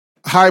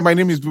Hi, my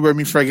name is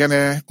Bubemi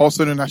Fregene,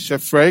 also known as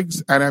Chef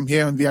Fregs, and I'm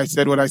here on the I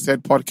Said What I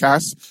Said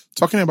podcast,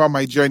 talking about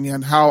my journey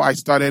and how I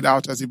started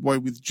out as a boy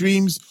with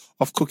dreams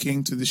of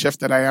cooking to the chef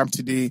that I am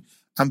today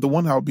and the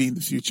one I'll be in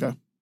the future.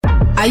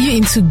 Are you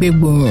into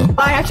Bebo?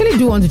 I actually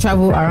do want to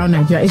travel around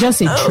Nigeria. It's just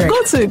a trek.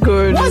 Go to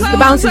good. The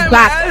bounce is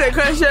back. I asked a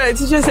question. The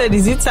teacher said,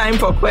 "Is it time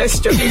for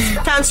questions?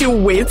 Can't you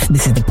wait?"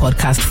 This is the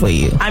podcast for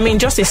you. I mean,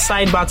 just a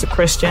sidebar to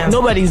Christians.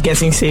 Nobody's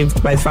getting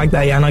saved by the fact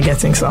that you're not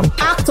getting some.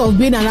 Act of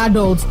being an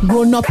adult,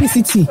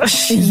 grown-upicity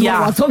is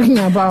Yeah. what we're talking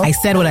about. I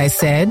Said What I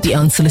Said. The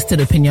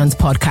Unsolicited Opinions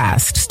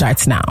podcast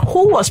starts now.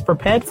 Who was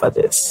prepared for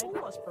this?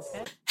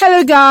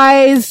 Hello,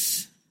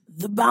 guys.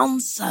 The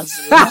bounce has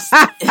lost.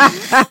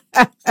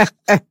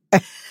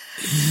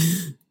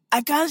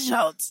 I can't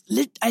shout.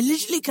 I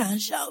literally can't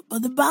shout,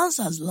 but the bounce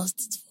has lost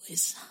its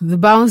voice. The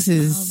bounce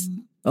is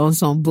on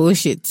some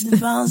bullshit. The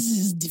bounce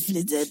is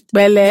deflated.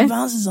 Bele. The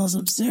bounce is on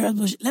some serious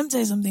bullshit. Let me tell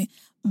you something.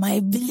 My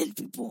village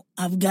people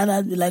have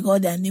gathered with like all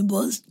their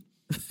neighbors.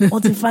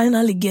 Once it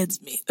finally gets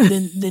me,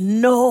 then they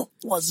know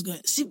what's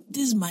going. See,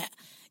 this is my.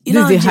 You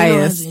know, This is the how J-Lo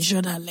highest. has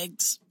insured her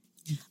legs.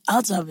 I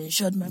ought to have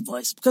insured my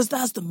voice because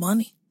that's the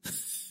money.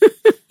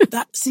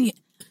 See,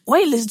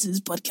 when you listen to this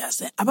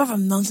podcast, apart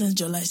from nonsense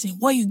Jola saying,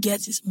 what you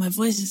get is my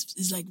voice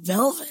is like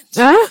velvet.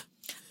 Huh?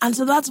 And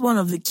so that's one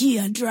of the key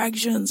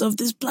attractions of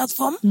this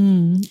platform.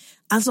 And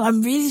so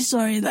I'm really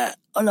sorry that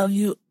all of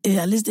you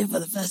are listening for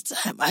the first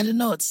time. I don't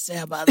know what to say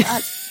about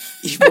that.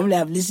 You should probably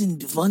have listened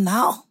before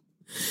now.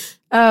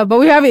 But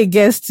we have a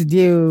guest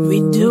today.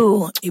 We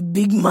do. A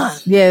big man.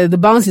 Yeah, the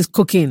bounce is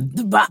cooking.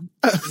 Not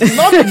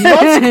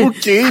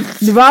cooking.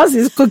 The bounce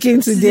is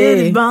cooking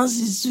today. The bounce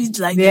is sweet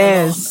like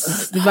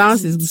Yes, the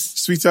bounce is.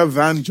 Sweeter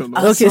than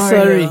Jollof. Okay,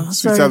 sorry.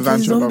 Sweeter than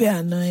Please don't Jollof. be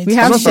annoyed. We I'm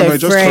have not Chef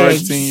just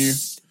correcting you.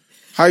 Fregs.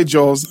 Hi,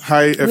 Jules.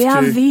 Hi, FK. We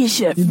have V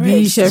Chef.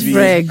 The Chef V.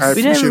 Fregs. I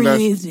We don't appreciate really that.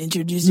 need to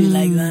introduce you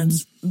like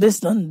that.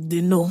 Based on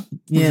the know.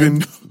 Yeah.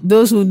 Then-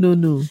 Those who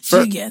know.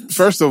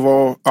 First of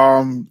all,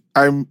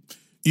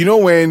 you know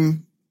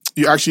when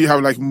you actually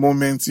have like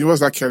moments, it was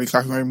that Kelly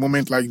Clarkson, a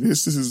moment like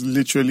this. This is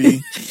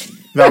literally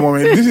that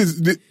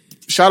moment.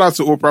 Shout out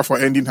to Oprah for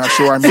ending her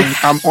show. I mean,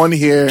 I'm on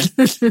here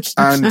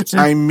and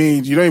I'm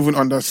made. You don't even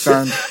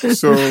understand.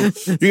 So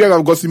you guys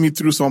have gotten me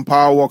through some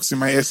power walks in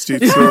my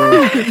estate.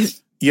 So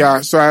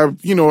yeah, so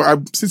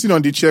I'm sitting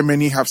on the chair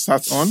many have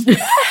sat on.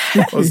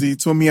 Ozzy,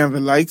 Tommy and the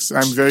likes.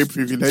 I'm very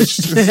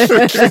privileged.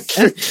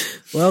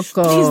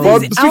 Welcome.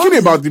 But speaking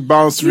about the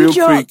bounce real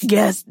Future quick.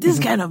 guest, this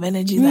kind of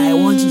energy that I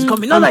want you to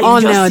come in. Not I'm that you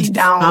honored. just sit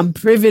down. I'm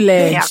privileged.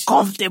 They are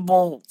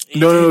comfortable.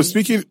 No.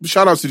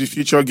 Shout out to the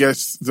future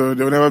guests. Though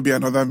there will never be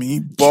another me.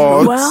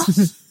 But Well,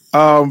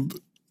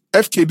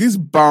 FK, this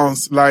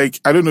bounce, like,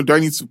 I don't know, do I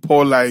need to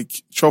pour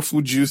like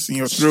truffle juice in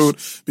your throat?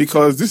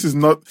 Because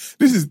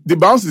the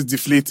bounce is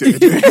deflated.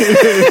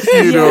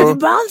 the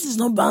bounce is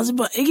not bouncing,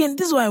 but again,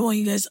 this is what I want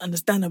you guys to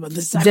understand about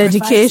the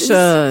sacrifices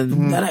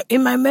Dedication. that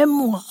in my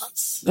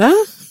memoirs,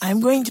 Huh? I'm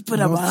going to put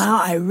about how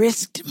I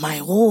risked my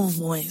whole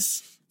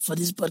voice for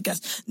this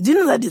podcast. Do you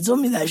know that they told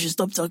me that I should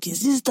stop talking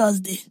since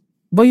Thursday?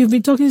 But you've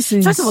been talking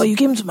since. First of all, you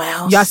came to my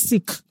house. You are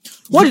sick.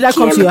 What did I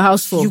come to your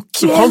house for? You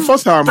To came.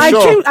 comfort her, I'm I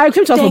sure. came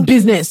to her for Thank you.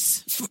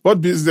 business.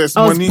 What business?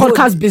 I was Money?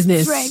 podcast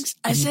business. Fregs,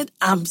 I said,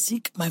 I'm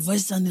sick. My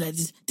voice sounded like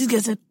this. This guy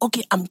said,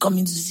 okay, I'm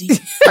coming to see you.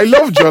 I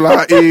love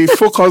Jola, a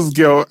focused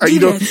girl.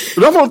 Yes.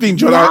 That's one thing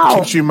Jola Wow.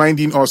 keeps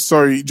reminding us.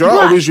 Sorry. Jola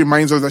What? always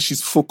reminds us that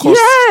she's focused.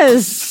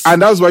 Yes.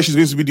 And that's why she's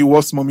going to be the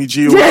worst mommy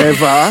J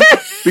ever.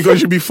 Because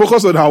she'll be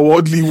focused on her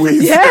worldly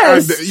ways.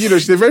 Yes. And,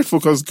 she's a very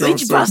focused girl.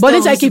 Thank you, So. Pastor. But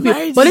didn't I was keep you?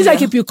 married But to didn't I you.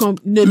 keep you?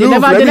 No, they Look,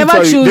 never let me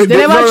tell you, choose. They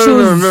never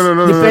choose.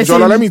 No, the person.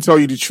 Jola, let me tell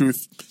you the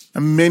truth.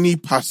 Many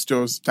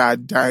pastors that are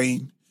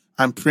dying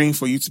and praying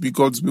for you to be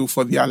God's will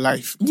for their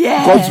life.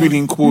 Yeah. God's will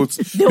in quotes.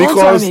 They want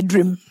to have a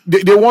dream. They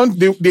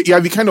are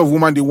the kind of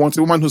woman they want.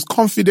 A woman who's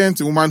confident,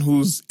 a woman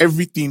who's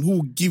everything,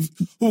 who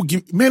will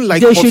give men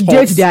like They hot should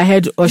hots. date their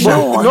head usher.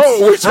 No,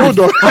 wait, hold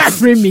on.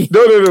 Free me.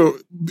 No.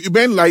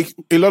 Men like,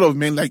 a lot of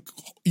men like,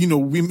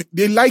 women,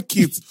 they like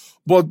it,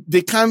 but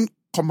they can't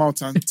come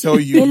out and tell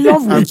you. They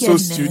love I'm so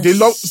wickedness. stupid. They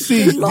love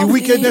the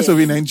wickedness of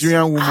a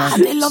Nigerian woman.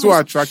 They love So it.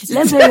 attractive.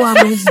 Let me tell you what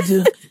I'm going to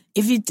do.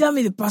 If you tell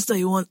me the pastor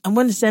you want, I'm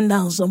going to send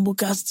down some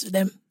bookers to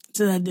them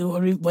so that they will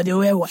read, but they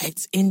wear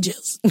white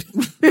angels.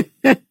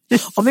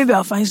 Or maybe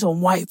I'll find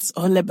some whites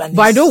or Lebanese.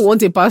 But I don't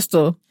want a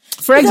pastor.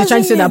 Friends is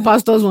trying to say that mean-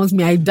 pastors want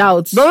me. I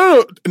doubt.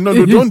 No,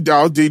 don't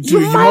doubt. They do.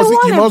 You You might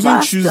want a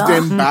mustn't choose pastor.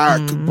 them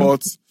back.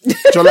 But,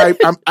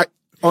 Jola, I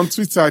on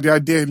Twitter, they are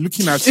there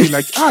looking at you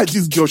like,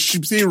 this girl,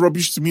 she's saying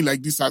rubbish to me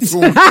like this at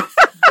home.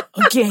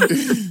 Okay.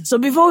 So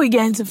before we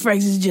get into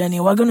Fregs' journey,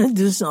 we're going to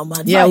do some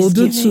advice. Yeah, we'll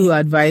do giving. 2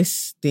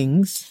 advice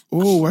things.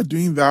 Oh, we're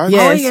doing that? Yeah.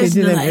 I want you Yes, guys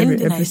we to do know them that every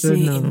anything I episode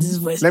say now. in this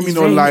voice Let me is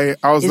not very- lie.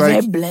 I was is like,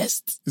 very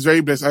blessed. it's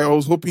very blessed. I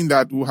was hoping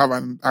that we'll have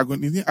an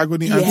agony session.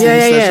 You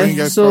Yeah.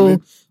 guys So call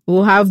it.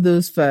 we'll have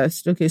those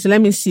first. Okay, so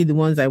let me see the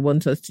ones I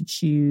want us to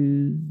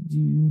choose.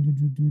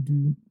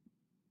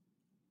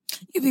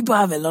 You people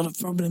have a lot of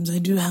problems. I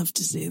do have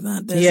to say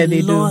that. There's Yeah, a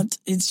they do. lot.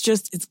 It's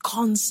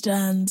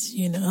constant,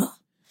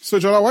 So,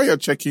 Jola, while you're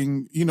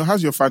checking,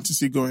 how's your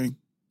fantasy going?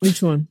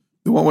 Which one?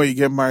 The one where you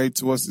get married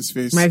to what's his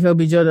face? Michael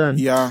B. Jordan.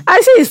 Yeah.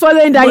 I see he's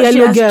following that But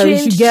yellow girl.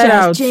 She get has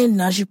out. changed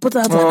now. She put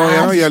out an Oh, you're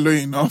ad. not yellow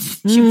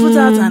enough. She put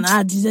out an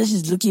ad. She said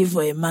she's looking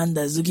for a man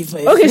that's looking for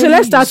a Okay, so very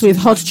let's start with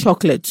useful Hot man.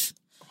 Chocolate.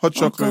 Hot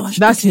chocolate. gosh.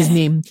 That's his Okay.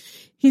 name.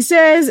 He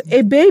says,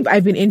 a babe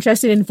I've been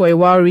interested in for a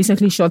while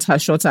recently shot her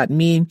shot at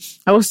me.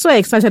 I was so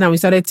excited and we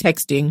started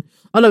texting.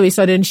 All of a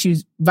sudden, she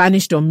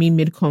vanished on me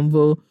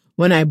mid-convo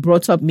when I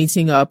brought up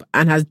meeting up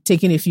and has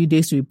taken a few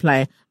days to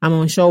reply. I'm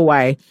unsure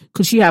why.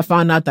 Could she have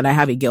found out that I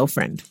have a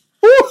girlfriend?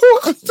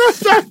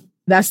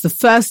 That's the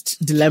first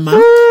dilemma.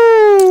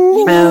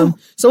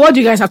 So what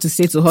do you guys have to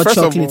say to Hot First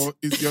Chocolate?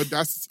 of all,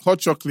 that's hot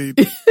chocolate.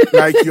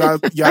 Like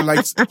you're like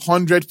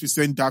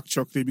 100% dark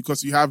chocolate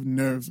because you have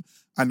nerve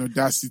and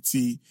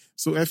audacity.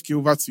 So FK,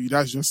 over to you.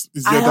 That's just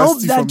it's the I hope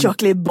audacity that from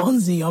chocolate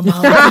burns in your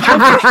mouth.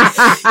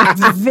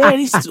 It's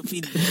very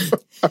stupid.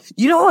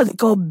 You know what they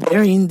call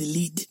burying the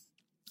lead?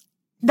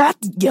 That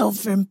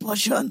girlfriend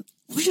portion,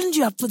 shouldn't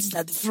you have put it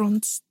at the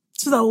front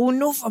so that we'll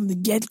know from the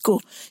get-go?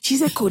 She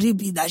said, could it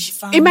be that she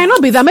found It might out?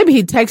 not be that. Maybe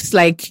he texts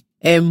like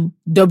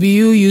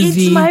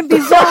WUZ. It might be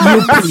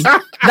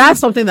that. That's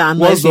something that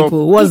annoys What's up?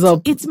 people. What's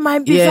up? It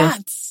might be Yeah.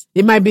 that.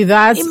 It might be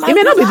that. It, It might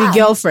may not be be the that.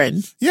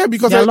 girlfriend. Yeah,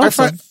 because There are I lots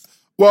find of-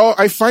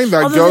 I find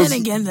that Other girls than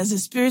again, there's a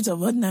spirit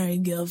of ordinary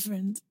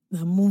girlfriend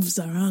that moves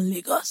around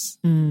Lagos.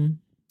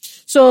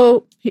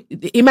 So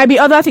it might be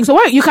other things. So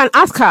what you can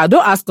ask her.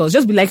 Don't ask us.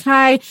 Just be like,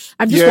 "Hi,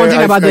 I'm just Yeah,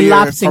 wondering about the yeah,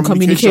 lapse in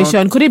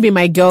communication. Could it be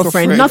my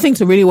girlfriend? Girlfriend. Nothing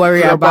to really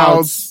worry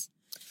about."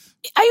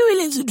 Are you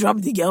willing to drop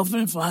the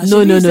girlfriend for her?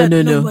 No, She no, said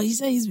no, no. But he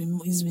said he's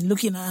been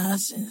looking at her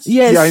since.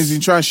 Yes. Yeah, he's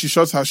been trying. She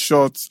shot her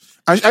shot,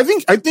 and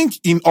I think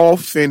in all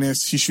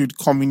fairness, he should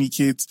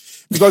communicate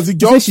because the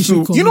girls she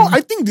should too.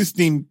 I think this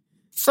thing.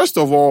 First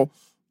of all,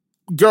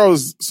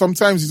 girls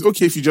sometimes it's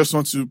okay if you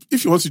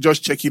want to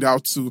just check it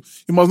out too.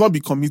 You must not be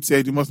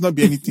committed. It must not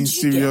be anything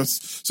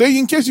serious. So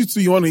in case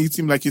you want to eat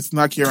him like a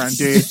snack here and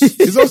there,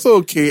 it's also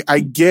okay,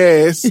 I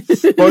guess.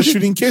 But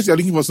in case you're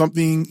looking for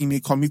something in a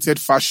committed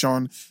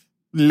fashion,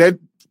 let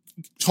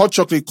Hot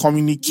Chocolate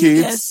communicate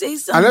Yeah, say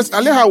and let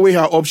something. her weigh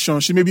her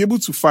options. She may be able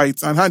to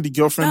fight and hand the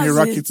girlfriend may That's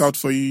rack it. it out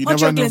for you. You Hot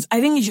never know. Chocolate,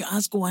 I think you should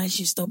ask why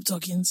she stopped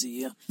talking to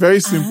you. Very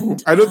simple.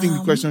 And, I don't think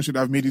the question should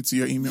have made it to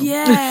your email.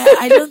 Yeah,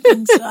 I don't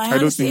think so. I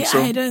don't think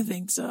so. I don't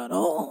think so at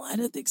all. I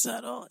don't think so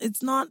at all.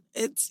 It's not.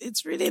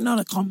 It's really not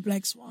a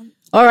complex one.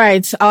 All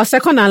right. Our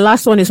second and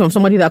last one is from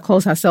somebody that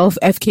calls herself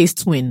FK's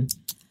twin.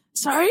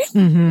 Sorry.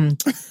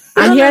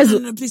 And here's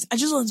No, please. I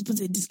just want to put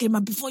a disclaimer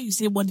before you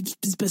say what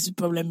this person's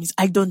problem is.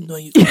 I don't know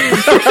you.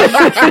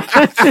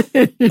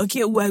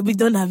 Okay, well, we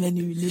don't have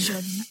any relation.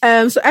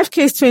 So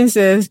FK's twin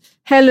says,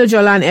 "Hello,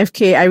 Jola and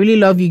FK. I really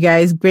love you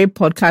guys. Great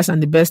podcast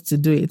and the best to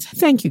do it.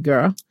 Thank you,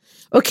 girl."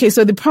 Okay,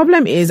 so the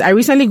problem is I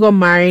recently got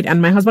married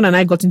and my husband and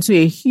I got into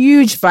a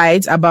huge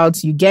fight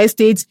about, you guessed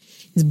it,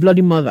 his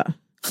bloody mother.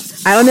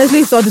 I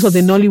honestly thought this was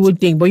a Nollywood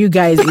thing, but you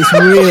guys, it's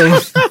real.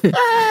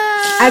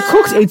 I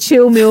cooked a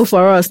chill meal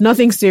for us,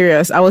 nothing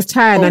serious. I was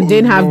tired and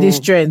didn't have this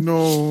strength.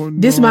 No.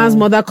 This man's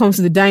mother comes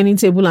to the dining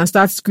table and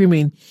starts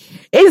screaming,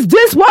 "Is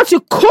this what you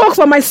cook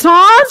for my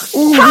son?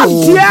 How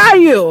dare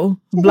you?"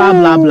 Blah,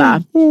 blah, blah.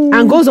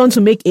 And goes on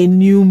to make a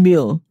new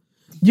meal.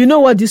 You know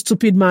what this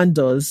stupid man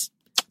does?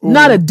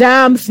 Not a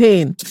damn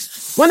thing.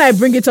 When I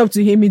bring it up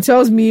to him, he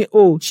tells me,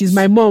 "Oh, she's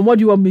my mom. What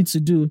do you want me to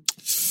do?"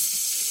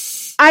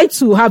 I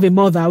too have a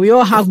mother. We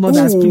all have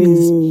mothers,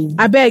 please.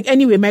 I beg.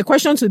 Anyway, my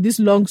question to this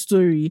long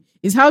story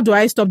is, how do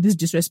I stop this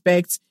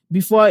disrespect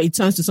before it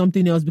turns to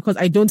something else? Because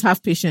I don't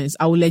have patience.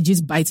 I will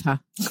legit bite her.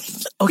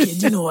 Okay,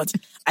 do you know what?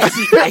 I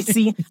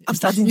see. I'm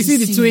starting You to see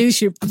the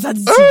twinship. I'm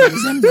starting to see the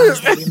resemblance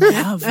that we might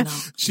have now.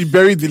 She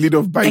buried the lead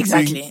of biting.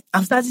 Exactly.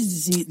 I'm starting to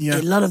see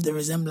Yeah. a lot of the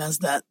resemblance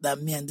that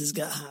me and this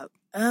guy have.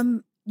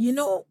 You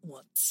know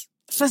what?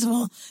 First of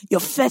all, your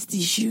first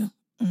issue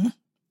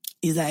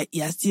is that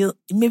you're still,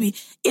 maybe,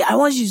 I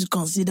want you to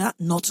consider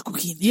not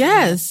cooking.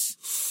 Yes.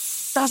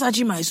 That's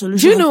actually my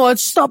solution. Do you know what?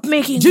 Stop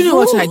making Do you know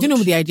what? food. Do you know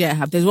the idea I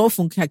have? There's one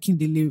Funke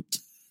Akindele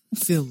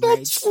film,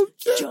 right?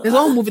 There's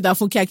one movie that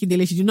Funke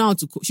Akindele, she didn't know how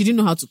to cook. She didn't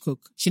know how to cook.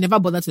 She never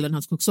bothered to learn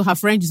how to cook. So her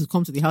friend used to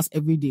come to the house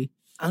every day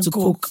And to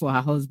cook. cook for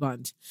her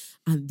husband.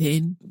 And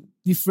then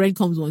the friend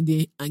comes one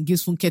day and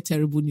gives Funke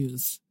terrible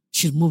news.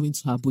 She's moving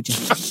to Abuja.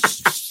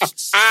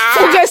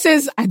 Funke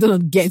says, "I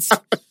don't get."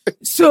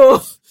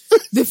 So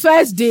the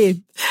first day,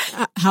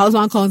 her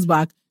husband comes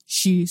back.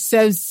 She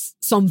serves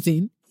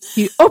something.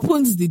 He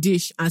opens the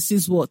dish and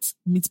sees what?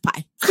 Meat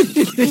pie.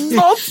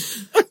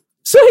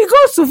 So he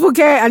goes to Funke,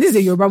 and this is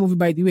a Yoruba movie,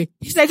 by the way.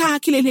 He's like,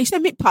 Kilele. She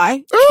said, meat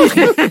pie.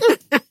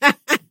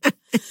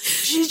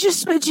 She's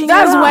just switching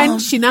That's around. when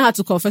she now had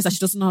to confess that she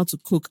doesn't know how to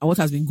cook and what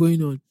has been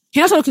going on. He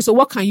now said, "Okay, so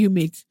what can you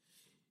make?"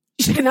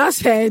 She now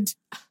said,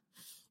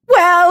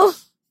 "Well,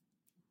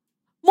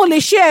 mo le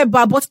share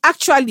but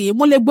actually,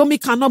 mo le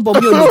gbomi cannot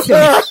but me o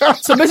le."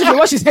 So basically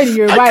what she said in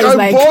Yoruba I is can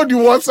like, boil the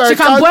water. she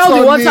can boil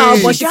the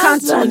water, but she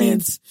can't Can't turn turn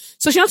it.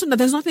 So she knows that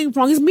there's nothing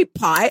wrong. It's meat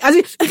pie. As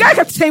in, the guy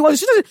kept saying, "Well,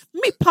 she doesn't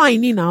meat pie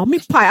ni now,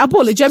 meat pie.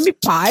 Apology,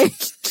 meat pie."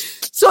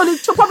 So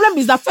the problem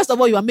is that first of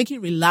all, you are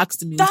making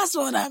relaxed meals. That's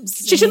what I'm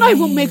saying. She should not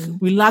even make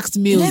relaxed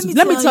meals.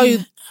 Let me tell you,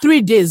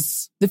 3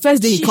 days. The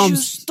first day he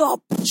comes, should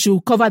stop. she'll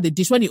cover the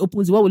dish. When he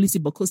opens it, what will he see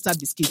but Costa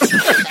biscuits?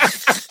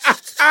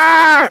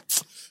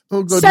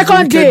 Oh God,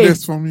 Second day,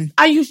 for me.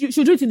 and you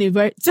should do it in a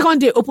very second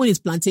day. Open his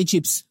plantain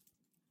chips.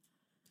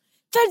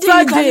 Third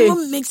Third day, day, you can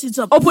even mix it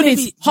up. open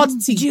Maybe, it, hot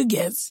tea. Do you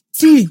get?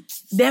 Tea.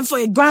 Then for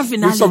a grand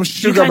finale, some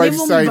sugar by the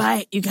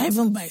side. you can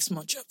even buy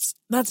small chops.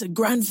 That's a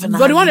grand finale.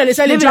 But the one that they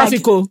sell in Maybe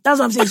traffic, that's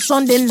what I'm saying.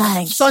 Sunday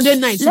night. Sunday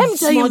night. Let me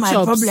tell you small my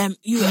chops. problem,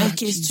 you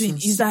LK's twin,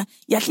 is that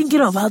you're thinking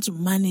of how to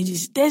manage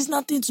this. There's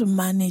nothing to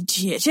manage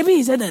here. Shebi,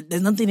 he said that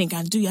there's nothing he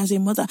can do. You as a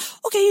mother.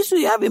 Okay, you too,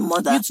 you have a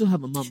mother. You two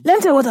have a mom. Let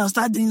me tell you what I'll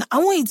start doing. I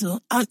want you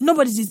to.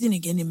 Nobody's eating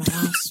again in my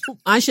house.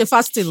 And she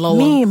fasting lower.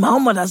 Me, my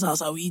own mother's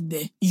house, I will eat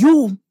there.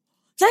 You.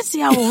 Let's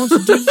see how we want to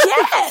do it.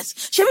 Yes.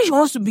 Shebi, she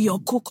wants to be your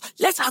cook.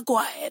 Let her go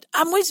ahead.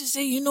 I'm going to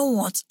say, you know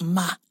what,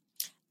 ma?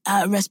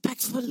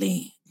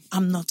 Respectfully,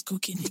 I'm not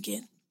cooking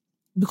again.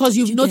 Because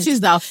you've You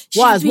noticed get? that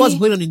what's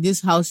going on in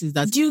this house is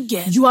that Do you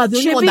get? you are the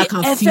only one that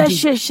can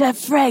feed it. Chef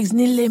Fregs,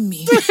 nile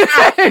me.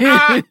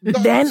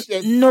 Then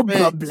no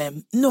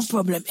problem. No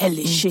problem,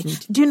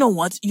 Elishe. Do you know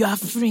what? You are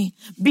free.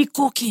 Be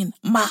cooking,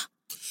 ma.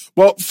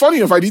 Well, funny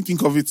enough, I didn't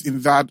think of it in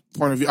that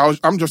point of view.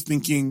 I'm just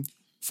thinking,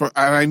 and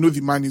I know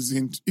the man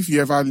isn't. If you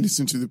ever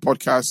listen to the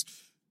podcast,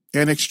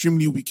 you're an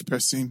extremely weak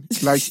person.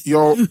 Like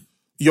you're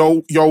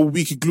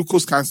weak.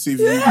 Glucose can't save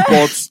you.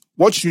 But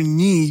what you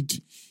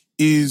need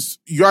is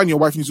you and your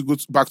wife need to go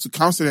back to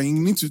counseling, and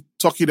you need to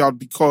talk it out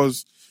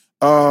because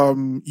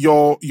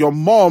your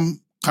mom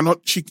cannot.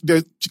 She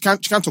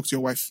can't talk to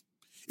your wife,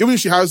 even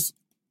if she has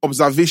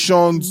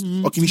observations.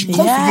 Okay, she comes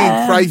to you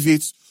in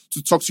private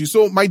to talk to you.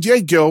 So, my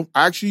dear girl,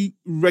 I actually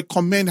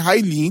recommend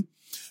highly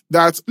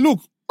that, look,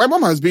 my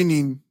mom has been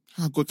in,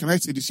 oh God, can I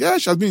say this? Yeah,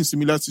 she has been in a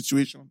similar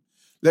situation.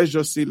 Let's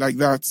just say it like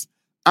that.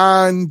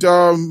 And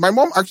my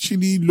mom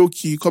actually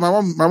low-key, because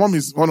my mom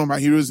is one of my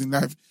heroes in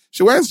life.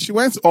 She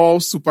went all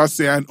Super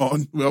Saiyan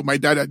on, well, my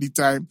dad at the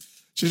time.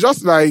 She's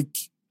just like,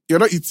 you're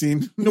not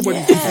eating.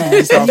 Nobody's eating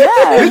this house.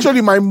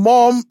 Literally, my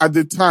mom at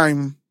the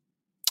time,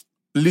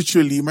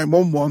 my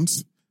mom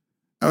once,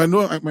 and I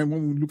know my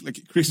mom would look like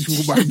a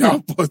crazy woman now,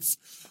 but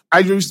I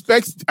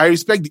respect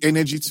the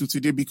energy to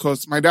today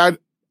because my dad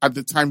at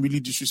the time really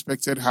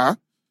disrespected her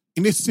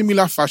in a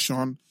similar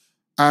fashion.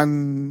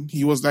 And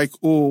he was like,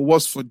 oh,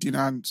 what's for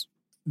dinner? And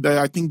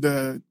I think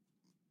the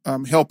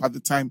help at the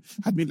time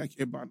had been like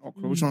eba and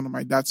okra, which was one of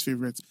my dad's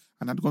favorites.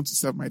 And I'd gone to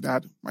serve my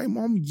dad. My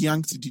mom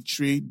yanked the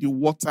tray, the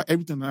water,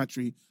 everything on that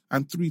tray,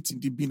 and threw it in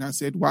the bin and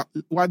said,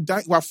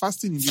 we're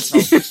fasting in this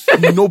house.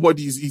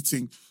 Nobody is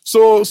eating.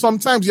 So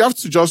sometimes you have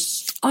to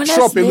just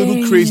shop a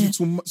little crazy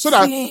to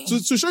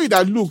show you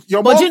that, look,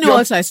 your mom... But do you know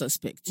what I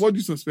suspect? What do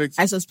you suspect?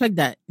 I suspect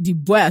that the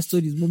boy has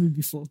told his mommy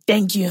before.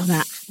 Thank you.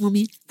 That,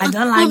 mommy, I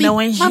don't like that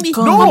when she comes.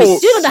 No. Mommy,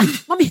 you know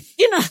that, mommy,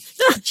 you know.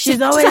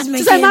 She's always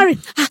making... Since I'm married,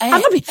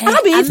 I'm not be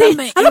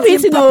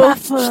eating, no.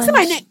 See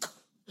my neck.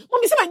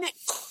 Mommy, see my neck.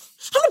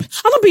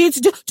 I'm not be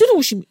eating. Do you know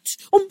what she means?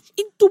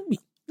 Into me.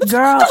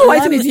 Girl,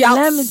 let me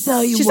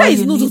tell you she what says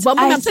you noodles, need. but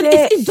mommy, I'm telling you,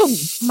 it's into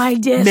me. My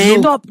dear,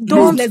 Men, stop. let's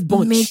Don't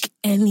bunch. make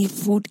any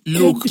food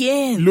Look,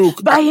 again.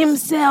 By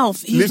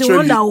himself. He's the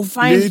one that will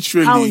find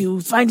how he will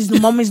find his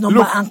mommy's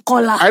number and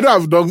call her. I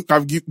don't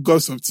have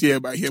got some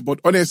tear by here, but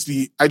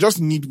honestly, I just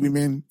need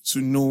women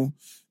to know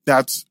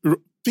that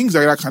things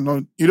like that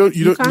cannot, it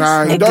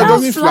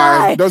doesn't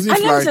fly. It doesn't I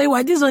fly. let me tell you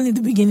why, this is only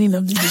the beginning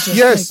of the disrespect.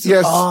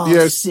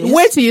 Yes. Sis.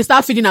 Wait till you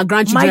start feeding her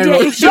grandchildren. My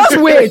dear, Just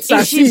wait.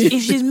 If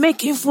she's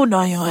making food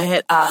on your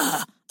head,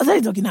 what are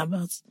you talking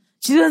about?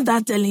 She doesn't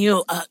start telling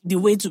you the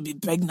way to be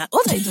pregnant.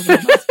 What are you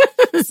talking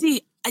about?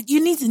 See,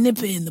 you need to nip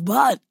it in the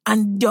bud.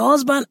 And your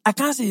husband, I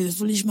can't say he's a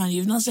foolish man.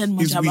 You've not said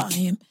much He's about weak.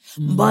 him.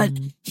 But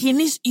you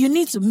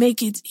need to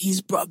make it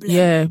his problem.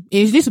 Yeah,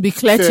 it needs to be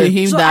clear to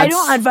him So that...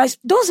 I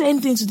don't say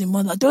anything to the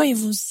mother. Don't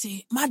even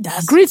say,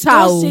 mothers. Greet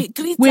her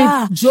Greet with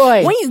her.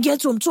 joy. When you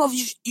get home, two of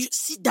you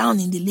sit down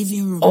in the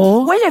living room.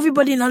 Oh. When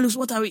everybody now looks,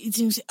 what are we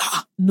eating? You say,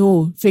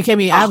 No,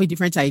 Fakemi, I have a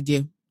different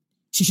idea.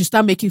 She should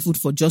start making food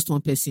for just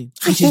one person.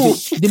 Which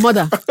is the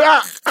mother.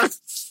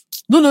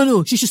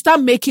 No. She should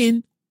start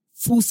making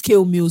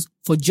full-scale meals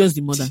for just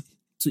the mother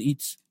to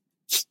eat.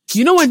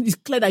 You know when it's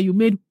clear that you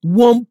made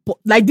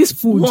like this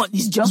food.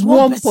 It's just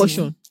one person.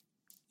 portion.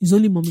 It's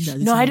only mommy that.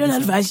 No, I don't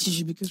advise she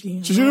should be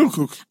cooking. She shouldn't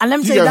cook. And let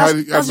me You tell you, guys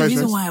that's the advise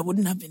reason us. why I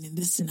wouldn't have been in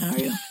this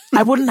scenario.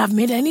 I wouldn't have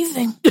made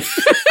anything.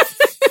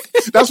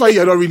 That's why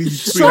you're not really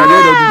twin at the end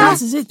of the day.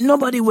 That is it.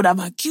 Nobody would have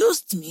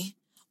accused me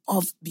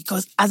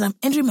because as I'm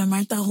entering my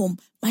marital home,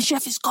 my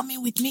chef is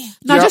coming with me.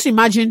 No, Yeah.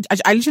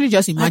 I literally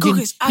just My imagine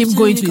cook is him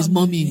going to absolutely his coming with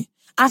mommy. me.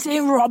 I'm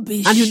saying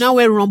rubbish. And you now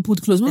wear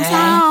rumpled clothes. Mommy,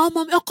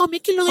 mommy, come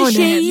make you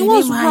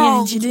what's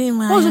wrong? She didn't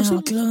What's mind her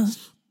wrong?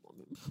 clothes.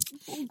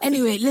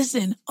 Anyway,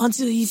 listen,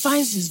 until he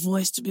finds his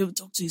voice to be able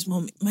to talk to his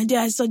mom. My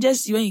dear, I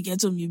suggest you, when you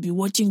get home, you'll be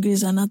watching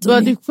Grey's Anatomy.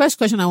 But the first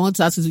question I want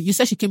to ask is, you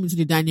said she came into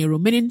the dining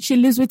room, meaning she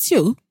lives with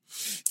you.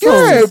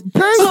 Yeah,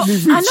 parents live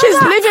with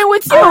She's living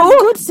with you.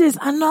 Good sis,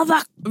 another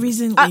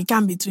reason we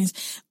can't be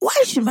twins. Why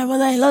should my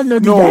mother-in-law know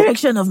the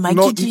direction of my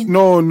kitchen?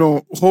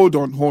 No. Hold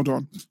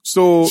on.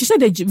 So She said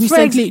that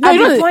recently.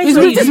 Friends, at the point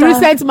where you It's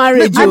start- recent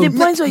marriage. At the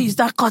point where you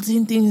start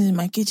cutting things in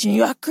my kitchen,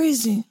 you are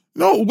crazy.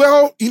 no,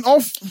 well, in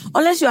off.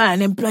 Unless you are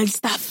an employed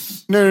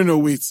staff. No.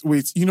 Wait.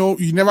 You know,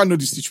 you never know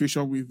the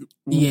situation with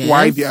Yes.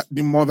 why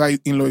the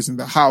mother-in-law is in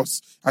the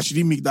house. I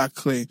shouldn't make that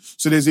clear.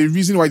 So there's a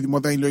reason why the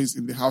mother-in-law is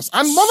in the house,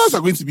 and mothers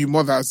are going to be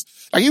mothers.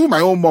 Like even my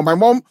own mom.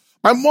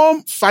 My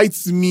mom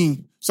fights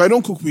me, so I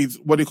don't cook with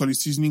what they call the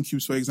seasoning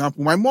cubes. For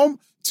example, my mom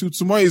till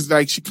tomorrow is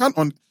like she can't.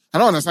 I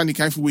don't understand the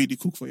kind of way they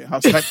cook for your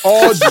house, like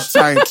all the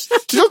time.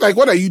 She's just like,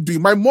 what are you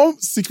doing? My mom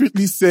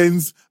secretly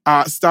sends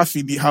staff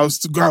in the house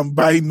to go and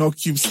buy no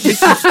cubes.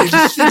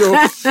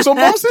 So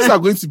moms are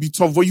going to be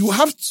tough, but you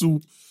have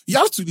to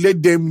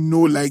let them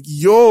know, like,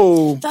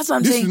 yo, That's what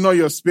I'm this saying. is not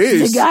your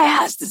space. The guy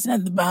has to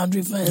set the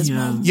boundary for his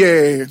mom.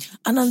 Yeah.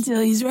 And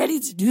until he's ready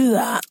to do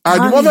that, The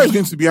honey, mother is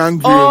going to be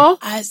angry. Or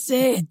I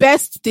say,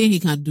 best thing he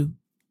can do,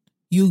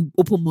 you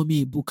open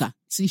mommy a booker.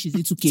 See, she's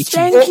into kitchen.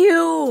 thank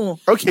you.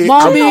 Okay.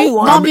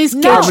 Mommy's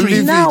Now,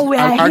 kitchen. now we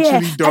I'm are here.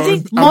 actually done. I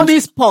think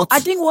Mommy's pot. I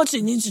think what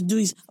you need to do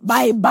is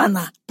buy a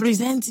banner,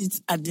 present it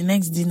at the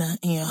next dinner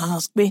in your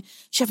house. Pay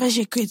chef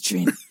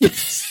catering.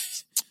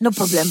 No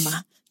problem, ma.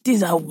 This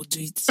is how we'll do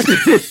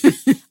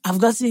it. I've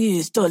gotten you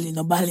a stall in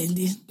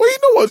Obalende. But you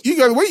know what? You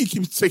guys, when you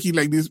keep taking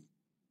like this,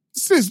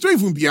 sis, don't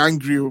even be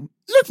angry.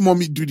 Let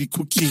mommy do the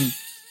cooking.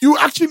 You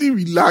actually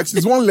relax.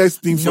 It's one less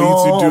thing for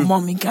you to do.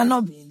 Mommy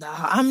cannot be in the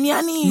house. I'm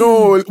yanni.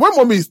 No, when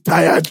mommy is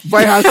tired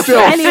by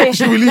herself, Anyway,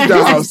 she will leave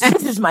the house.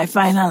 This is my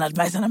final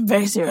advice, and I'm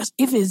very serious.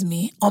 If it's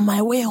me, on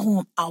my way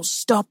home, I'll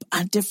stop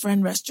at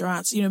different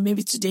restaurants. You know,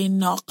 maybe today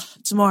knock,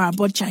 tomorrow I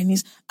bought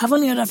Chinese. I've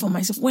only ordered for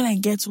myself. When I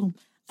get home,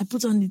 I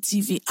put on the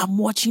TV. I'm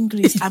watching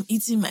Grace. I'm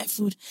eating my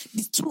food.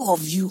 The two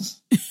of you,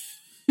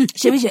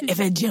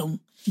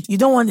 you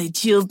don't want a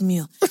chilled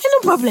meal. No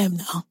problem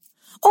now.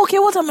 Okay,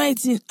 what am I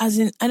eating? As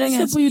in, I don't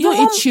get. But you Your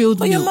don't eat mom- chilled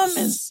But your meals.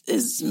 mom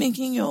is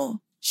making your.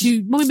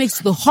 Mommy makes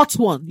the hot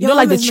one. You Your don't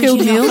like mom the is chilled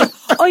making meal? your-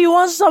 Oh, you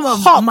want some of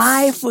Hot.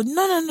 my food?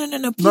 No.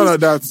 Please, None of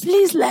that.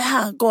 Please let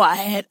her go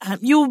ahead.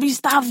 You will be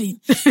starving.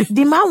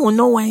 The man will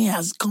know when he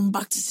has come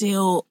back to say,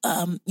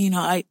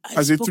 I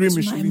As a spoke 3 to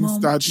my Michelin mom.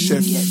 starred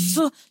chef. Yes.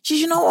 So she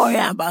should not worry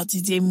about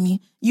it. Me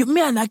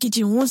and that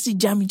kitchen won't see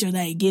jam each other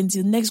again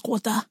till next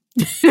quarter.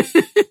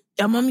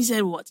 Your mommy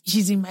said what?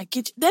 She's in my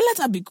kitchen. Then let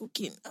her be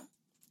cooking.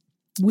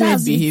 Weird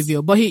That's it.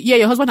 behavior. But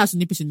your husband has to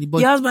nip it in the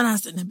bud. Your husband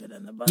has to nip it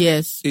in the bud.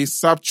 Yes.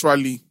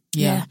 Asaptually.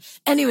 Yeah.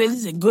 Anyway, this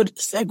is a good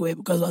segue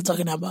because we're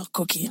talking about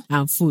cooking.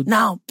 And food.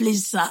 Now,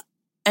 please, sir,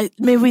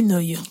 may we know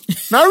you?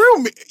 Now,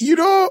 you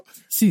know,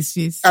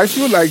 Sis. I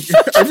feel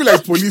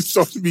like police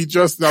stopped me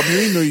just now.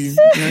 We know you.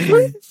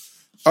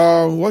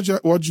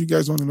 What do you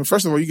guys want to know?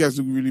 First of all, you guys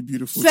look really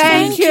beautiful.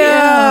 Thank today. you.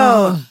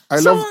 I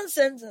love Someone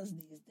sent us these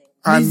things.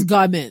 These and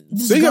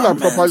garments. so you guys are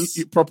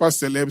garments. proper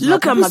celebs.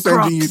 Look Now, at people my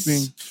sending you Crocs.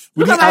 things.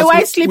 Look didn't at my ask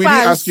white you- We didn't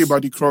slippers. ask you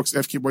about the Crocs,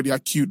 FK, but they are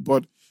cute.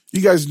 But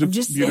you guys look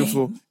just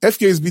beautiful.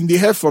 FK has been the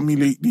hair for me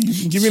lately.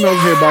 You've been giving us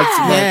hair back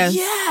to back.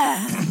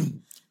 Yes.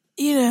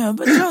 Yeah.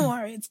 But don't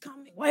worry, it's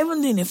coming. We're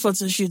even doing a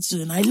photo shoot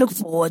soon. I look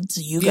forward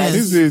to you guys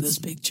Is seeing it? these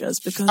pictures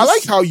because I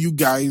like how you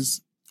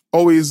guys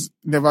always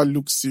never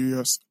look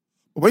serious.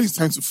 But when it's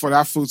time for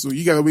that photo,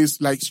 you guys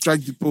always like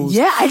strike the pose.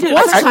 Yeah, I did.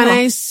 What I can know.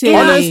 I say?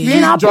 Honestly,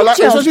 In our Jola,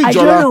 pictures, especially I Jola,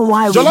 don't know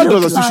why we Jola look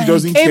does as if she like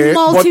doesn't A care.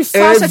 But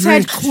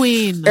multifaceted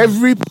queen.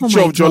 every Oh picture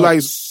my of Jola God.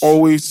 is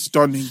always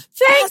stunning.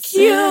 Thank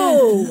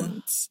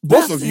you.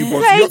 Both of you,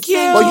 but Thank you.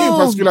 you. But you in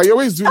particular, you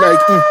always do like.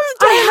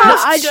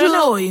 I don't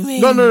know what you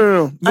mean.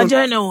 No. I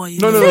don't know what you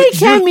No, mean. no. Hey,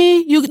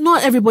 Kemi, you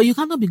not everybody. You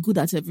cannot be good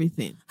at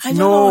everything. I don't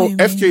know what No, you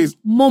FK mean. is.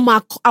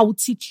 Mama, I will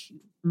teach you.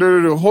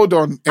 No. Hold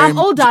on. I'm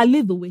older. I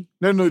lead the way.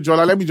 No,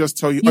 Jola. Let me just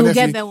tell you You'll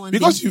honestly, get there one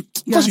because day.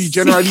 you sick.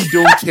 generally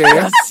don't care.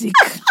 You're sick.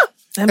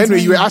 I'm Anyway,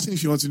 telling you were asking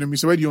if you want to know me.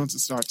 So where do you want to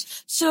start?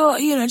 So,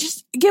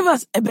 just give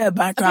us a bit of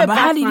background. But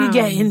how did you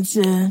get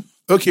into...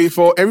 Okay,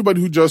 for everybody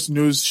who just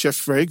knows Chef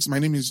Fregs, my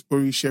name is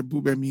Orishe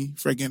Bubemi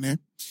Fregene.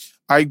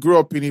 I grew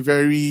up in a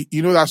very,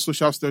 that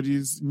social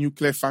studies,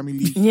 nuclear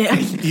family. Yeah.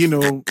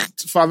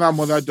 Father,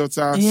 mother,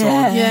 daughter, Yeah.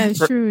 son. Yeah,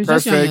 it's true.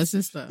 Just you and your Perfect.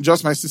 sister.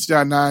 Just my sister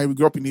and I, we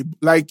grew up in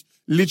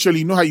literally,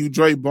 you know how you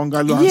draw a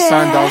bungalow and Yeah.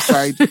 sand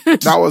outside?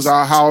 That was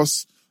our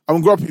house. I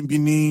grew up in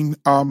Benin.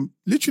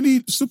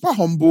 Literally super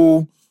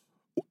humble.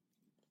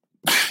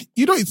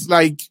 It's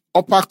like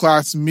upper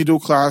class, middle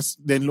class,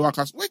 then lower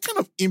class. We're kind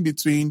of in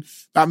between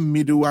that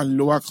middle and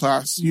lower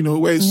class,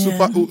 where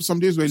it's some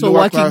days we're So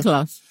lower working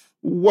class.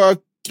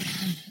 work.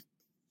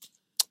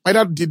 My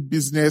dad did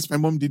business. My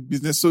mom did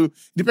business. So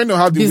depending on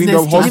how the Business wind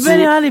of class. hustle,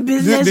 Depending on how the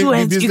business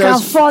went, you can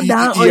fall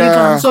down or you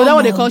can So that's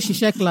what they come call up.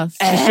 shisha class.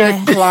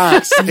 share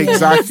class,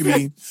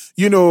 exactly.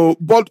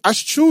 But as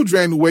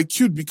children, we're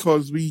cute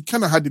because we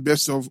kind of had the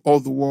best of all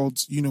the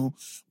worlds.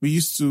 We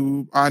used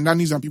to, our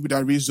nannies and people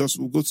that raised us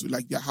will go to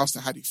like their house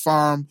that had a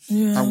farm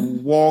and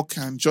we'll walk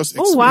and just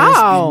experience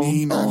wow.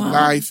 Benin and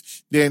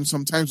life. Then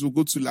sometimes we'll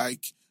go to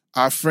like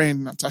our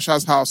friend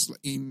Natasha's house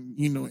in,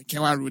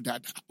 Kenwan Road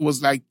that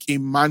was like a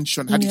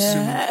mansion, had a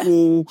swimming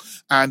pool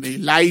and a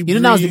library.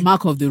 That was the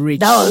mark of the rich.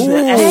 That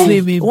was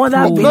swimming pool.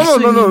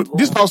 No.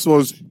 This house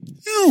was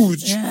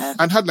huge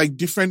and had like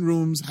different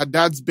rooms. Her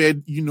dad's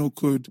bed,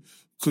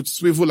 could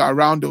swivel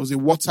around. There was a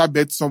water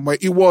bed somewhere.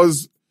 It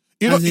was,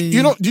 did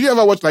you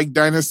ever watch like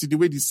Dynasty, the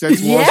way the set was?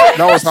 That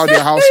was how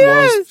their house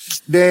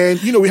was. Then,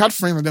 we had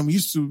friends and then I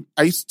used to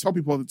tell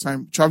people all the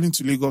time, traveling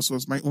to Lagos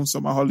was my own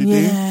summer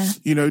holiday. Yeah.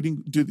 I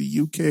didn't do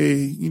the UK,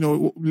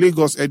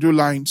 Lagos, Edo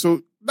line.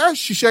 So that's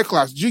Shisha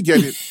class. Do you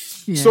get it?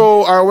 Yeah.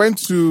 So I went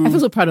to... I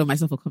feel so proud of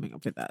myself for coming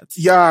up with that.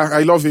 Yeah,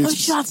 I love it. Oh,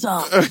 shut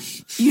up.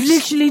 You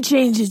literally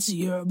changed it to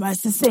Yoruba.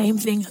 It's the same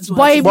thing as well.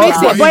 But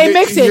it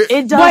makes it.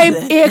 It But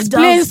doesn't. it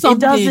explains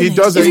something. It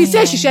doesn't. If you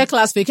say Shisha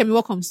class, Kemi,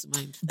 what comes to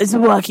mind? It's a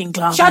working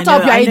class. Shut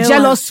up, you're a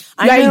jealous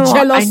girl.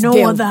 I know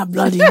what that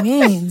bloody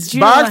means. Do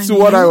you Back to know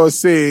what I was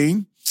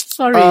saying.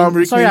 Sorry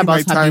Reclaiming about my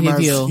her time,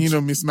 behavior.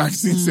 as Miss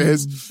Maxine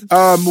says.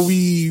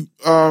 We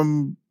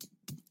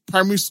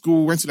primary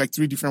school went to like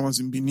 3 different ones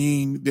in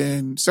Benin.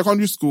 Then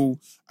secondary school,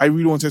 I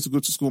really wanted to go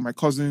to school with my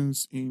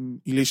cousins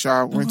in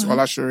Ilesha. Went to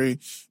Olashore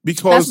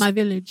because That's my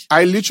village.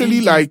 I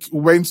literally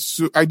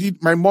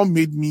my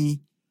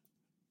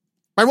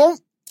mom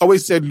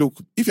always said, look,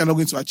 if you're not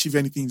going to achieve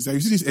anything, it's like, you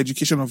see this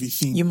education of a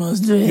thing. You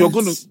must do it. You're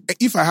going to,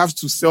 if I have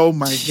to sell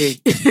my hair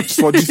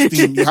for this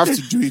thing, you have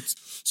to do it.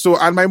 So,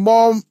 and my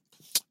mom,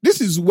 this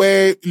is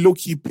where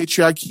low-key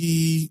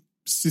patriarchy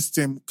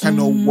system kind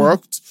of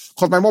worked.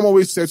 Because my mom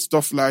always said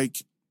stuff like,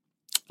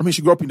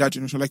 she grew up in that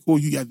generation, like, oh,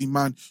 you are the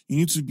man. You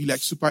need to be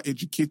like super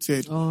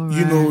educated.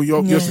 Right.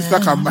 Your sister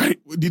can marry.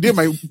 The day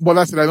my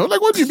mother said that, I was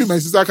like, what do you mean my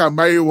sister can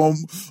marry one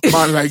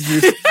man like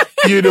this?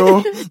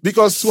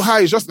 Because to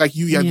her, it's just like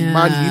you are the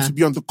man. You need to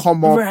be on the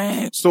come up.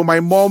 Right. So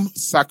my mom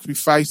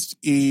sacrificed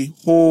a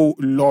whole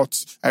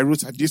lot. I wrote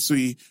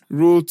Adesoi,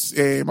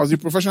 I was a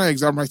professional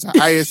exam writer,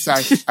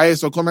 ISI,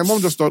 ISO. Because my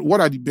mom just thought,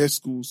 what are the best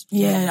schools?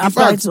 Yeah, In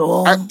fact,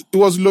 it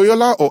was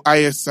Loyola or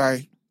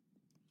ISI.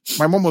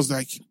 My mom was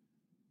like,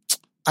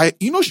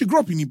 she grew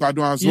up in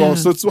Ibadan as well.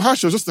 So to her,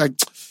 she was just like,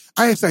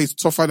 ISI is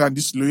tougher than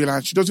this Loyola.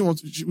 And she doesn't want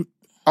to,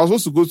 I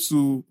was supposed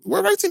to go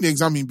we're writing the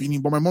exam in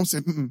Benin, but my mom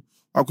said,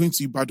 we're going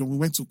to Ibadan. We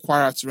went to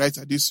Kwara to write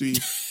Adesoi.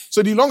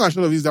 So the long and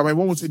short of it is that my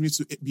mom wanted me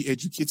to be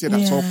educated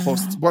at all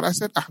costs. But I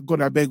said,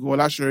 God, I beg,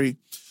 Olashore.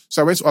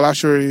 So I went to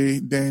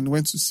Olashore, then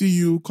went to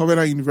CU,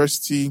 Covenant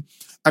University.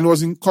 And it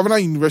was in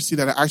Covenant University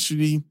that I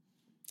actually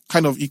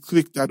it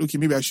clicked that, okay,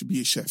 maybe I should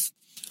be a chef.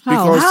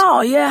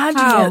 How? Yeah,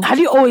 had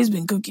you always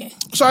been cooking?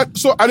 So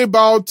at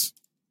about,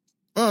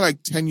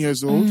 like 10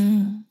 years old,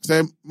 I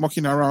started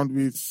mucking around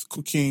with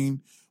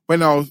cooking.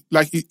 When I was,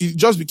 it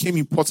just became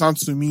important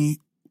to me.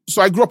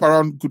 So I grew up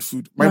around good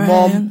food. My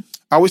mom,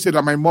 I always say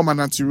that my mom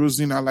and Auntie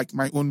Rosin are like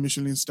my own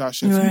Michelin star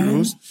chef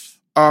heroes.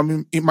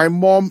 In my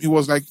mom, it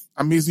was like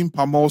amazing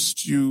palm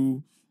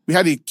stew. We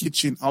had a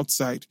kitchen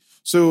outside.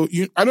 So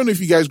I don't know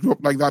if you guys grew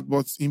up like that,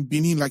 but in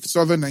Benin, like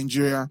southern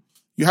Nigeria,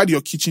 you had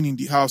your kitchen in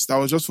the house that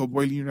was just for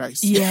boiling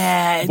rice.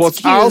 Yeah, but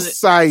cute.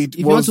 outside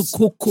if was you want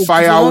to cook,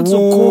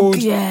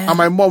 firewood. And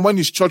my mom, when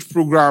his church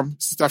program,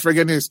 Sister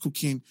Fregene is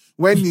cooking.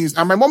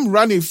 And my mom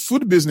ran a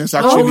food business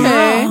actually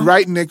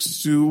right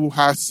next to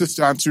her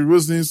sister Auntie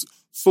Rosin's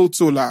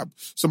photo lab.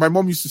 So my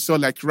mom used to sell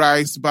like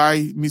rice, buy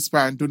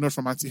mispa and donut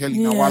from Auntie Helen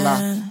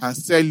Awala and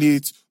sell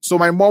it. So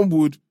my mom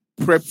would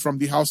prep from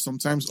the house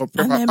sometimes or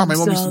prep. My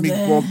mom used to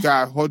make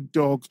burger, hot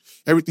dog,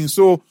 everything.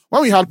 So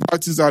when we had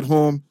parties at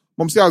home,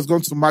 Mom said I was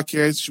going to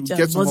market. She would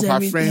get some of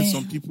her friends,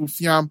 some people,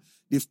 fiam,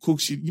 they've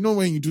cooked shit.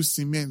 When you do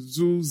cement,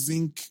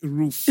 zinc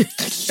roof,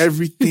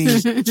 everything.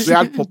 We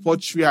had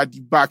popotry at the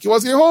back. It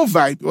was a whole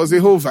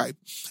vibe.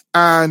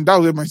 And that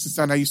was where my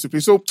sister and I used to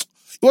play. So it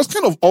was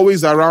kind of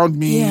always around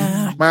me.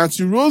 Yeah. My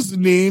Auntie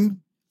Rosaline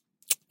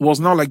was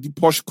now like the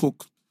posh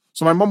cook.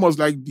 So my mom was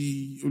like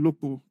the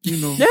Oloko, give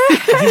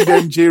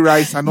them J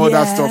rice and all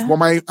that stuff. But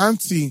my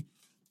auntie's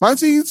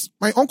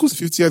my uncle's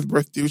 50th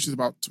birthday, which is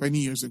about 20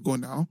 years ago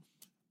now.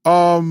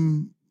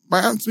 My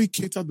auntie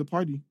catered the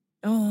party.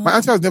 My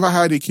auntie has never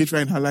had a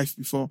caterer in her life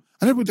before.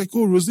 And everybody like,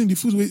 oh, Rosaline, the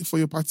food wait for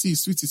your party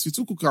is sweet.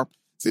 Who cook up?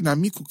 Say, na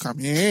me cook up.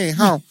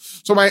 How?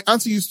 So my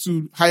auntie used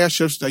to hire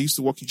chefs that used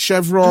to work in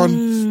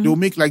Chevron. They'll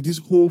make like this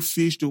whole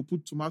fish. They'll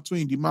put tomato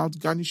in the mouth,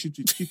 garnish it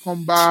with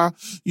cucumber.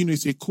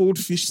 It's a cold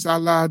fish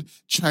salad,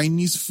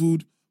 Chinese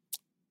food.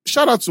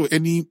 Shout out to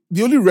the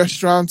only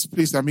restaurant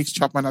place that makes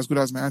Chapman as good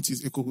as my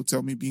auntie's Echo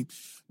Hotel, maybe.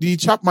 The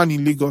Chapman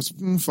in Lagos,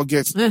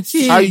 forget. As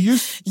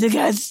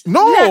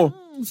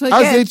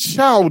a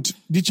child,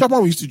 the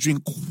Chapman we used to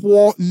drink,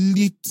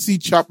 quality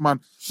Chapman.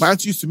 My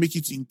auntie used to make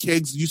it in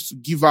kegs, used to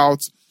give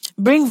out.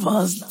 Bring for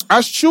us now.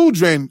 As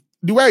children,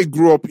 the way I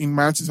grew up in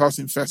my auntie's house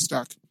in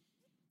Festac,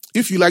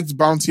 if you liked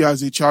Bounty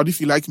as a child,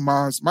 if you liked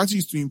Mars, my auntie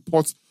used to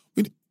import.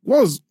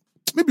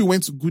 maybe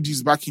went to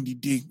Goodies back in the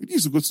day. We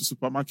used to go to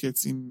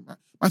supermarkets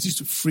I used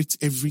to freight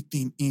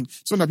everything in.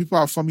 So that people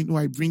are forming,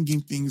 I bring in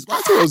things.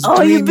 Marty was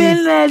doing you've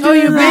been there. She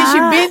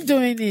been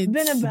doing it.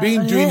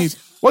 been doing it.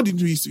 What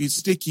did we used to eat?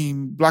 Steak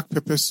in black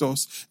pepper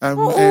sauce,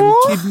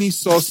 kidney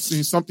sauce,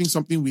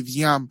 something with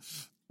yam.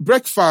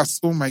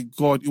 Breakfast, oh my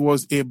God, it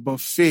was a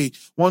buffet.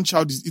 One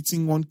child is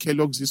eating one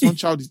Kellogg's, one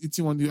child is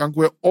eating one, and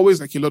we're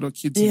always like a lot of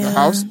kids in the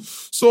house.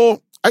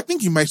 So I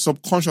think in my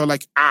subconscious,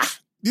 like,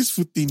 this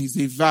food thing is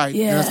a vibe.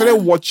 Yeah. And I started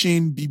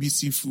watching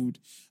BBC Food,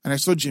 and I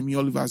saw Jamie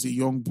Oliver as a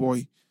young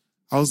boy.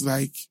 I was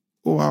like,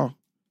 oh wow,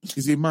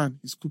 he's a man,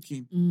 he's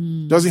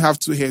cooking. Doesn't have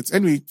two heads.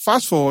 Anyway,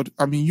 fast forward,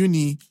 I'm in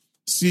uni,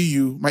 see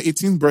you, my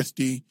 18th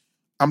birthday.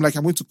 I'm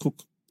going to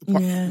cook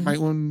my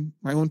own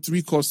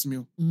 3-course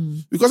meal.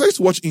 Because I used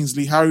to watch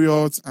Ainsley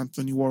Harriott,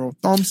 Anthony Warren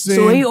Thompson.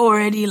 So were you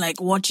already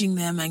like watching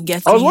them and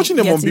getting? I was watching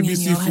them on getting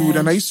BBC Food,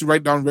 and I used to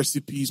write down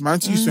recipes. My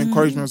auntie used to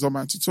encourage me as well,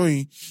 my auntie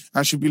Toyin,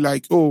 and she'd be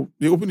like, "Oh,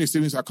 they opened a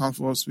savings account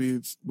for us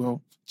with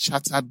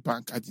Chartered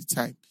Bank at the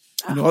time."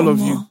 All of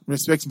you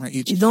respect my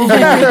age. You don't.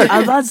 I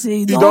was about to say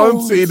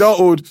you don't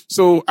old.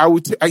 So I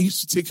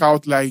used to take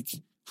out like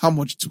how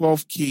much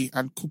 12K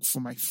and cook for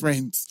my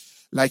friends.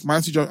 Like my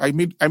auntie, I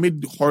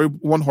made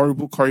one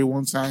horrible curry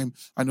one time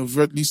and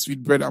overtly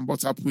sweet bread and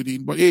butter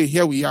pudding. But hey,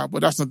 here we are.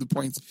 But that's not the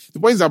point. The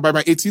point is that by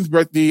my 18th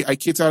birthday, I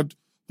catered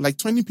like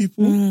 20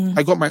 people.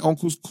 I got my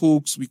uncle's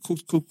cooks. We cook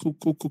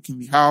in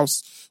the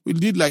house. We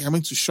did I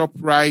went to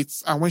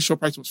ShopRite, and when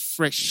ShopRite was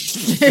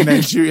fresh in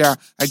Nigeria,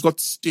 I got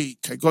steak.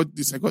 I got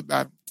this, I got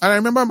that. And I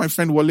remember my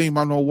friend Wale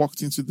Emmanuel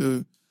walked into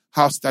the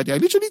house that day. I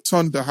literally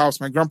turned the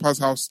house, my grandpa's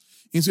house,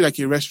 into like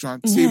a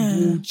restaurant.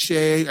 Table,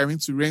 chair. I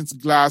went to rent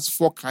glass,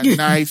 fork and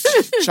knife,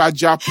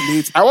 charger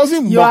plate. I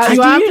wasn't mocking.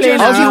 You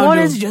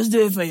wanted to just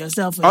do it for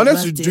yourself. I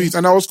wanted to do it,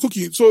 and I was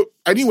cooking. So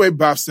I didn't wear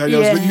baths. I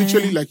was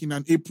literally like in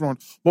an apron.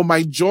 But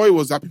my joy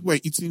was that people were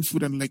eating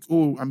food and like,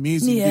 oh,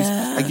 amazing. This.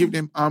 I gave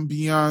them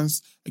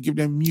ambience. I gave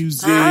them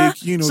music.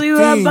 So you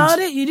were about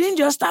it. You didn't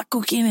just start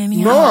cooking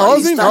anyhow. No, I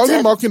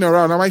wasn't walking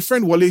around. And my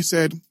friend Wale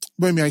said,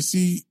 "Boy, I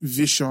see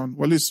vision."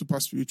 Wale is super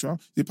spiritual.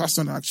 The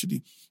pastor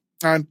actually,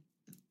 and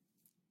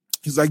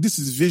he's like, this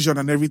is vision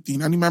and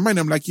everything. And in my mind,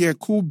 I'm like, yeah,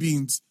 cool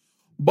beans.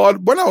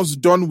 But when I was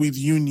done with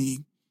uni,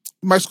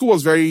 my school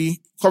was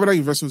Covenant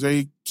University was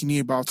very keen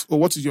about,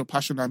 what is your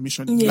passion and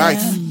mission in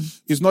life?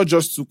 It's not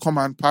just to come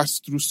and pass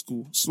through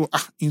school. So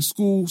in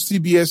school,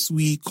 CBS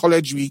week,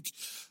 college week,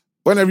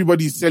 when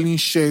everybody is selling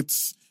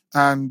shirts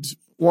and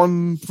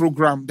one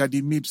program that they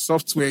made,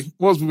 software,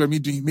 what was me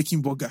doing?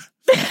 Making burger,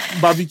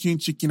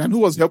 barbecuing chicken. And who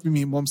was helping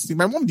me? Mom's team.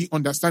 My mom didn't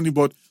understand it,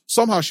 but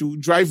somehow she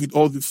would drive with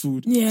all the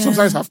food.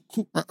 Sometimes I've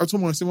cooked. I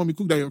told mom, "Mommy,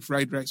 cook that your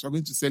fried rice. We're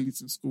going to sell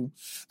it in school."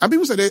 And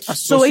people said, associating.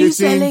 So were you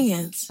selling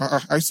it?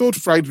 I sold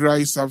fried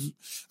rice.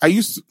 I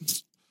used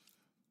to.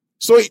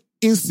 So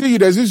in C,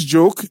 there's this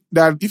joke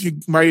that if you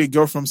marry a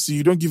girl from C,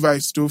 you don't give her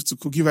a stove to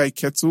cook, give her a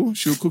kettle.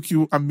 She'll cook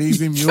you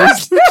amazing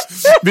meals.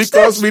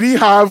 Because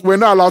we're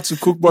not allowed to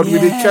cook, but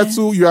with a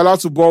kettle, you're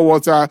allowed to boil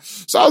water.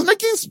 So I was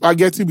making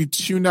spaghetti with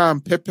tuna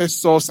and pepper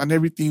sauce and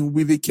everything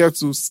with a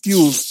kettle.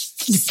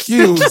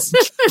 Skills.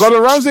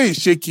 Gordon Ramsay is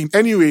shaking.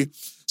 Anyway,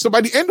 so by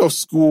the end of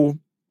school,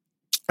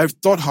 I've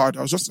thought hard.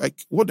 I was just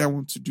like, what do I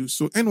want to do?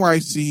 So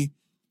NYC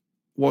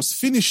was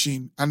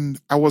finishing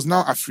and I was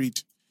now afraid.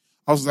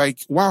 I was like,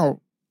 wow,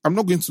 I'm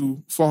not going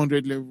to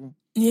 400 level.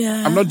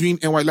 Yeah. I'm not doing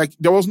NY. Like,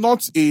 there was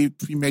not a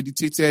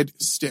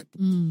premeditated step.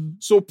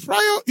 So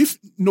prior, if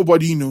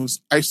nobody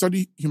knows, I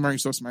study human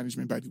resource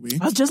management, by the way.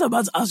 I was just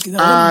about to ask you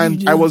that.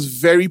 And I was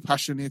very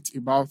passionate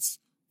about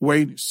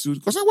wearing a suit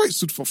because I wore a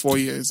suit for 4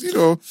 years. I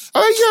was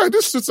like, yeah,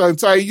 this suit's and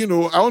tie,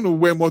 I want to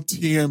wear more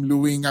TM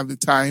Louis at the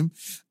time.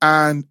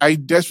 And I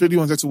desperately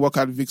wanted to work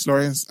at Vic's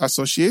Lawrence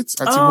Associates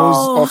at Timo's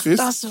office.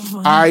 That's so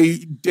funny.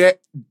 I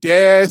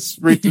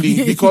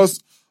desperately,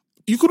 because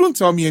you couldn't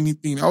tell me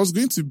anything. I was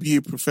going to be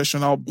a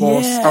professional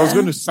boss. Yeah. I was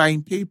going to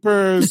sign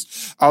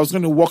papers. I was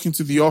going to walk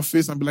into the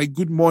office and be like,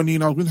 good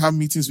morning. I was going to have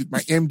meetings with my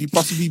MD,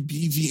 possibly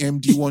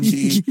BVMD one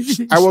day.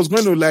 I was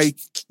going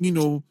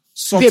to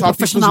sort out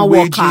people's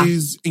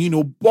wages,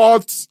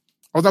 but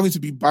I was not going to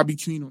be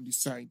barbecuing on the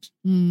side.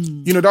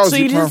 That was so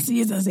you didn't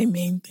see it as a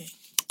main thing?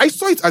 I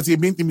saw it as a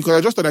main thing because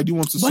I just thought I didn't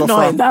want to suffer. But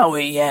not in that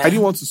way, yeah. I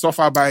didn't want to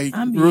suffer by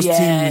roasting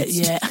meat.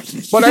 Yeah.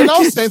 But I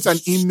now sent an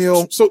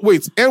email. So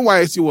wait,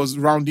 NYSC was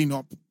rounding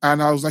up.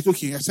 And I was like,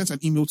 okay, I sent an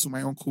email to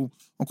my uncle,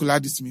 Uncle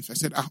Adi Smith. I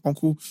said,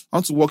 Uncle, I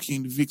want to work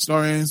in Vic's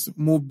Lawrence,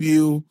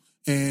 Mobile,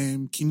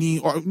 Kini,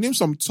 or name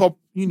some top,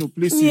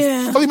 places.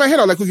 Yeah. Because in my head,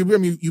 I was like,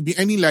 okay, you'll be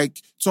earning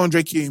like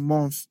 200K a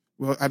month.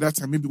 Well, at that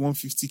time, maybe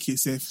 150K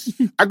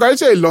safe. I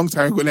graduated a long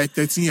time ago, like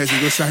 13 years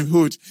ago, so I'm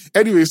hood.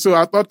 Anyway, so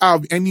I thought I'll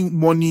be earning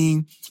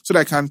money so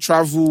that I can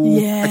travel,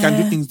 I can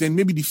do things. Then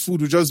maybe the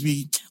food will just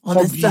be on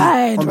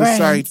the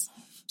side.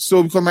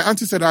 So because my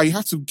auntie said, you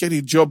have to get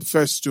a job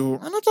first too.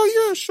 And I thought,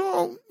 yeah,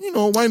 sure.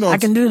 Why not? I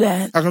can do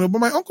that. But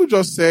my uncle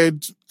just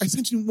said, I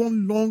sent him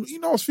one long,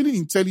 I was feeling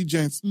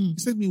intelligent. He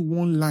sent me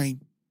one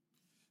line.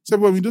 He said,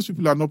 well, when those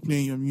people are not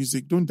playing your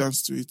music, don't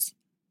dance to it.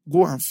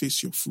 Go and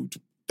face your food.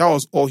 That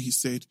was all he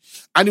said.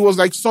 And it was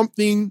like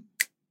something.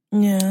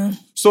 Yeah.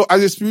 So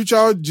as a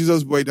spiritual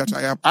Jesus boy that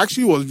I am, I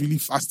actually was really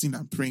fasting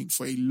and praying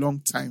for a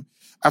long time.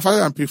 I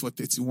fasted and prayed for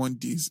 31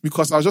 days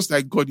because I was just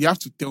like, God, you have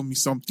to tell me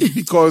something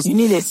because You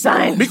need a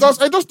sign. because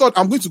I just thought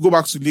I'm going to go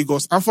back to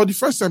Lagos. And for the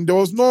first time, there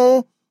was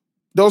no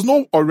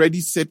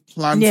already set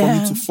plan for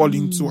me to fall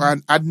into.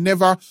 And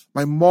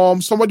my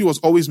mom, somebody was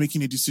always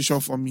making a decision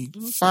for me.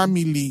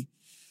 Family.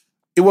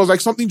 It was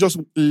like something just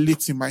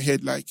lit in my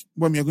head, like,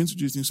 when we are going to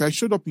do this thing. So I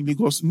showed up in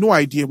Lagos, no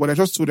idea, but I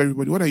just told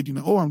everybody, what are you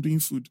doing? Oh, I'm doing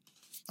food.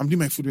 I'm doing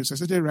my food. So I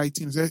started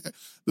writing.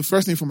 The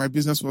first name for my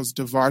business was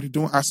Devard.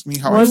 Don't ask me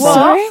how I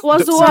What?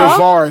 What's the word?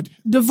 Devard.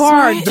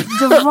 Devard.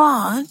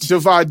 Devard.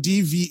 Devard,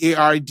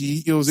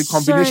 D-V-A-R-D. It was a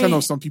combination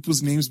of some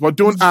people's names, but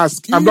don't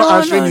ask. I'm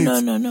not answering it.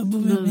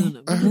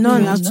 No.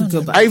 We have to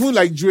go back. I even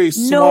like Dre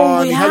Swan.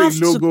 No, we He had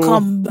have a logo. to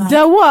come back.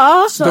 The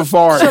what?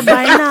 Devard. So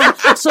by now,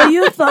 so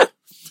you thought...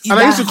 And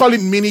I used to call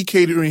it mini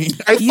catering.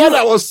 I thought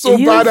that was so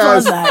you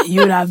badass. thought that you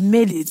would have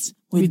made it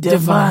with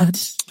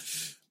Devard.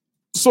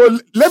 So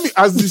let me,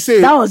 as they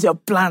say, That was your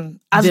plan.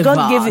 As God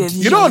Devard. gave you a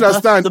vision, you don't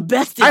understand. The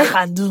best thing you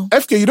can do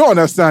FK, you don't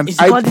understand. is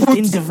got it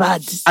in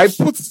Devard.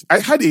 I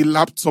had a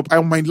laptop.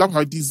 On my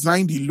laptop, I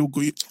designed a logo,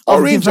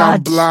 orange Devard.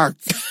 and black,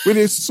 with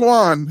a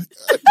swan,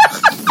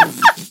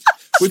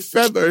 with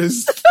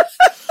feathers.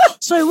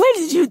 So where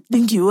did you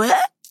think you were?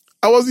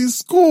 I was in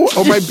school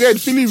on my bed,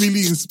 feeling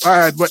really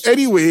inspired. But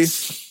anyway,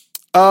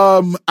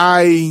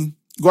 I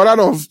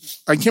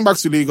came back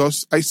to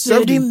Lagos. I So you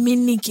served did in,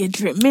 mini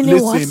catering. Mini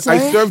what, listen, I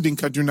sorry? served in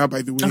Kaduna,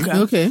 by the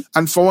way. Okay.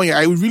 And for 1 year,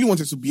 I really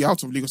wanted to be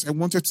out of Lagos. I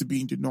wanted to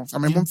be in the north.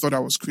 And my mom thought I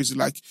was crazy.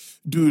 Like,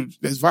 dude,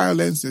 there's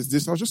violence, there's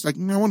this. I was just like,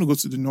 I want to go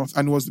to the north.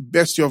 And it was the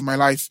best year of my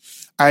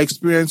life. I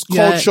experienced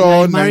culture,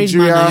 you're a married man and you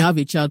Nigeria. have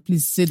a child.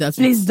 Please say that.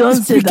 Please don't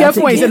say Be that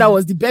careful when you say again. that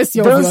was the best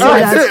year Don't of say your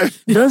life.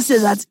 that. Don't say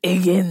that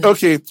again.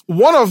 Okay,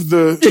 one of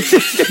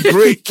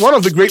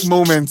the great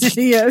moments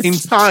Yes. in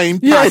time.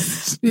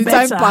 Yes. The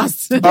time Better.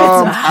 passed.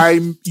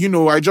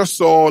 I just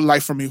saw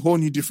life from a whole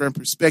new different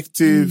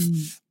perspective.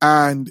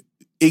 And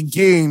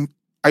again,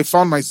 I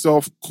found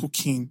myself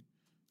cooking.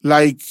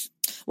 Like,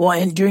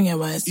 Well, during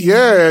NYSC.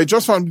 yeah,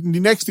 just from the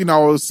next thing I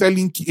was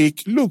selling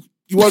cake. Look,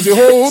 it was a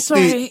whole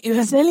thing. Sorry, you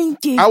were selling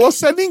cake. I was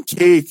selling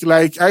cake.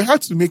 Like, I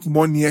had to make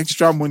money,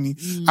 extra money.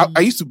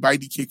 I used to buy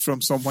the cake from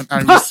someone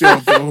and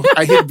resell, though.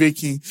 I hate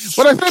baking.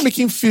 But I started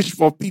making fish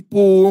for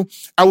people.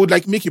 I would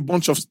like make a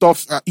bunch of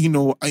stuff, in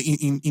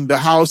the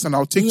house, and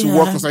I'll take to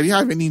work because I didn't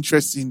have any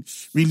interest in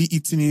really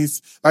eating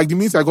it. Like, the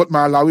minute I got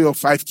my allowance of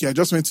 5K, I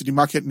just went to the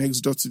market next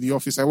door to the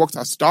office. I worked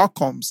at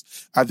Starcoms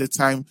at the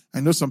time.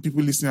 I know some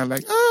people listening are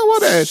like,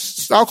 what the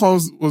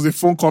Starcoms was a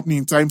phone company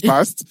in time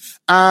past.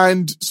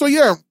 And so,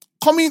 yeah.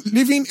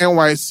 Leaving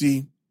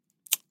NYSC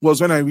was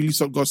when I really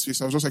saw God's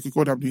face. I was just like,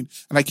 what I'm doing.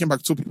 And I came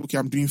back, told people, okay,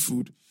 I'm doing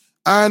food.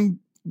 And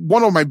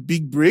one of my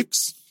big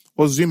breaks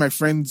was doing my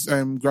friend's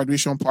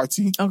graduation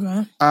party.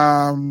 Okay.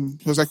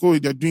 He was like, oh,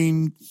 they're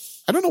doing,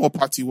 I don't know what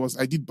party it was.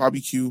 I did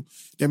barbecue.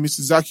 Then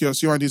Mrs. Zacchaeus,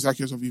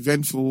 Zacchaeus of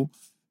Eventful,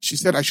 she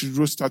said I should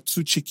roast her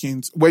 2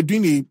 chickens. We're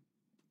doing a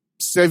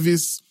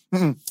service,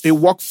 a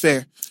work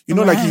fair. You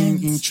know, like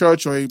in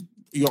church or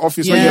your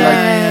office where you're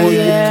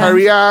like,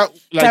 career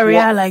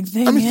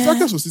thing. I mean,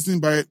 Zacchaeus was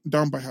sitting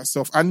down by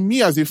herself. And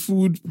me as a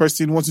food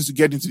person wanting to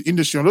get into the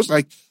industry, I was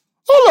like,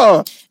 hold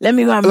on. Let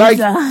me go and meet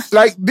her.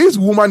 Like this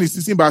woman is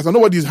sitting by herself.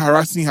 Nobody's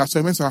harassing her.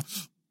 So I went to her.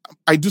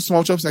 I do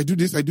small chops. I do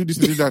this. I do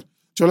that.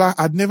 Chola,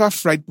 I'd never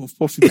fried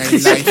puff in my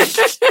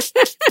life.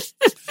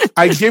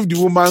 I gave the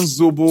woman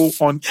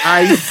Zobo on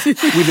ice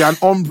with an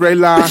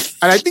umbrella.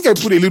 And I think I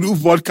put a little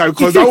vodka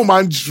because that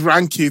woman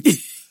drank it.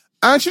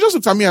 And she just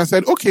looked at me and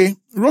said, okay,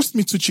 roast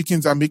me 2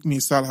 chickens and make me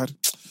a salad.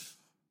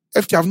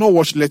 FK, I've not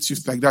watched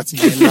lettuce like that in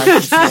my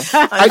life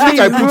before.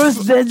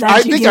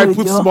 I think I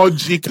put small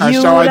jig and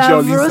shower gel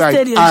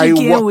inside.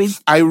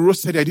 I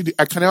roasted it.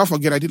 I can never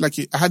forget.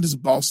 I had this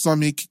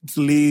balsamic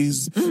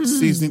glaze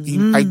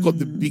seasoning. I got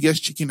the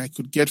biggest chicken I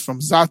could get from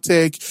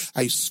Zartek.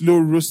 I slow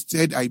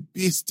roasted. I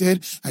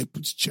basted. I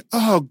put,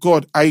 oh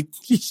God,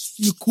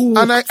 You cool.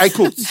 and I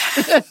cooked.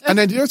 And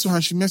I did it to her.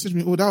 She messaged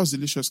me, oh, that was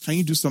delicious. Can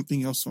you do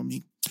something else for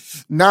me?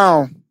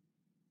 Now,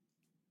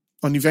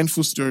 on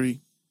Eventful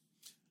Story,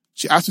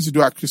 she asked me to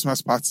do a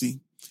Christmas party.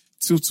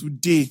 Till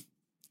today,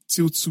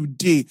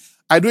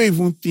 I don't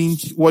even think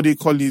what they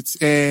call it.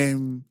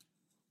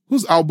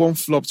 Whose album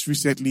flopped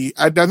recently?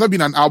 There's not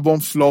been an album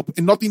flop,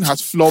 and nothing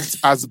has flopped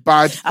as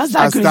bad as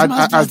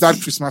that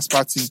Christmas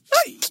party.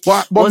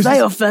 But was that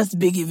your first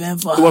big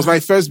event for her? It was my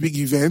first big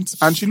event,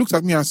 and she looked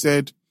at me and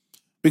said,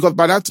 because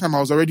by that time I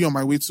was already on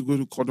my way to go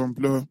to Cordon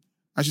Bleu,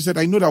 and she said,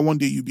 I know that one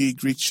day you'll be a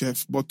great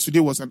chef, but today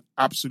was an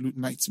absolute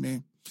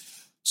nightmare.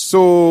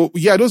 So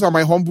yeah, those are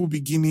my humble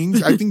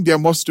beginnings. I think there are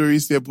more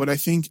stories there, but I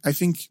think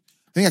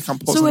I think I can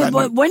pause So on wait, that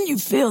but note. when you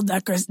failed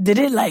that course, did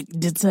it like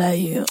deter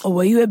you, or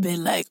were you a bit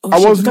like? Oh, I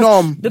shit, was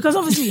numb. because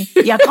obviously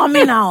you're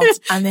coming out,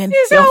 and then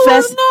said your I was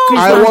first numb.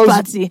 Christmas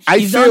party, I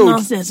you've done failed.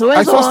 nonsense. So I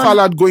where's saw all-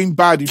 salad going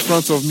bad in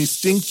front of me,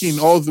 stinking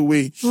all the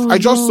way. I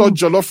just saw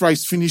jollof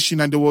rice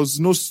finishing and there was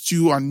no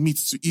stew and meat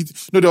to eat.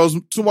 No, there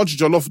was too much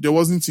jollof. There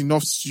wasn't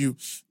enough stew.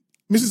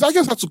 Mrs.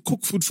 Agnes had to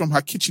cook food from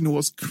her kitchen. It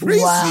was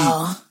crazy.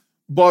 Wow.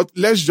 But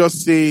let's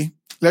just say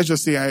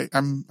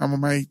I'm on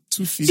my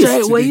 2 feet.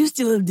 So were today. you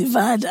still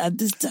devoured at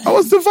this time? I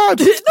was devoured.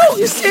 No,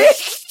 you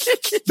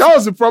see. That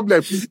was the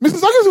problem. Mrs.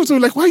 Agnes was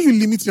like, why are you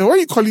limiting? Why are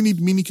you calling it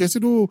mini care? I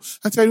said, oh,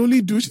 Auntie, I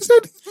only do. She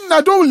said,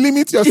 nah, don't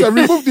limit yourself.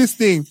 Remove this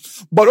thing.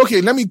 But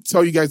okay, let me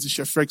tell you guys the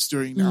Chef Rex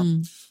story now.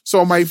 So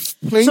on my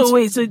plane. So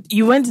wait, so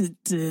you went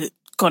to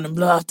Cordon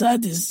Bleu after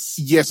this?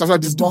 Yes, after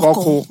this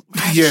Debacle.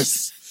 debacle.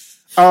 Yes.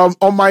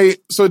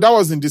 So that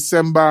was in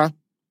December.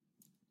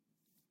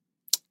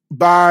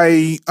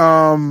 By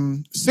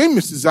same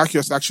Mrs.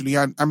 Zacchaeus actually,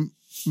 and I'm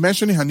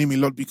mentioning her name a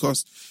lot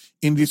because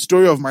in the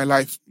story of my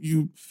life,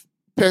 you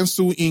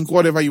pencil, ink,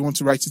 whatever you want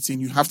to write it in,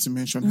 you have to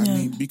mention her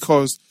name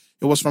because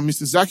it was from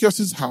Mrs.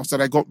 Zacchaeus' house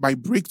that I got my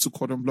break to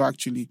Cordon Bleu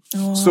actually.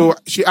 So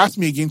she asked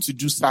me again to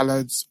do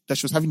salads that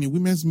she was having a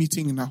women's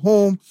meeting in her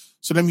home.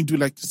 So let me do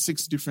like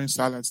 6 different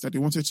salads that they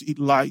wanted to eat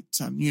light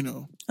and, you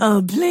know.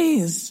 Oh,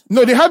 please.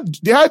 No, they had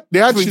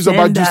she's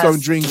about to do some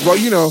Pretenders. drinks,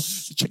 but you know,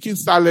 chicken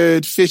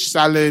salad, fish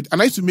salad,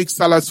 and I used to make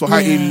salads for her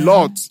a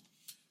lot.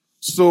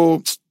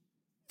 So,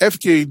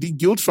 FK, the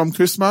guilt from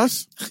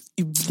Christmas,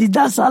 You did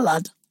that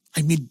salad.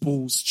 I made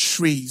bowls,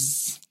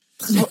 trays.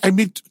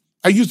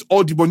 I used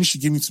all the money she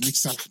gave me to make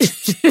salad.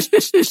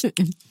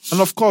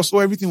 And of course,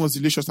 everything was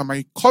delicious. And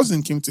my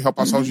cousin came to help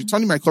us. I was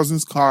returning my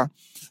cousin's car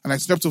and I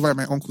slept over at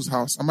my uncle's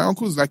house. And my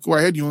uncle was like, oh,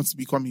 I heard you want to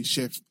become a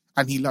chef.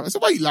 And he laughed. I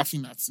said, why are you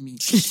laughing at me?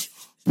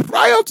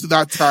 Prior to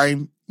that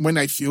time, when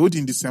I failed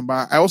in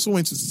December, I also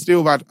went to stay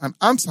over at an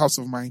aunt's house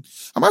of mine.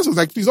 And my aunt was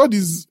like, please, all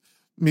these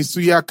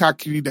Mesuya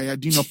kakiri that you're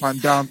doing up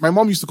and down. My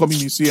mom used to call me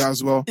Mesuya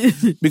as well.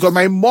 Because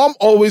my mom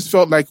always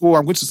felt like, oh,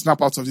 I'm going to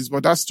snap out of this,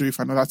 but that's story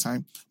for another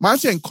time. My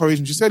auntie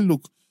encouraged me. She said,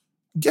 look,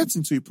 get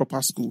into a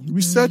proper school.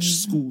 Research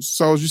schools.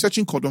 So I was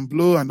researching Cordon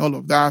Bleu and all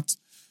of that.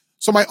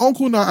 So my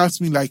uncle now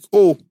asked me like,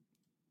 oh,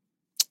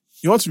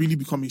 you want to really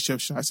become a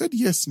chef? Sha? I said,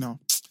 yes now.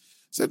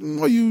 I said,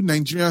 no, you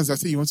Nigerians that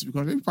say you want to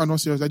become, people are not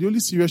serious. That the only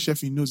serious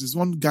chef he knows is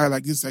one guy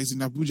like this that is in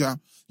Abuja.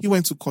 He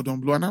went to Cordon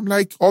Bleu and I'm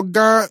like, oh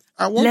God,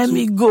 I want Let to.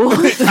 me go.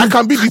 I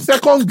can be the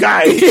second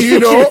guy, you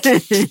know.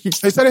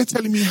 He started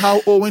telling me how,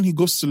 when he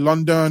goes to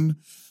London,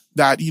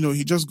 that, you know,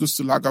 he just goes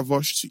to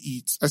Lagavulin to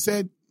eat. I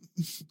said,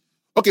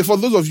 okay, for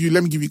those of you,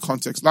 let me give you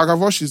context.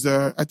 Lagavulin is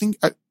I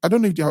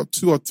don't know if there are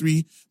 2 or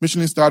 3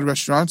 Michelin-starred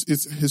restaurants.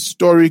 It's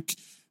historic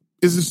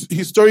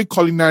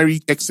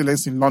culinary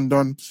excellence in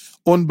London,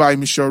 owned by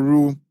Michel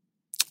Roux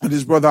and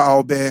his brother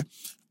Albert.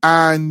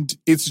 And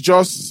it's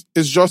just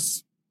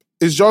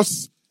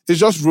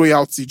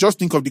royalty. Just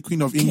think of the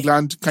Queen of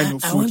England kind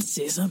of food. I want to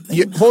say something.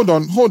 Yeah, hold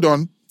on.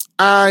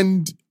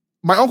 And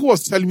my uncle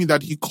was telling me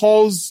that he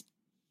calls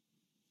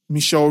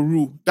Michel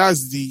Roux,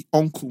 that's the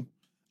uncle,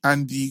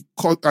 and the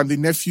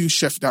nephew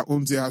chef that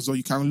owns it as well.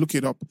 You can look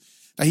it up.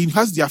 And he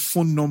has their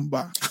phone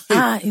number.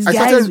 His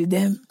guys with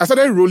them. I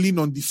started rolling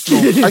on the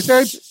floor. I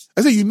said,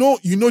 you know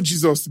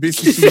Jesus,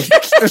 basically.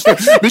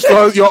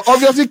 Because you're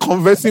obviously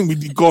conversing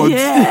with the gods.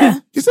 Yeah.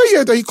 He said,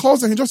 yeah, that he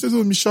calls and he just says,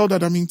 oh, Michelle,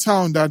 that I'm in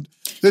town, that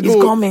He's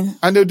coming.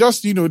 And they'll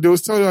just, you know, they'll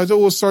tell you,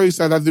 oh, sorry,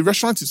 sir, that the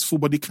restaurant is full,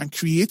 but they can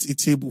create a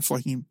table for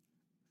him.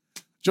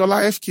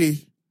 Jola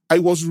FK, I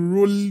was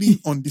rolling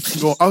on the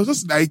floor. I was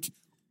just like,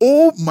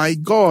 oh my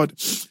God.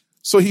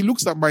 So he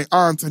looks at my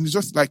aunt and he's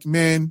just like,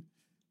 man,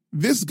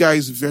 this guy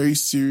is very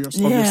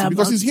serious, obviously,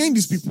 because he's hearing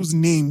these people's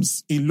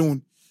names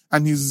alone.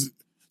 And so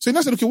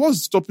he said, okay,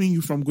 what's stopping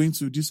you from going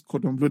to this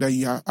Cordon Bleu that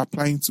you are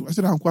applying to? I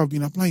said, Uncle, I've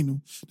been applying. No.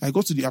 I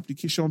got to the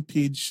application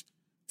page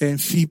and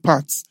fee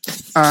parts.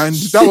 And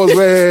that was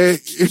where,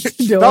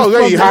 that was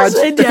where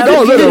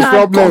the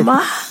problem.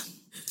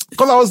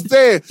 Because I was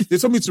there. They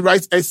told me to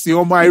write essay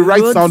on my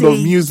right Sound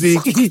of Music.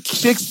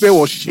 Shakespeare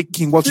was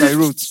shaking what I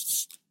wrote.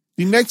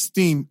 The next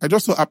thing, I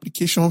just saw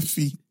application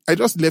fee. I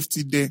just left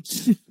it there.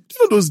 You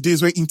know those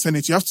days where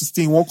internet, you have to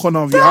stay in one corner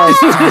of your house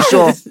to be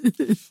sure.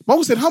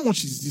 Mom said, how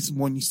much is this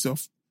money,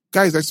 self?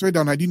 Guys, I swear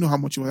down, I didn't know how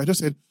much it was. I just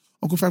said,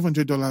 Uncle,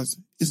 $500.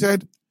 He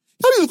said,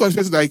 how do you look on his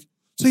face like,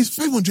 so it's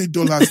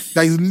 $500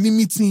 that is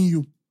limiting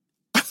you.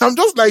 I'm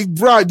just like,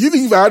 bruh, do you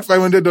think if I had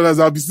 $500,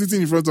 I'll be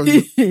sitting in front of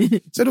you?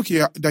 He said,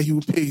 okay, that he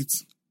will pay it.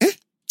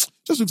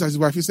 Just looked at his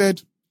wife. He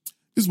said,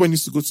 this boy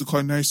needs to go to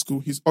culinary school.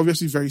 He's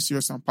obviously very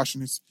serious and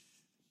passionate.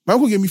 My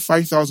uncle gave me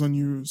 5,000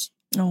 euros.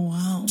 Oh,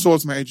 wow.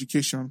 Towards my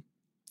education.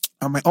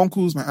 And my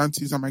uncles, my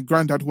aunties, and my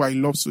granddad, who I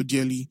love so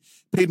dearly,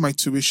 paid my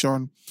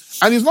tuition.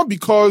 And it's not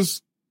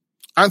because,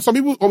 and some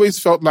people always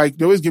felt like,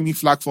 they always gave me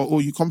flack for, oh,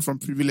 you come from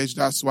privilege,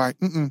 that's why.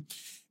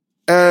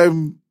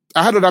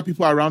 I had other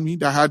people around me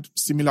that had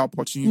similar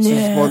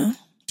opportunities, but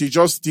they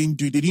just didn't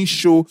do it. They didn't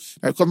show,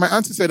 because my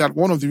auntie said that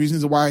one of the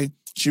reasons why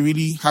she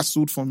really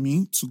hassled for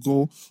me to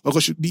go,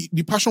 because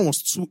the passion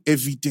was too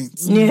evident.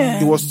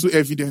 Yeah. It was too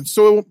evident.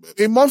 So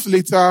a month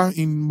later,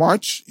 in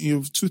March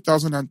of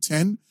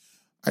 2010,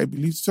 I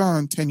believe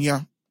 2010,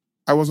 yeah,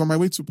 I was on my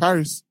way to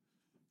Paris.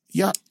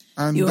 Yeah.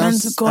 And You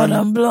went to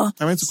Cordon Bleu.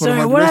 I went to Cordon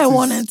Sorry, Bleu. what The I rest is-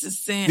 wanted to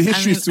say, the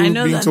history is still I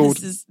know being that told.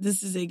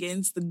 this is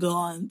against the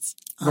gods.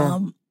 Go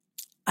on.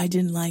 I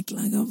didn't like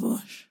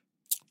Lagavulin.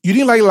 You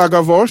didn't like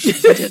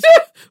Lagavulin?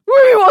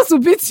 Ruby wants to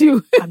beat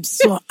you. I'm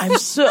so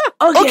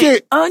okay.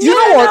 Okay, Oh, you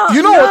know what?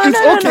 You know what?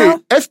 It's okay. no.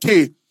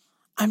 FK.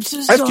 I'm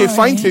so sorry. FK,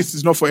 fine taste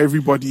is not for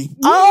everybody.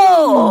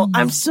 Oh,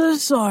 I'm so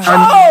sorry.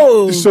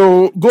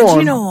 So go But on.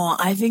 you know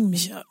what? I think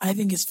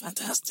it's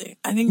fantastic.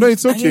 I think No,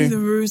 it's I okay. think the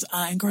rules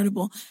are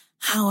incredible.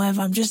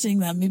 However, I'm just saying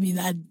that maybe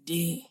that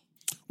day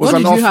was What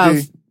an did you off have?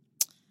 day.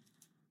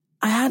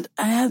 I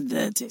had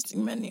the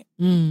tasting menu.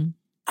 Mm.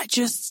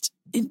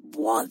 It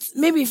was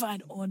maybe if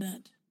I'd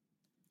ordered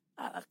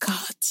a la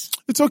carte.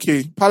 It's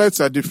okay. Palettes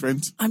are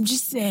different. I'm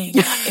just saying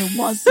that it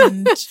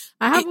wasn't.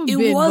 I haven't it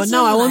been, but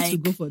now I want to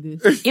wasn't go for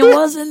this. It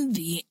wasn't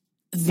the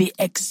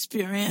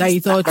experience That you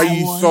thought- That I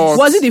you was. thought.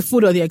 Was it the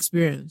food or the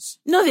experience?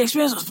 No, the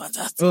experience was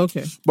fantastic.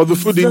 Okay. But the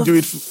food didn't The do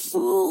it.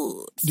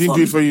 Food Didn't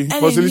do it for you.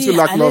 It was a little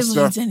I didn't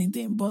lackluster. eat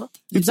anything, but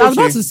It's I was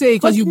okay. about to say,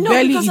 because you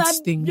barely eat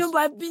things. No, but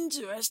I've been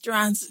to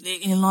restaurants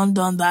in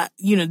London that,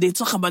 they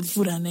talk about the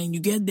food and then you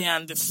get there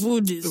and the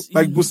food is...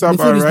 Like The food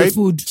Busaba, is right? the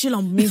food. Chill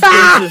on me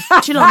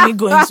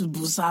going to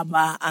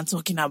Busaba and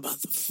talking about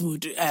the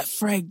food.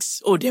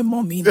 Fregs. Oh, their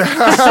mommy.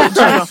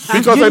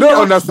 Because I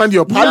don't understand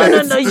your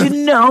palate. No, you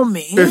know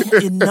me.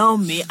 You know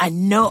me. I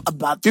know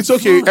about the It's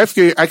okay, food.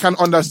 FK. I can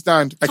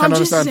understand. I So can I'm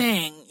just understand.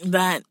 saying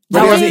that...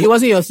 That But wasn't, it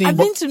wasn't your thing. I've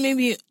But been to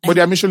maybe... But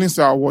they are Michelin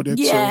star awarded.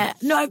 Yeah.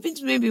 No, I've been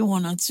to maybe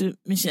 1 or 2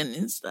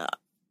 Michelin star.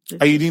 So.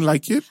 You didn't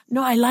like it?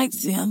 No, I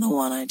liked the other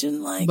one. I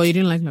didn't like. you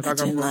didn't like I that.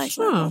 didn't like.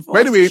 Oh.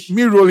 By the way,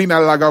 me rolling at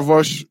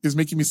Lagavulin is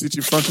making me sit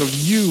in front of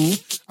you,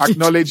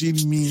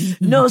 acknowledging me.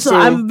 No, so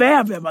I'm very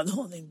happy about the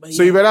whole thing. But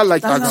So you better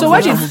like That's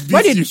Lagavulin. So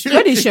not-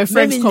 where did Chef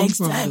Franks Maybe come next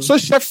from? time. though? So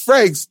Chef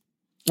Freg's,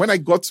 when I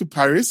got to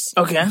Paris,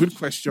 Okay. good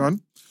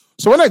question.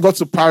 So when I got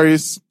to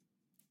Paris,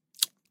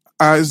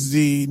 as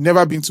the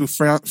never been to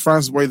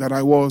France boy that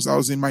I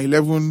was in my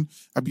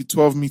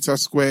 12 meter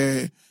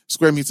square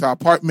meter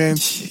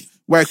apartment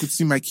where I could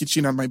see my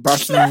kitchen and my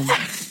bathroom.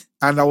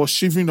 And I was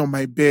shivering on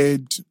my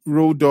bed,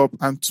 rolled up,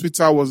 and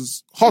Twitter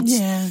was hot.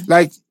 Yeah.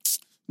 Like,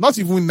 not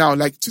even now.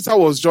 Like, Twitter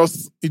was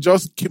it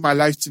just came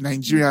alive to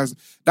Nigerians.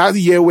 That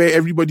year where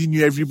everybody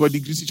knew everybody,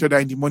 greet each other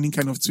in the morning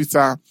kind of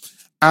Twitter.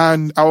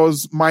 And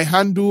my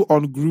handle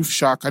on Groove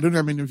Shark. I don't know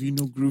how many of you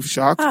know Groove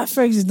Shark.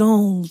 Fregs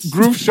don't.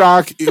 Groove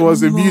Shark, it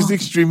was a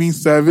music streaming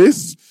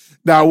service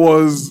that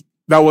was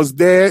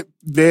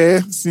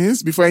there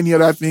since before any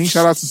other thing.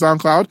 Shout out to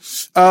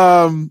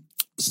SoundCloud.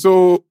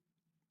 So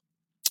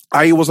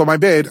I was on my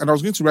bed and I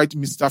was going to write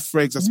Mr.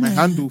 Freg's as my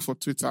handle for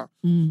Twitter.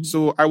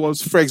 So I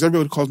was Freg's.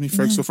 Everybody calls me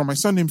Freg's. So from my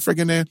surname,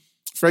 Fregene,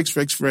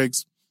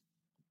 Freg's.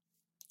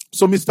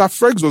 So Mr.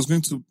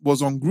 Freg's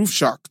was on Groove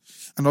Shark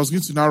and I was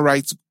going to now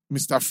write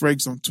Mr.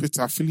 Freg's on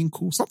Twitter, feeling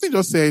cool. Something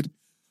just said,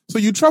 so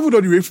you traveled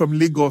all the way from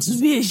Lagos To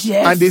be a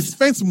chef. and they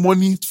spent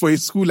money for a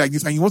school like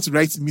this and you want to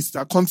write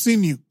Mr.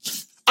 Continue.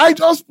 I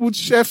just put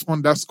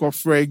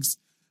chef_Freg's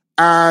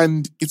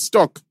and it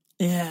stuck.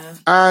 Yeah.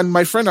 And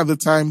my friend at the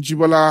time,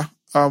 Jibola,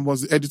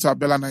 was the editor at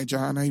Bella Niger,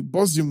 and I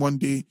buzzed him one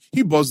day.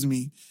 He buzzed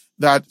me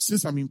that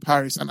since I'm in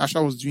Paris and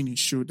Asha was doing his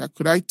show, that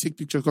could I take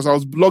pictures because I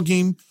was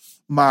blogging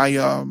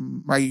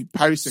my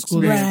Paris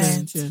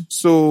experience. Yeah.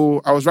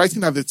 So I was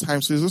writing at the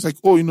time. So it was like,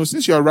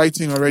 since you're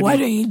writing already, Why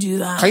don't you do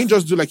that? can you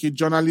just do like a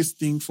journalist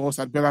thing for us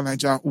at Bella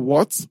Niger?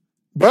 What?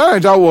 Bella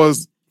Niger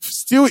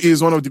still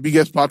is one of the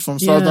biggest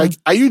platforms. So I was Yeah. like,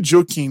 are you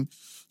joking?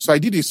 So I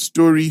did a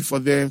story for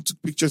them,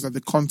 took pictures at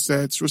the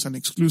concerts, wrote an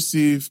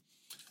exclusive,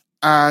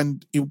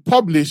 and it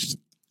published.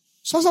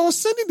 So as I was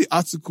sending the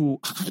article,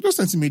 I just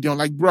sent him a DM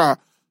like, bruh,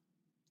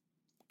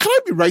 can I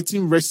be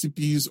writing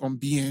recipes on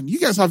BN? You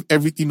guys have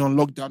everything on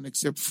lockdown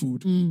except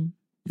food.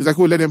 He's like,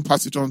 let them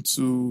pass it on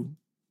to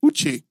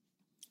Uche.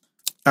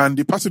 And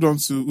they passed it on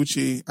to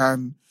Uche,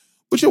 and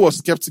Uche was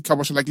skeptical,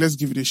 but she was like, let's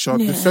give it a shot.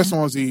 Yeah.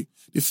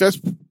 The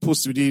first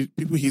post we did,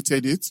 people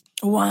hated it.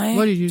 Why?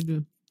 What did you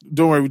do?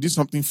 Don't worry, we did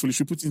something foolish.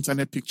 We put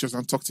internet pictures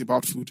and talked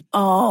about food.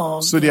 Oh.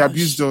 So they gosh.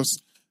 abused us.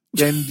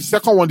 Then the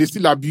second one, they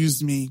still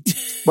abused me,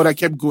 but I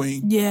kept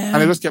going. Yeah. And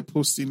I just kept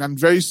posting. And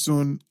very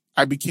soon,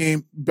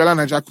 Bella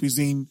Niger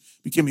Cuisine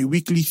became a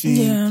weekly thing.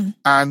 Yeah.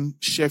 And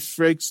Chef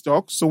Freg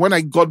stock. So when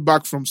I got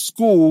back from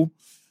school,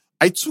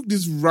 I took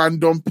this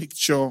random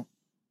picture.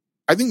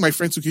 I think my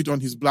friend took it on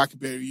his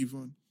BlackBerry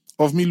even,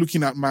 of me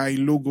looking at my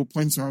logo,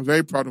 pointing. I'm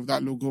very proud of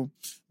that logo,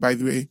 by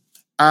the way.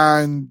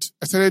 And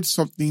I started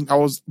something. I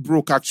was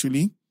broke,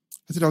 actually.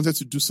 I said I wanted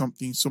to do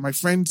something. So my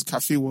friend's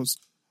cafe was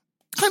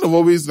kind of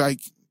always like,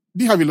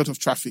 didn't have a lot of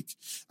traffic.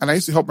 And I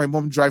used to help my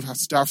mom drive her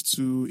staff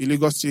to a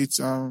Lagos State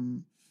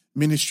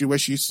ministry where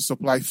she used to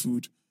supply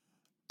food.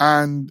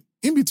 And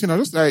in between, I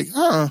was just like,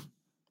 I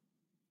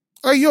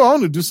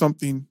want to do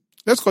something.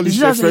 let's call it This is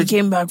Chef after he Rex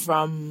came back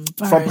from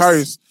Paris. from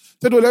Paris.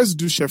 Said, let's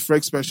do Chef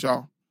Rex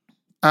special.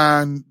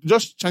 And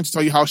just trying to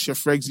tell you how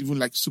Chef Rex even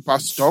like super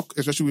stock,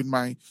 especially with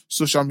my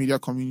social media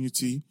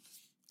community.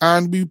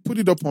 And we put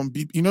it up on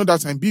that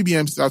time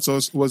BBM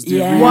status was the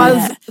Yeah. real-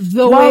 Was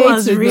the What way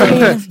was to real?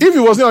 go. if it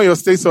wasn't on your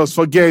status,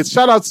 forget.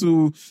 Shout out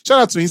to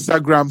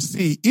Instagram.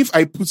 See, if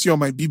I put you on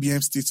my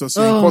BBM status,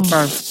 you're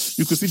important.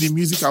 You could see the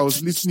music I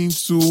was listening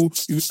to.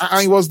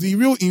 And it was the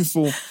real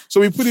info.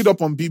 So we put it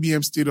up on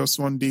BBM status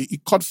one day.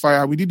 It caught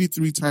fire. We did it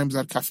 3 times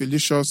at Cafe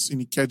Licious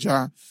in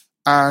Ikeja.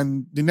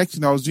 And the next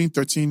thing I was doing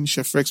 13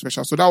 Chef Rex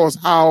special. So that was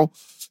how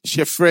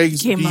Chef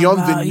Rex, Came beyond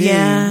about, the name,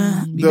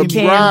 yeah. the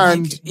Became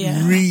brand like,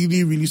 yeah.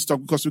 really, really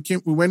stuck because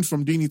we went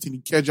from doing it in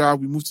Ikeja,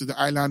 we moved to the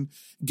island,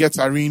 Get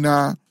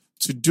Arena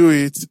to do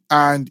it,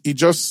 and it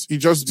just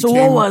So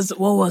became. what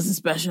was the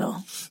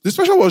special? The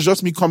special was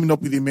just me coming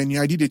up with a menu.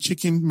 I did a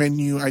chicken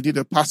menu, I did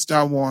a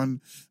pasta one,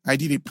 I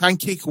did a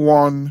pancake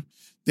one.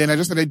 Then I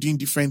just started doing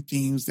different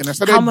things. Then I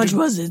started. How much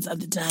was it at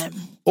the time?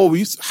 Oh, we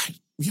used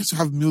to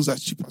have meals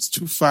as cheap as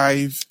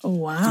 2.5, Oh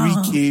wow.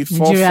 3K, 4.5.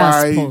 Nigeria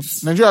is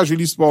spoiled. Nigeria is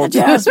really spoiled.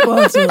 Yeah,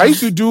 sports. I used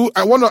to do,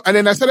 and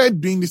then I started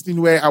doing this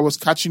thing where I was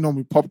catching on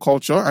with pop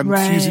culture and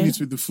Right. fusing it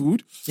with the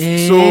food.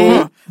 Eh.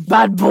 So,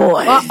 Bad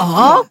boy.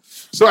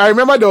 so I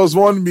remember there was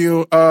one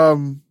meal,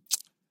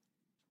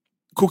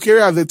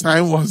 Kukere at the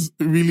time was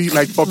really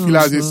like popular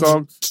as a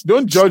song.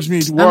 Don't judge me.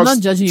 It I'm not works.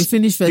 judging you.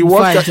 Finish first It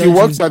before I worked, judge it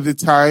worked you. at the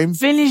time.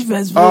 Finish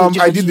first.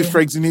 I did the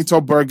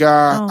Frexinator burger.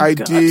 I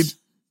God. did.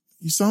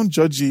 You sound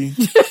judgy.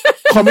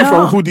 Coming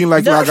from who didn't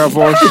like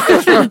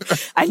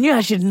Lagavulin. I knew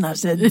I shouldn't have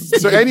said this.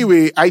 So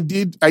anyway, I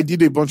did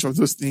a bunch of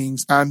those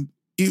things and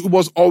it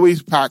was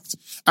always packed.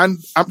 And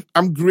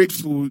I'm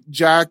grateful.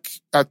 Jack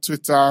at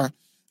Twitter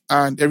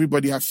and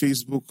everybody at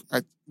Facebook,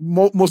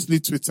 mostly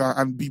Twitter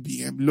and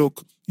BBM.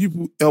 Look,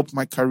 you helped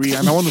my career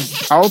and I want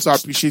to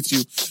appreciate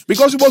you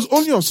because it was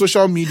only on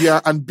social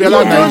media and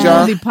Bella Don't know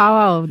Niger the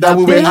power of that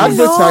we were page.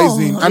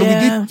 advertising and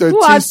Yeah. we did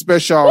Who 13 had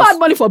specials.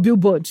 money for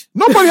billboard?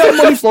 Nobody had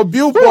money for Who was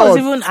billboard.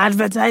 even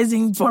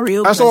advertising for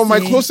real? And some of my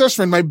per se? closest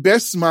friend, my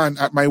best man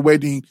at my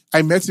wedding,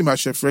 I met him at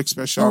Chef Rex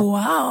special. Oh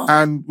wow.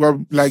 And we're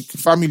like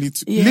family.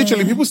 Yeah.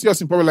 Literally, people see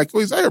us in public like, oh,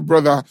 is that your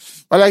brother?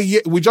 But like, yeah,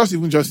 we just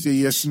say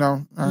yes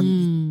now.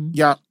 And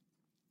yeah.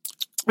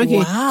 Okay.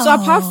 Wow. So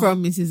apart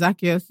from Mrs.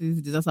 Zacchaeus'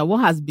 disaster, what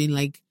has been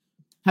like?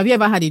 Have you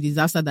ever had a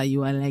disaster that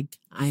you are like,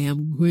 I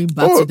am going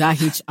back to that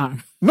HR?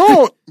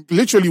 No,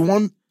 literally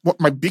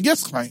my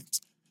biggest client,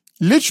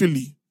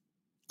 literally.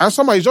 And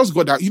somebody just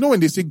got that. You know when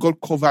they say God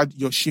covered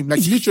your shame?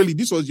 Like literally,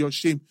 this was your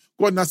shame.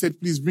 God now said,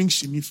 please bring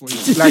shimmy for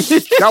you. Like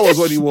that was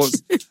what it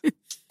was.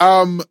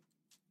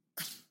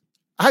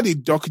 I had a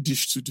duck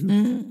dish to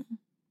do.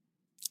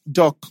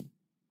 Duck.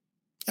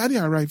 It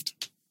hadn't arrived.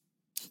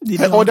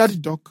 I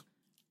ordered duck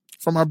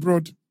from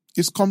abroad.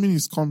 It's coming.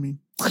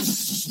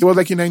 It was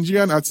like a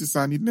Nigerian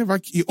artisan.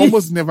 It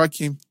almost never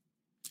came.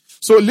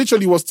 So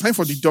literally it was time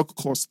for the duck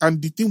course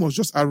and the thing was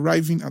just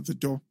arriving at the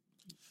door.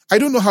 I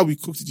don't know how we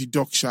cooked the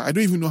duck, Sha. I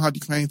don't even know how the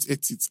client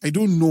ate it. I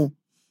don't know.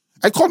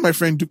 I called my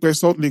friend Dupe,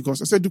 Salt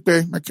Lagos. I said,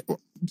 Dupe,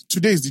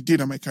 today is the day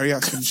that my career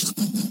has finished.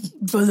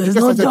 Because there's Dupe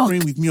no started dog.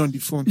 praying with me on the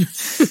phone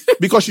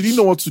because she didn't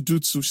know what to do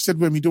to. She said,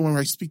 well, me don't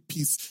worry, I speak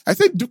peace. I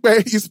said, Dupe,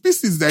 it's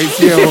peace that is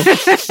here.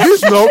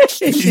 This no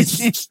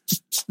peace.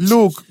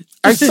 Look,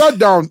 I sat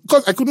down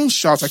because I couldn't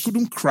shout. I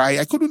couldn't cry.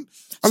 I couldn't.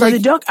 So the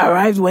dog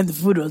arrived when the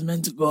food was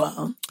meant to go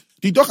out.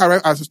 The dog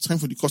arrived at the time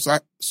for the course.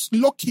 So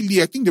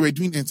luckily, I think they were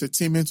doing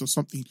entertainment or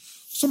something.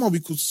 Somehow we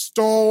could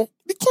stall.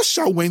 The course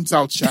Sha went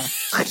out, Sha.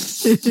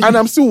 And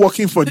I'm still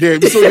working for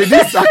them. So they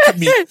didn't sack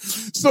me.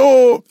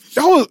 So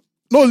that was,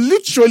 no,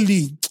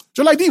 literally.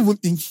 So I didn't even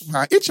think,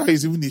 HR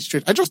is even a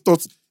straight. I just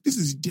thought, this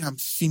is the day I'm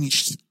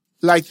finished.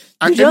 Like,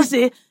 and You just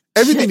say,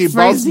 everything Chef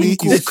about Rex me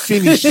didn't is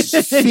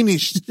cook.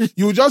 finished.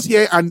 You just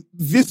hear, and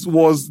this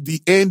was the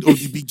end of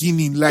the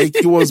beginning. Like,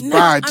 it was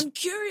bad. I'm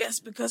curious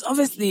because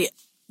obviously,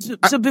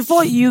 so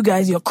before you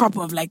guys, your crop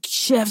of like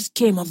chefs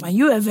came up and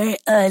you were very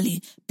early.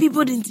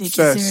 People didn't take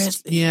First. it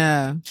seriously.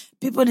 Yeah.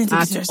 People didn't take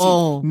it At seriously.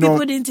 all. No.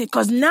 People didn't take,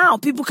 because now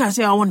people can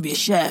say, I want to be a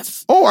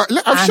chef. Oh, I've And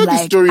shared the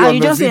like, story and on you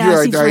the just say, video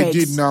I see that I Fred's.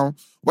 did now.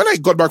 When I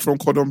got back from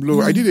Cordon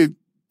Bleu, I did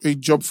a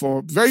job for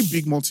a very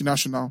big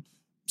multinational,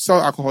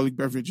 sell alcoholic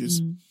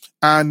beverages.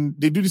 And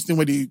they do this thing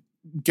where they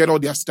get all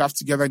their staff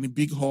together in a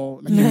big hall,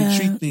 like a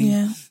retreat thing.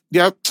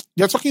 Yeah.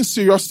 They're talking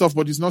serious stuff,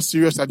 but it's not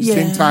serious at the Yeah.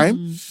 same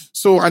time.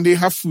 So, and they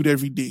have food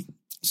every day.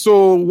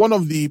 So one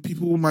of the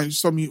people who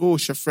saw me, oh,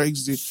 Chef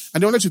Rex Day,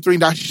 and they wanted to throw in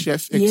that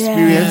chef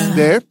experience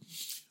there.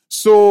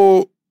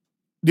 So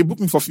they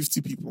booked me for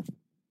 50 people.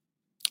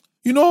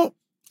 You know,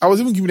 I was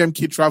even giving them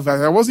caterer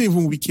vibes. I wasn't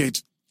even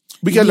wicked.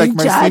 Wicked like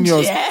my Judge,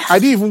 seniors. yeah. I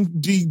didn't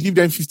even give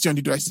them 50 on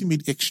the door. I still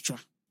made extra.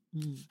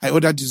 I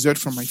ordered dessert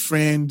from my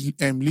friend,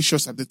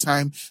 Licious at the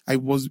time. I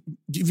was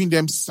giving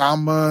them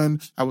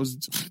salmon. I was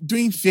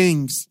doing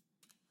things.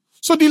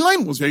 So the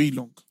line was very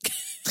long.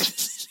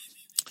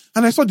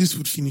 And I saw this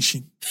food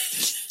finishing.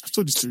 I've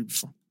told this story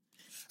before.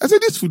 I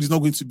said, this food is not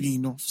going to be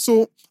enough.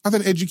 So as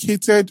an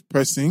educated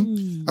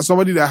person, as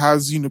somebody that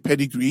has,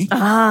 pedigree,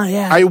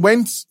 I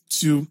went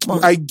to,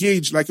 I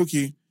gauged like,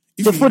 okay,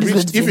 if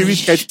you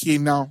reach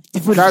 8K now,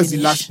 that's the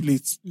last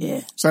plate.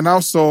 Yeah. So I now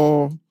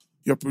saw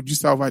your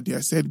producer over there.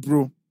 I said,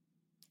 bro,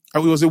 it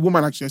was a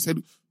woman actually. I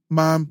said,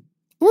 ma'am,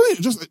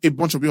 just a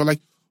bunch of people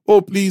like,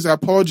 oh, please, I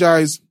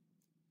apologize.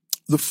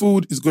 The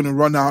food is going to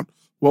run out.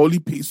 We're only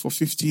paid for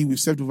 50. We've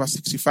served over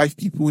 65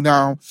 people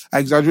now. I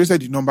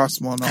exaggerated the number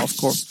small now, of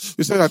course.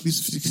 We served at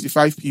least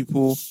 65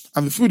 people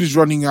and the food is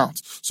running out.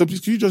 So please,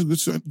 can you just go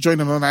to join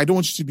them? And I don't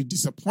want you to be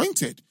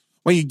disappointed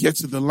when you get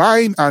to the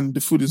line and the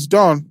food is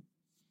done.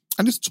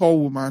 And this tall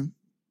woman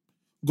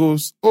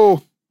goes,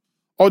 oh,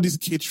 all these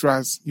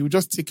caterers, you will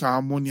just take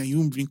our money and you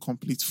won't bring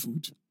complete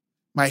food.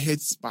 My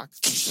head sparked.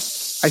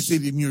 I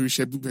said,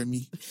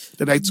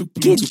 that I took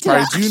plane to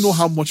Paris. Do you know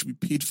how much we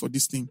paid for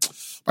this thing?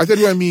 I said,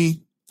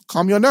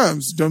 calm your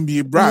nerves. Don't be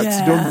a brat.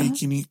 Yeah. Don't be a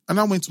kinny. And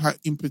I went to her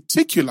in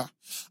particular.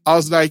 I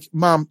was like,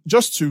 ma'am,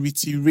 just to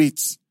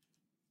reiterate,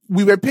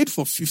 we were paid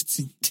for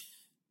 50.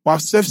 While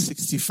served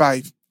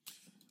 65.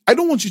 I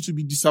don't want you to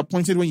be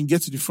disappointed when you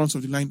get to the front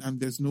of the line and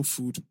there's no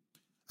food.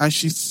 And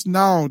she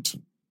snarled.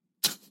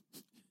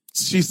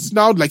 She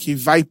snarled like a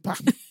viper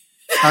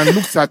and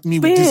looked at me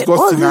with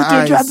disgust in her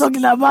eyes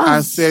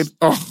and said,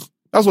 oh,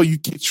 that's what you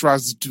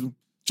caterers do.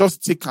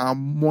 Just take our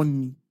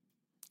money.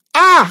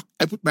 I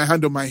put my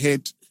hand on my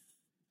head.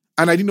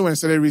 And I didn't know when I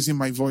started raising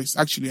my voice.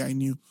 Actually, I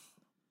knew.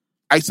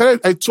 I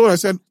said,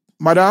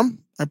 madam,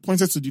 I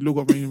pointed to the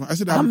logo of my uniform. I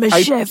said, I'm a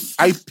chef.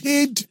 I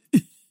paid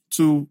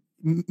to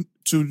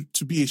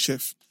be a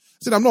chef.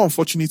 I said, I'm not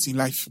unfortunate in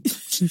life.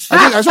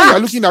 I saw you are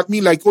looking at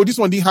me like, oh, this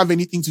one didn't have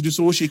anything to do,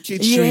 so she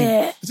catering.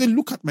 Yeah. I said,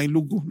 look at my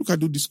logo. Look at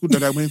the school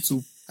that I went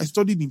to. I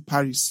studied in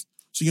Paris.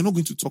 So you're not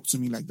going to talk to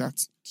me like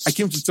that. I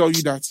came to tell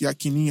you that you're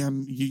Kini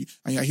and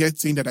you're here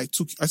saying that I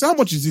took. I said, how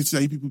much is it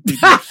that you people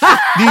paid me?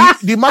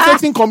 The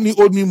marketing company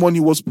owed me money,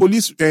 was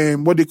police,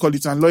 what they call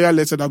it, and lawyer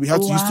letter that we had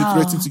to use to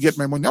threaten to get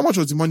my money. How much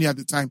was the money at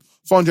the time?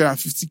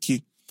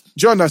 450K. Do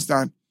you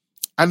understand?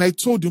 And I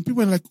told them,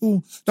 people were like,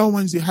 oh, that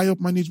one is a high up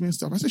management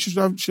staff. I said, she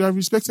should have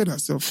respected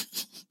herself.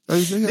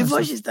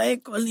 Before she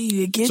started calling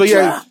you a caterer. So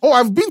yeah,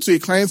 I've been to a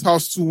client's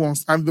house too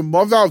once, and the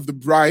mother of the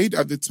bride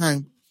at the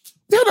time,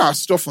 they had our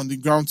stuff on the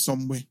ground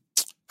somewhere.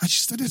 And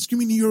she started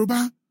screaming in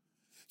Yoruba.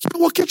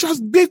 What caterers?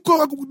 Get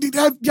out, all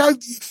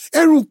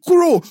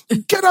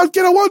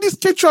these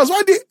caterers.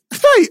 Why they?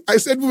 Hey, I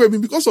said,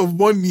 because of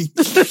money.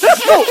 No,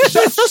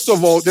 first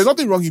of all, there's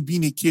nothing wrong with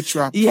being a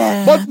caterer.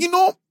 Yeah. But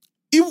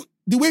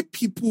the way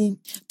people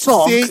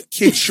talk, say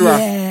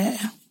caterer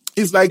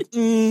is like,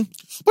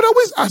 but I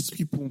always ask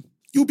people,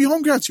 you'll be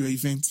hungry at your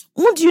event.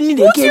 What do you need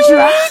a caterer?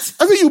 I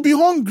said, you'll be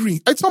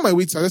hungry. I told my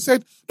waiter, I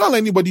said, don't let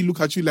anybody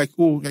look at you like,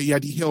 oh, you're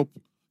the help.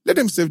 Let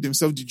them serve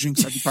themselves the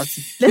drinks at the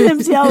party. Let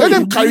them see how Let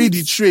them carry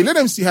the tray. Let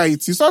them see how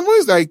it is. So I'm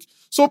always like,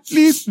 so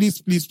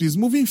please,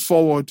 moving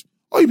forward,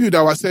 all you people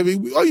that were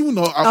serving, all you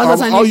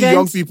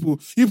young people,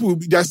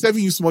 they're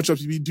serving you small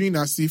chops, you be doing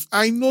as if,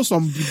 I know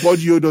some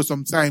body odor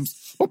sometimes.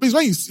 But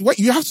please, when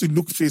you have to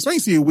look face. When you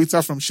see a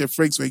waiter from Chef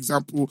Freg's, for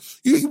example,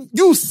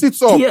 you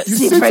sit up. You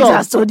sit Freg's up.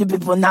 has told the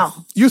people now.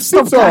 You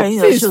sit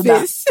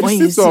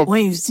up.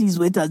 When you see his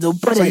waiter, they'll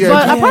put it.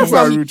 But apart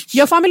from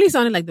your family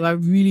sounded like they were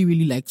really,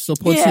 really like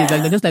supportive. Yeah.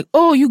 Like they're just like,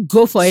 oh, you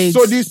go for it.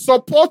 So the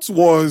support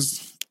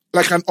was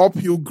like an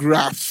uphill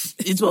graph.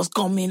 It was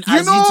coming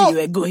as you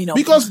were going up.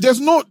 Because there's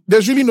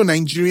really no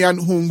Nigerian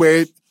home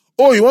where,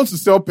 oh, you want to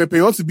sell pepper,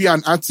 you want to be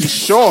an artist,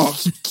 sure.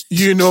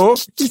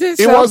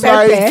 It was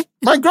like,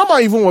 my grandma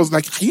even was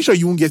like, are you sure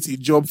you won't get a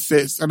job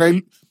first? And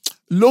I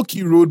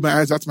low-key rolled my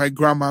eyes at my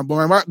grandma,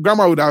 but my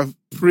grandma would have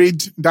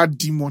prayed that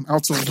demon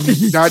out of me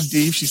that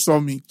day if she saw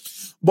me.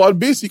 But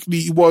basically,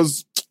 it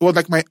was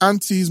like my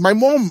aunties, my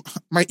mom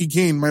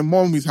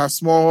with her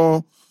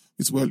small,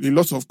 a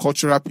lot of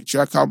cultural,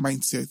 patriarchal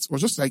mindsets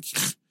was just like,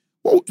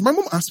 my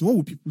mom asked me, what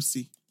would people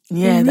say?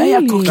 Yeah, that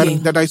you're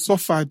cooking. That I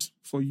suffered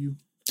for you.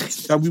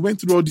 That we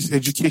went through all this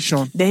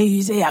education. Then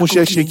you say you're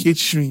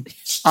cooking.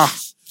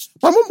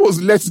 My mom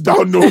was let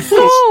down. No.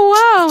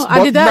 Oh, wow.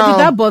 And did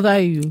that bother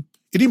you?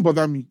 It didn't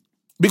bother me.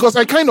 Because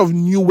I kind of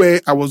knew where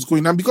I was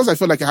going. And because I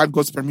felt like I had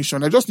God's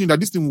permission, I just knew that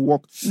this thing would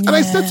work. Yeah. And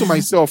I said to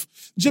myself,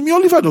 Jamie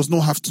Oliver does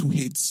not have two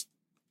heads.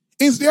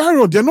 In the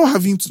arrow, they're not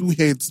having two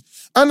heads.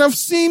 And I've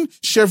seen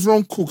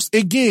Chevron cooks.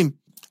 Again,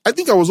 I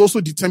think I was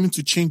also determined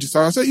to change this.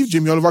 I said, if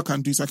Jamie Oliver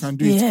can do it, I can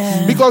do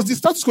it. Because the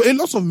status quo, a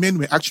lot of men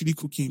were actually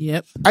cooking.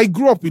 Yep. I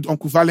grew up with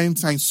Uncle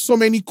Valentine, so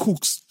many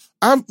cooks.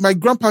 My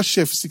grandpa's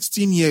chef,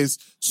 16 years,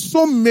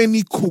 so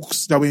many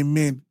cooks that were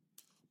men.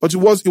 But it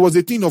was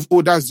a thing of,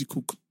 oh, that's the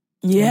cook.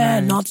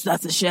 Yeah, not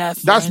that's a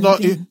chef. That's not,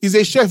 he's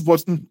a chef,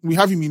 but we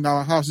have him in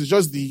our house. It's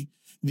just the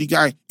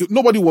guy.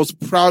 Nobody was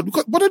proud.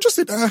 But I just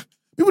said,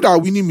 people that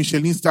are winning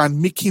Michelin star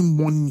and making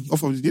money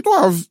off of it, they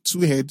don't have two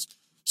heads.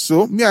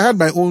 So, me, I had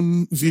my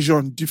own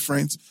vision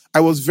different. I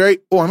was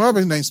another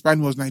person that inspired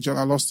me was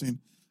Nigella Lawson.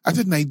 I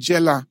said,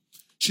 Nigella,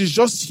 she's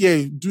just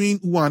here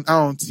doing ooh and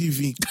ah on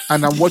TV,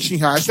 and I'm watching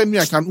her. I said, me,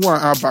 I can ooh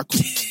and ah back.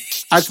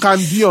 I can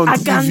be on I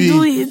TV. can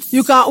do it.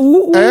 You can.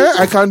 Ooh.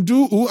 I can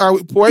do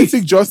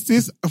poetic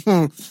justice.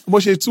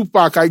 Moshe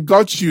Tupac, I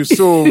got you.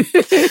 So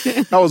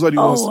that was what it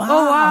was. Wow.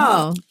 Oh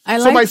wow! I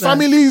like So my that.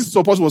 family's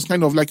support was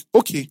kind of like,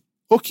 okay.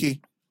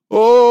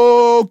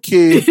 Then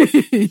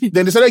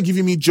they started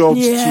giving me jobs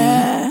too.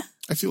 Yeah.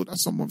 I failed at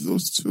some of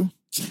those too.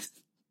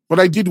 But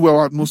I did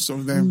well at most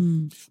of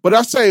them. But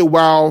after a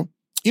while,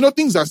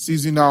 things are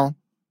seasonal.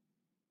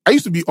 I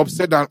used to be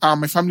upset that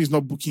my family is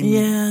not booking me.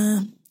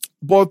 Yeah.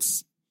 But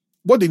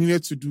what they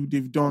needed to do,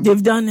 they've done.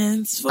 They've done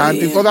it for And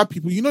you. if other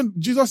people,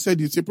 Jesus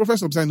said it, a prophet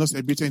sometimes not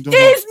celebrated.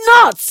 It's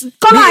not.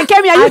 Kola and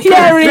Kemi, are you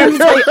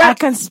hearing? I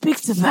can speak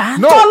to that.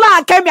 No. Kola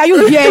and Kemi, are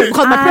you hearing?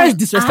 Because my parents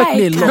disrespect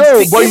me a lot.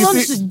 No, but you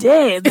even see-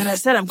 today that I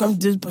said I'm coming to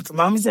do this podcast,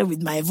 my mommy said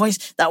with my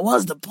voice, that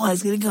was the point.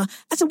 It's gonna go.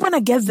 I said, when I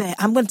get there,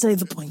 I'm going to tell you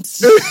the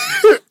points.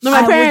 No, my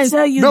I will parents.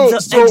 tell you No,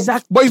 the so,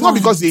 exact but it's not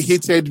point. because they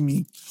hated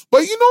me.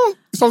 But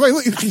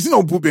sometimes it's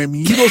not booby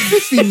me. Still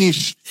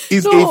finish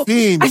is No, a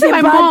thing. I said It's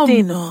a my bad mom.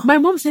 thing, no? My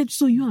mom said,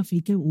 so you and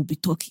Fike will be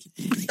talking.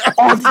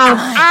 all the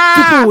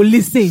time. People will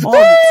listen. All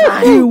the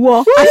time. You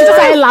will. I just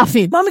started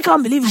laughing. Mommy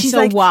can't believe it. She's said,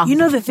 like, wow. you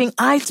know the thing,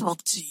 I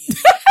talk to you.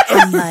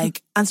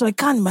 and so I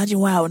can't imagine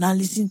why I would not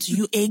listen to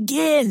you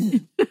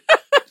again.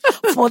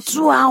 For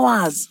 2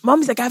 hours.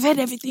 Mommy's like, I've heard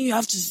everything you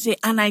have to say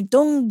and I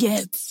don't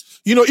get.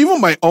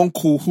 Even my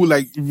uncle who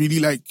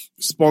really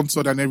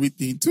sponsored and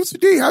everything, till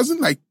today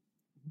hasn't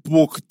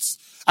booked.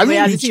 I Wait, mean,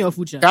 are you seeing your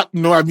future?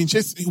 no, I've been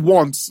chasing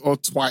once or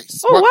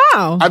twice. Oh, But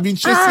wow. I've been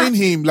chasing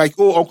him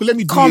uncle, let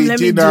me do Come, a let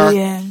me dinner. do,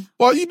 yeah.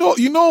 But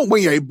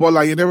when you're a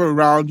baller, you're never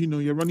around,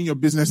 you're running your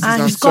businesses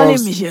And and he's calling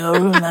stuff. me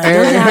Sharon. I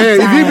don't have It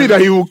didn't mean time.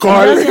 that he will call.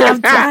 I don't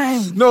have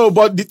time. No,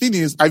 but the thing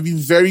is, I've been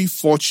very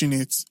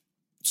fortunate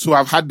to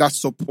have had that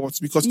support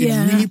because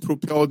Yeah. it really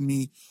propelled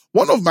me.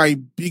 One of my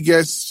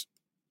biggest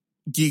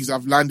gigs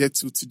I've landed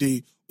to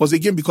today was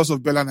again because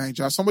of Bella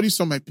Niger. Somebody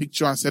saw my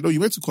picture and said, "Oh,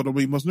 you went to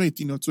Cordoba. You must know a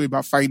thing or two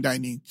about fine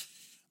dining."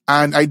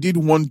 And I did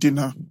one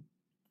dinner.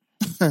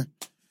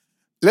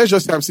 Let's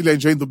just say I'm still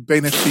enjoying the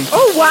benefit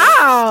Oh,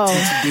 wow.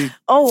 today.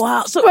 Oh,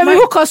 wow. So, Wait, we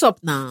hook us up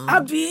now.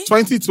 Abby.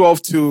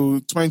 2012 to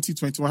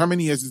 2021. How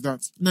many years is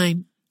that?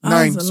 9.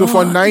 9. That's a So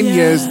for lot. 9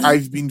 years, Yeah.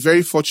 I've been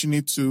very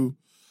fortunate to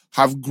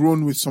have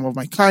grown with some of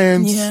my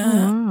clients.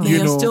 Yeah. You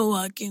You're know, still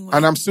working with.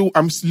 And I'm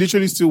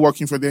literally still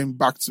working for them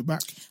back to back.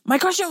 My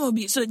question will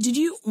be, so did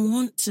you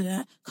want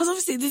to, because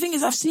obviously the thing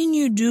is I've seen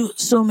you do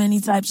so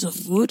many types of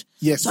food.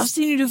 Yes. So I've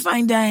seen you do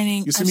fine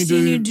dining. You see I've me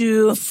seen do you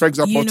do, Freg's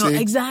Apote.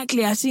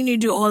 exactly. I've seen you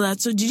do all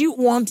that. So did you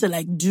want to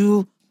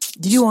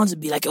did you want to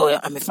be like, oh,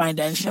 I'm a fine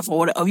dining chef or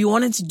whatever? Or you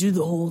wanted to do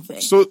the whole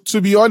thing? So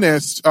to be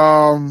honest,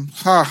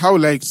 how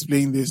will I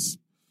explain this?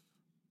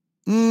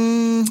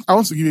 I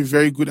want to give a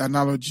very good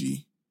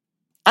analogy.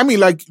 I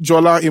mean, like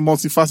Jola, a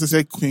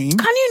multifaceted queen.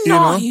 Can you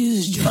not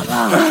use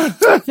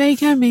Jola?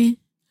 Fake me.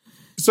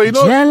 So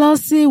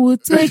Jealousy will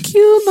take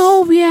you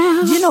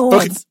nowhere. Do you know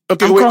what?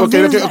 Okay, I'm wait,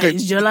 convinced okay. that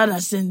It's Jola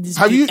that sent this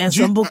Have you-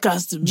 ensemble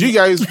cast to me. do you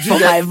guys- for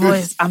my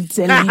voice? I'm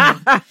telling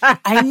you.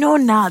 I know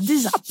now.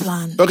 This is a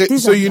plan. Okay, This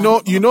is so a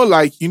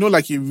plan.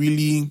 like a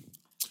really,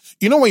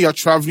 when you're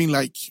traveling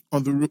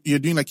on the road, you're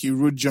doing a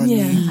road journey,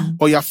 Yeah.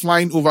 or you're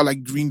flying over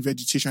green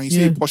vegetation. You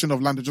see Yeah. a portion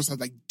of land that just has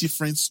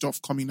different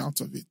stuff coming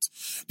out of it.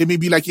 There may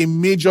be a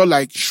major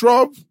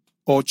shrub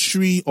or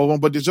tree or one,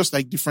 but there's just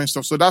different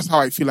stuff. So that's how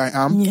I feel I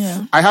am.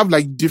 Yeah. I have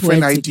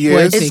different Poetic, ideas.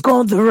 poetic. It's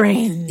called the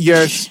rain.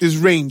 Yes, it's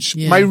range.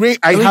 Yeah. My range.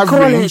 I We have call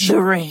range. it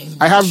the rain.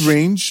 I have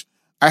range,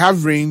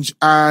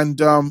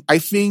 and I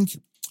think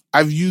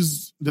I've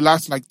used the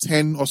last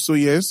 10 or so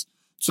years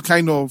to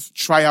kind of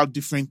try out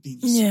different things.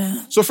 Yeah.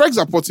 So Freg's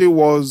Apote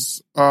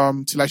was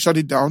till I shut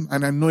it down,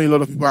 and I know a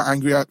lot of people are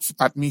angry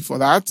at me for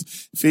that.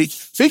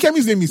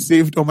 Fake-Kemi's name is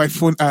saved on my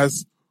phone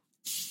as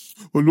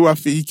Olua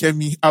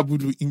Fake-Kemi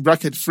Abudu in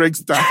bracket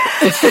Fregster.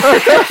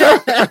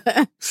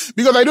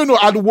 Because I don't know,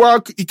 at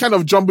work it kind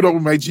of jumped up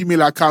with my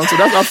Gmail account, so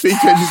that's how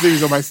Fake-Kemi's name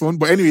is on my phone.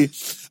 But anyway,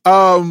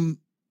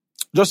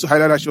 just to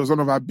highlight that she was one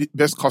of our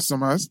best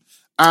customers.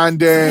 And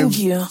Thank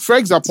you.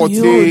 Freg's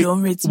You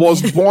don't rate Apote me.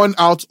 was born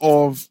out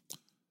of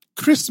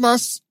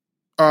Christmas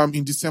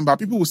in December.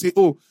 People will say,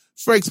 "Oh,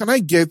 Freg's, can I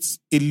get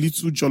a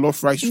little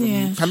jollof rice from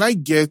Yeah. you? Can I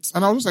get?"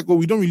 And I was like, "Oh,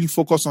 we don't really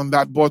focus on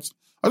that." But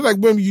I was like,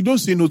 "Well, you don't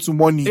say no to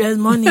money." There's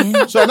money.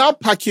 So I now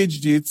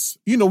packaged it.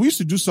 We used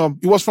to do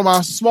it was from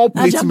our small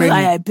plate menu.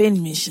 I paid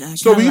me.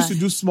 So we used to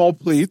do small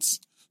plates.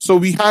 So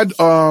we had,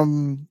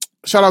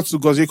 shout out to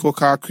Gozie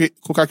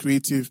Coca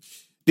Creative.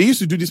 They used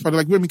to do this part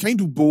wait, can you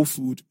do bowl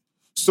food?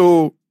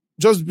 So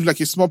just do a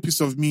small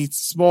piece of meat,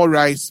 small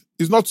rice.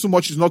 It's not too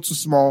much, it's not too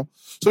small.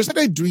 So we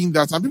started doing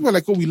that, and people were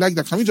like, "Oh, we like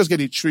that. Can we just get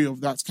a tray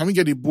of that? Can we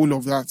get a bowl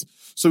of that?"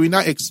 So we now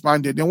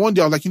expanded. Then one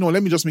day I was like,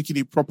 let me just make it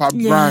a proper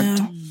brand.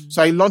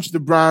 So I launched the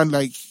brand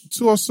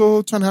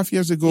 2.5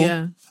 years ago.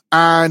 Yeah.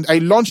 And I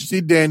launched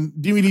it then,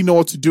 didn't really know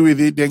what to do with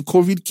it. Then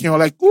COVID came, I was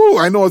like, oh,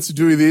 I know what to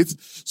do with it.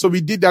 So we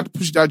did that,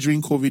 pushed that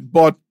during COVID.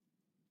 But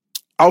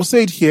I'll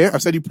say it here,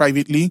 I've said it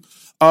privately.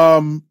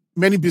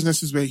 many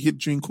businesses were hit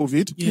during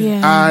COVID.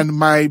 Yeah. And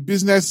my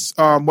business,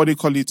 what do you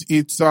call it?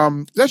 It's,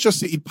 let's just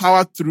say it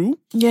powered through.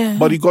 Yeah.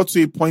 But it got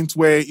to a point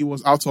where it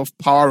was out of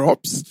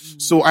power-ups.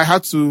 So I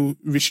had to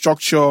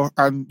restructure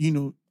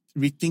and,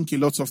 rethink a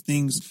lot of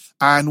things.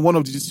 And one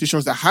of the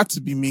decisions that had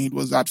to be made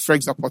was that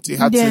Freg's Apote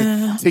had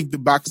to take the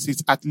back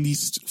seat, at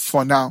least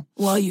for now.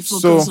 While you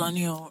focus on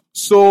your...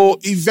 So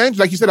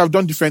like you said, I've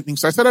done different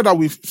things. So I started out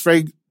with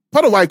Freg.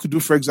 Part of why I could do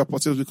Freg's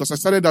Apote was because I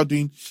started out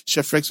doing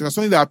Chef Freg's. So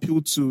something that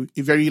appealed to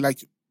a very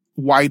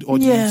wide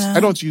audience. Yeah. I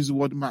don't use the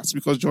word mass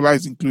because Jola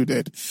is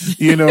included.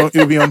 It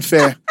would be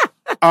unfair.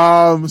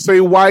 So a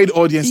wide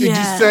audience, a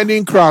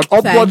discerning crowd,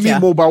 upwardly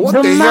mobile.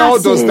 What the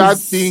hell does that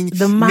thing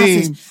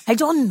mean? I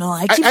don't know.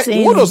 I keep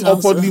saying what does it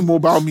also. upwardly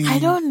mobile mean? I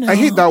don't know. I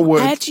hate that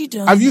word. I actually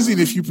don't I've used it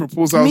know. in a few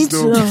proposals Me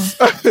though.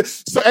 too.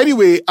 So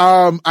anyway,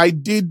 I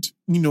did,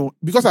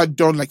 because I'd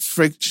done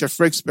Chef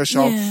Freg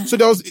special. Yeah. So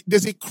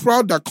there's a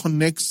crowd that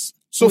connects.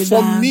 So With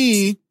for that.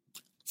 me,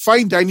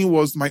 fine dining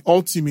was my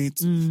ultimate.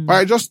 But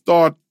I just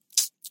thought,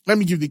 let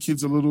me give the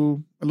kids a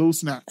little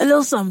snack. A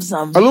little something.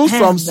 A little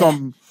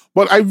something.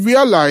 But I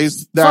realized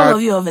Some that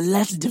of you are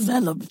less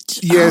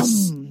developed.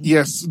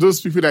 yes, those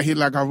people that hate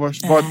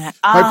Lagavulin. But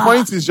my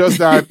point is just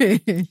that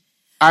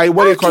Has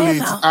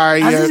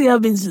you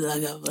been to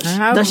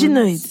Lagavulin? Does she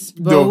know it?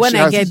 But No, when she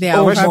I hasn't. get there, Oh,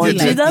 I'll when she probably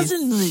gets She like there. it.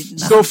 doesn't know it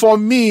now. So for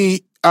me,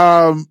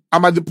 I'm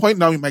at the point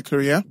now in my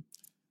career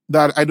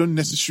that I don't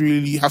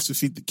necessarily have to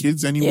feed the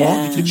kids anymore.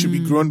 Yeah. The kids should be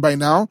grown by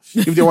now.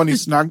 If they want a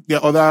snack, there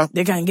are other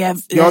They can get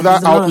other there's a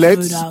lot of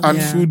outlets food out and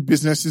there. food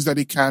businesses that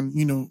they can,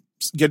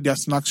 get their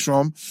snacks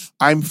from.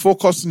 I'm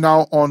focused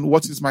now on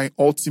what is my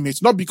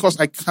ultimate. Not because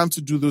I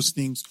can't do those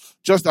things,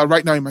 just that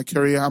right now in my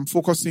career, I'm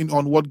focusing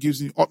on what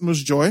gives me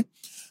utmost joy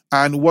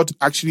and what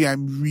actually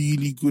I'm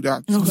really good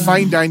at. Okay.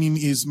 Fine dining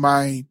is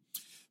my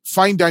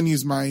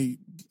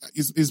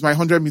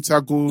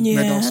 100-meter gold Yeah.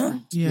 medal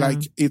sprint. Yeah.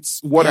 Like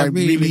it's what Yeah, I'm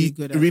really really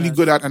good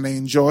good, at that. at and I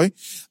enjoy.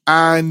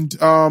 And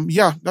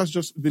that's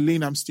just the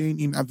lane I'm staying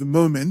in at the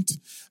moment.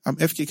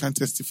 FK can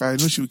testify. I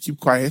know she will keep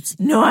quiet.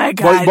 No, I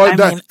can't. But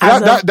that's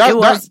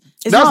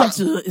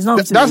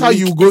how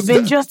you go. It's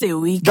been just a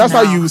week. That's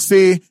now. how you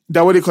say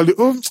that. What they call it?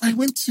 Oh, I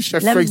went to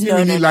Chef Let me- Freg's.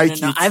 Didn't really like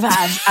it.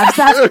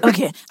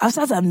 I've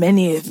sat at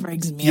many a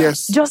Freg's meal.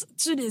 Yes. Just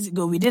 2 days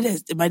ago, we did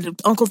it. My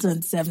uncle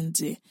turned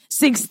 70.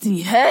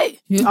 60. Hey.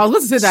 I was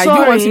going to say that.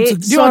 Sorry, Do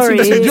you want sorry,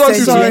 him to Do you want him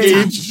to sorry.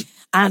 age?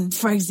 And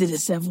Freg's did a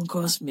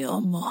 7-course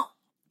meal more.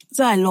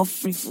 So I love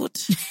free food.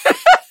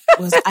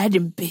 Because I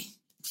didn't pay.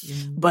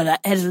 But I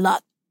ate a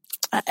lot.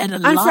 And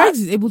Freg's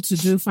is able to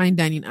do fine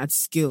dining at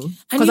scale. And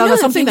Because you that know was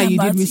the something thing that you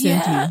did about- recently.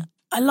 Yeah,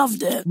 I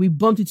loved it. We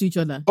bumped into each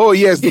other. Oh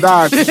yes,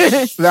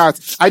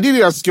 that. I did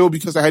it at scale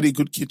because I had a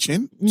good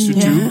kitchen to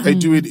do. I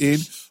do it in.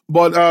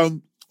 But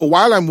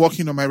while I'm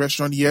working on my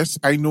restaurant, yes,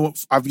 I know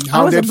I've been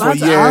I was hounded for about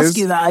to years. ask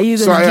you that. Are you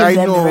So going to I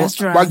give them know a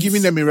restaurant? by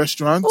giving them a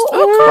restaurant.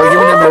 Oh, By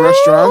giving them a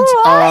restaurant.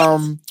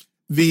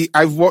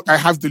 I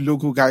have the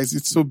logo, guys.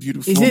 It's so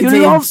beautiful. Is it You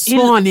a love-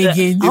 swan you-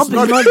 again? I'll It's be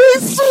not. not-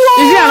 It's Is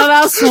it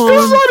another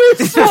swan?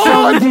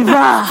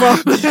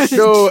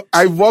 So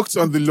I worked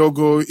on the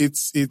logo.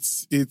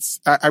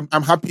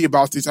 I'm happy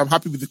about it. I'm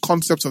happy with the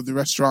concept of the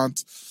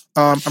restaurant.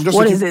 I'm just What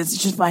looking- is it? It's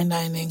just fine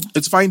dining.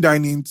 It's fine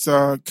dining. It's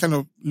kind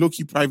of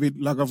low-key private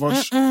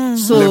Lagavulin.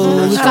 So Level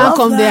we restaurant. I can't love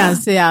come there that.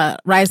 and say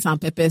rice and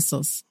pepper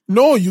sauce.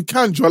 No, you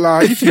can't,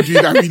 Jola. If you do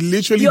that, we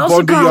literally You also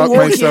bundle you can't out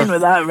walk myself. in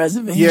without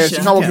reservation. Yes, you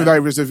can't walk without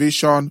a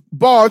reservation.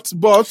 But to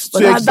But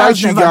excite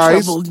that's you never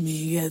guys, troubled me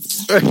yet.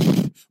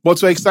 but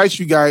to excite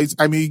you guys,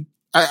 I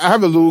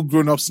have a little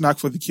grown-up snack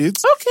for the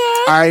kids.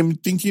 Okay. I'm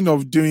thinking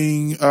of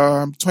doing,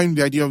 toying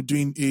the idea of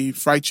doing a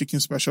fried chicken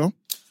special.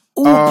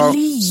 Oh,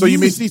 please. So you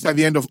may see it at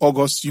the end of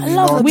August. You I may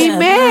love not. a We bit of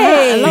may.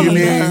 that. I love You a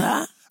bit may. of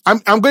that.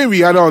 I'm going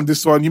Rihanna on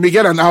this one. You may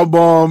get an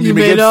album. You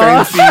may may get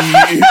not.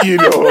 fancy. You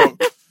know.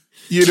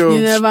 You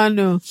never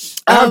know.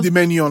 I have the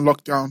menu on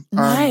lockdown.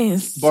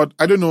 Nice. But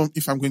I don't know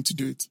if I'm going to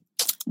do it.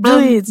 Do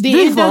it. the Do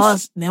it for indus-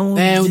 us. Then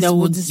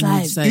we'll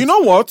decide. You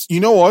know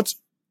what?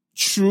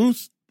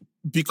 Truth,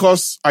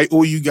 because I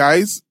owe you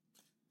guys.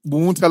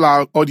 We won't tell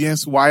our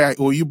audience why I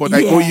owe you, but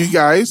I owe Yeah. you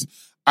guys.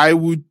 I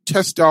would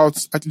test out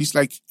at least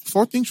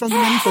 4 things from the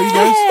menu for you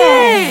guys.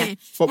 Hey.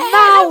 For,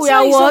 Now we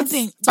are what? I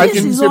This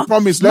can is say what-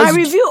 promise. My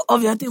review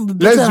of your thing will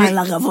be let's better do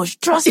than Lagavulin.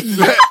 Trust me.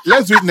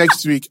 Let's do it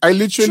next week. I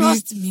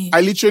Trust me.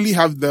 literally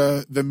have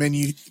the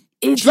menu.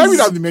 It Should I read is-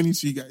 out the menu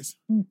to you guys?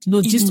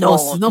 No, just No.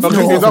 us. Not Okay,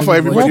 for it's not for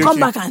everybody. We'll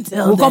come okay. back and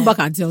tell We'll them. come back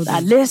and tell that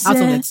them. listen,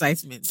 Out of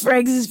excitement.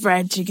 Freg's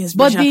fried chicken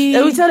But special. the-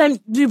 They will tell them,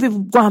 do people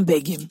go and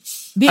beg him.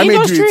 The I may do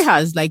industry it.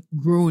 has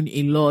grown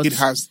a lot. It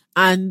has.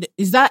 And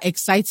is that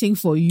exciting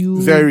for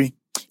you? Very.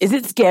 Is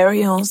it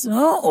scary also?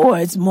 Or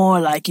it's more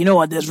like, you know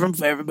what, there's room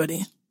for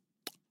everybody?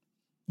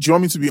 Do you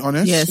want me to be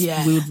honest? Yes,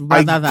 Yeah. we would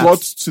I rather that.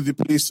 got to the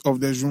place of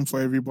there's room for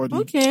everybody.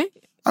 Okay.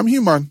 I'm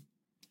human.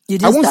 You I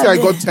just won't say start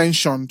I got there.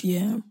 tensioned.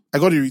 Yeah. I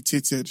got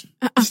irritated.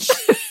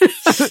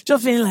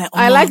 Just feeling like,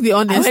 I like the I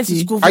went to honesty.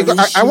 school for this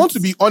I shit. want to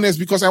be honest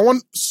because I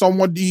want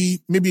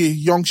somebody, maybe a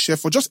young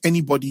chef or just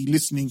anybody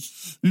listening.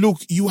 Look,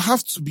 you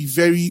have to be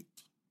very,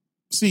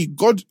 see,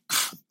 God,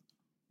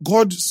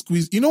 God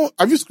squeezed,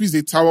 have you squeezed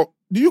a towel?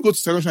 Did you go to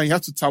Section and you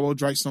have to towel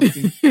dry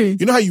something?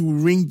 You know how you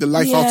wring the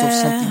life out of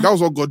something? That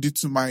was what God did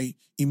to my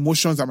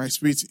emotions and my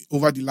spirit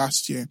over the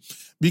last year.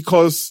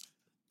 Because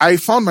I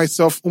found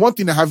myself, one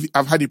thing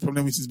I've had a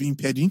problem with is being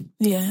petty.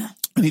 Yeah.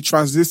 And it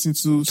translates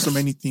into so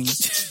many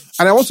things.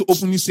 And I want to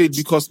openly say it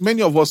because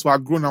many of us who are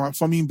grown and are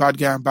forming bad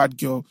guy and bad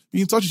girl,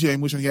 be in touch with your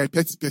emotions, you're a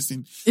petty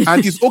person.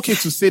 And it's okay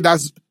to say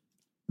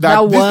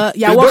you're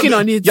working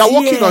on it. You're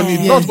working on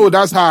it. Not,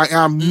 that's how I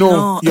am.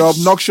 No, you're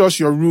obnoxious,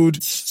 you're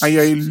rude,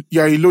 and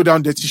you're a low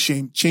down dirty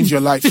shame. Change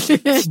your life.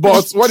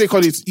 But what they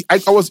call it, I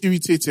was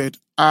irritated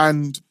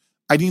and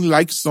I didn't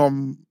like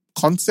some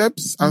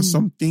concepts and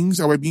some things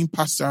that were being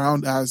passed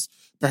around as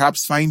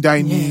perhaps fine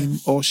dining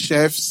or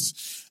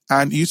chefs.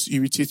 And it used to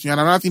irritate me.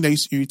 And another thing that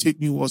used to irritate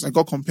me was I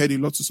got compared a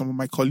lot to some of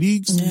my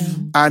colleagues.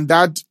 And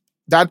that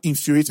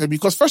infuriated me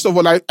because first of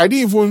all, I didn't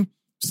even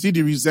see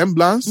the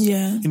resemblance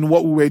in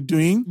what we were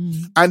doing.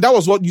 And that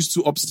was what used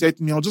to upset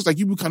me. I was just like,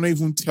 you cannot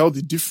even tell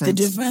the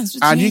difference.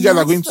 And you guys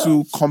are going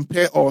to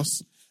compare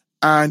us.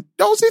 And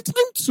there was a time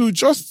to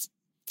just,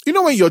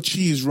 when your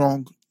chi is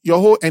wrong, your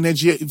whole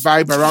energy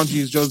vibe around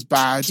you is just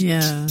bad.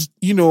 Yeah.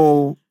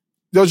 There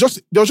was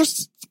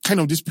just kind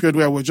of this period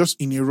where we're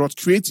just in a rut.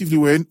 Creatively,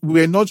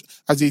 we're not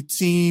as a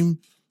team,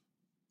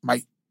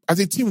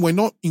 we're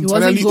not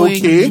internally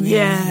okay.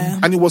 Yeah.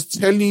 And it was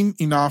telling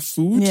in our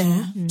food.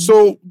 Yeah.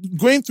 So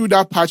going through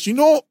that patch, you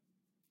know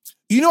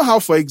how,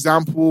 for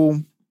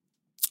example,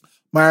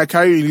 Mariah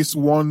Carey released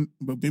one,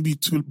 maybe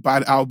 2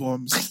 bad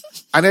albums.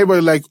 And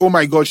everybody like, oh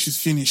my God, she's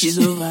finished. She's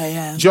over,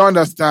 yeah. Do you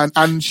understand?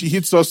 And she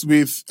hits us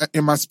with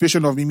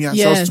Emancipation of Mimi and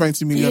sells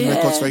 20 million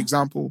records, for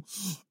example.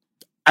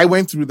 I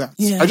went through that.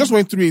 Yeah. I just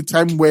went through a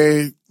time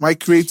where my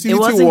creativity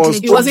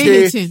It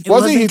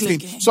wasn't hitting.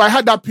 So I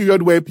had that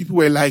period where people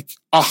were like,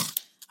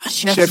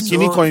 Chef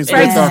Kiniko is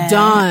better.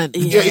 Done.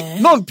 Yeah.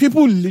 No,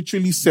 people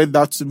literally said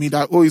that to me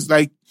that, it's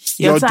like,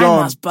 Your you're time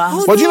done. has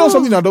passed. But you know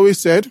something I'd always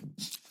said?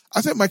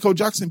 I said, Michael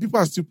Jackson,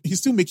 he's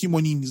still making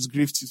money in his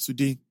grave till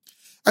today.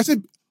 I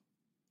said,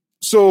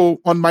 so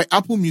on my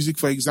Apple Music,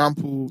 for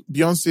example,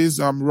 Beyonce's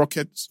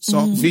Rocket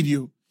song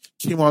video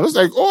came out. I was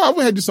like, I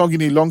haven't heard this song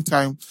in a long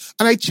time.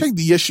 And I checked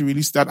the year she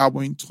released that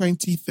album in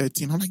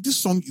 2013. I'm like, this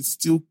song is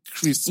still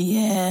crisp.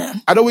 Yeah.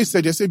 I'd always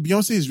said,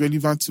 Beyonce is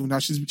relevant till now.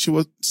 She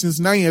was, since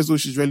 9 years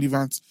old, she's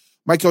relevant.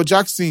 Michael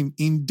Jackson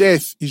in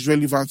death is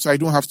relevant, so I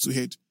don't have to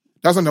hate.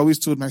 That's what I always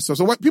told myself.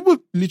 So when people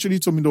literally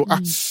told me, though,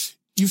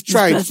 you've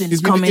tried. It's been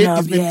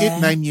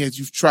 8-9 years.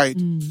 You've tried.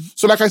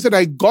 So like I said,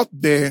 I got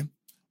there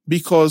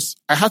because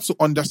I had to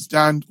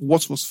understand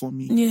what was for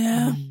me.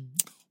 Yeah.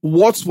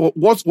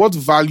 What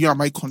value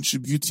am I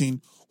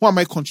contributing? Who am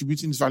I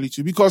contributing this value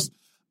to? Because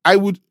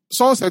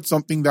someone said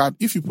something that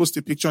if you post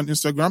a picture on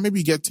Instagram, maybe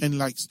you get 10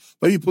 likes.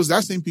 But if you post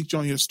that same picture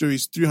on your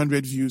stories,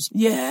 300 views.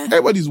 Yeah.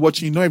 Everybody's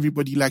watching. Not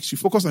everybody likes you.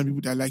 Focus on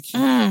people that like you.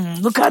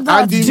 Look at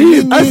that.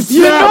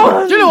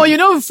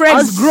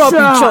 Friends grew up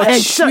in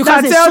church. You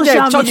can tell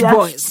they're church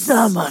boys.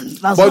 Sermon.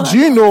 But do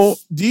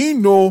you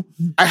know,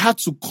 I had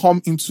to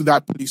come into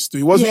that place too.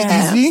 It wasn't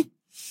easy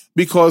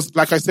because,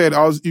 like I said,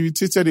 I was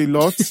irritated a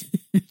lot.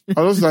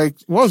 I was like,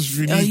 what's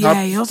really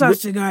happening? You also have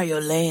to figure out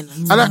your lane.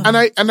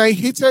 And I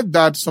hated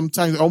that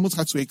sometimes I almost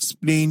had to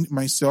explain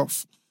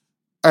myself.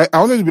 I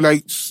wanted to be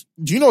like,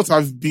 do you know what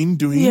I've been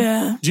doing?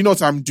 Yeah. Do you know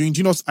what I'm doing? Do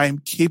you know what I'm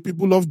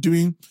capable of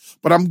doing?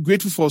 But I'm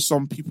grateful for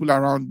some people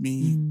around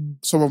me,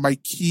 some of my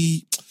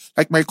key,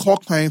 like my core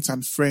clients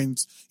and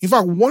friends. In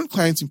fact, one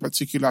client in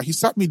particular, he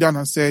sat me down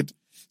and said,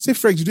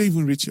 Fred, you don't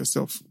even rate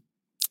yourself.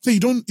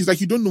 It's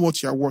like you don't know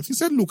what you're worth. He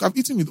said, look, I've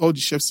eaten with all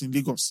the chefs in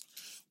Lagos.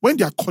 When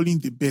they are calling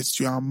the best,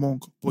 you are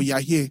among, but you are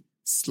here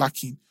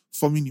slacking,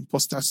 forming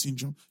imposter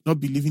syndrome, not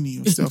believing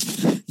in yourself.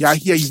 You are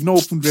here, you've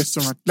not opened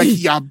restaurant. Like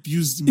he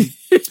abused me.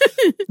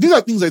 These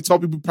are things I tell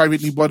people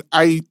privately, but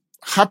I'm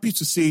happy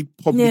to say it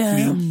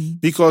publicly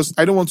because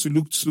I don't want to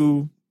look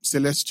too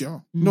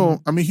celestial.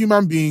 No, I'm a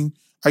human being.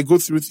 I go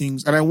through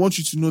things and I want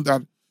you to know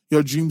that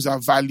your dreams are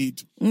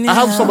valid. I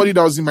have somebody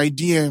that was in my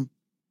DM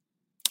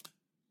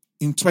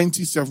in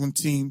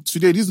 2017.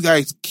 Today, this guy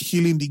is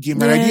killing the game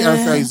and I didn't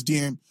answer his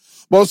DM.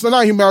 But so now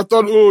I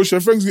thought,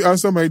 Chef Franks will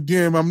answer my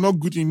DM. I'm not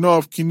good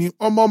enough.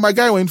 My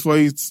guy went for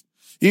it.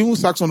 He even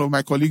sacked one of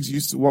my colleagues who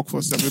used to work for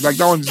Seven. Like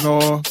that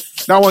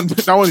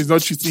one is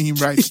not treating him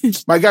right.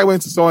 My guy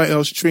went to someone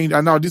else, trained,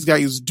 and now this guy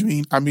is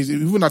doing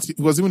amazing. He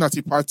was even at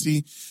a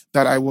party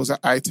that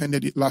I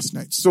attended it last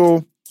night.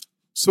 So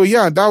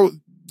yeah,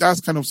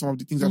 that's kind of some of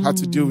the things I've had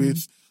to deal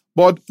with.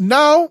 But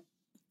now,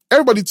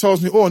 everybody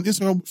tells me, on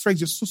Instagram, Frank,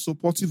 you're so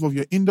supportive of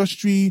your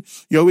industry.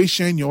 You're always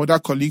sharing your other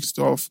colleagues'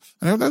 stuff.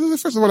 And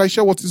first of all, I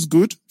share what is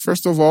good,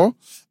 first of all.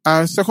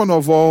 And second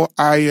of all,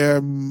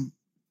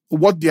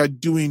 what they are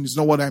doing is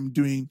not what I'm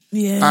doing.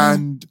 Yeah.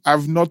 And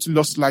I've not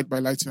lost light by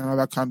lighting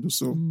another candle.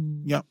 So,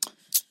 yeah.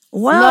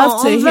 Well,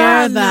 Love to on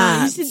hear note,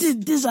 that. You see,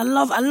 this I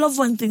love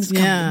when things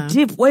come Yeah.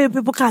 deep, where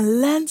people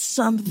can learn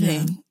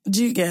something.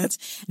 Do you get?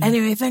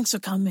 Anyway, thanks for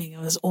coming. It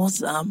was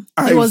awesome.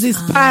 It was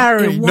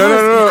inspiring.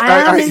 No.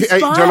 I am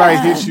Jola, I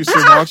hate you so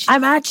much.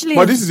 I'm actually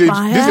But this is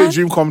inspired. a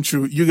dream come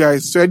true. You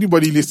guys, so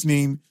anybody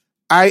listening,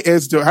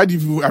 ISW, how do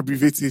you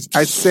abbreviate it?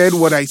 I said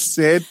what I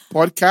said,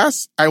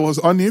 podcast. I was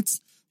on it.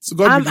 So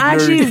God I'm be the glory.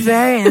 actually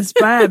very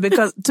inspired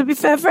because, to be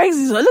fair, Frank's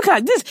is, look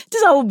at this.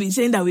 This I will be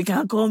saying that we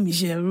can call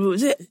Michelle Roux.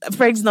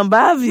 Frank's number.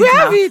 I have it. We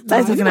have now. it.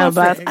 That's now. talking You know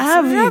about. Franks. I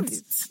have We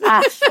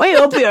have it. When you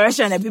open your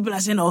restaurant and people are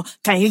saying, "Oh,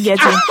 can you get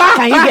in?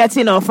 Can you get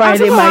in on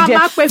Friday, people my are dear?"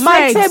 Mark with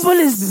My Franks. table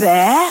is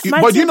there.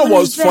 My But you know table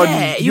what's is there.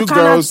 funny? You can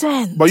girls,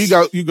 attend. but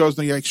you girls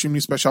know you're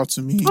extremely special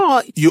to me.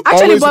 Oh, You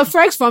actually, always- but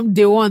Franks from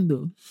day one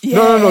though.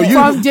 No. You,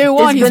 From day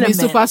one, he's been a been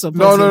man. super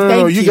supportive. no.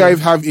 Thank You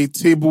guys have a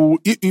table.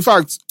 In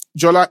fact,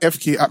 Jola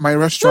FK at my No,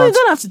 restaurant. you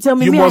don't have to tell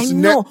me. You Me, must I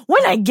know.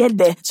 When I get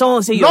there, someone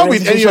will say, Not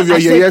with any of your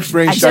yeye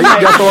friends. There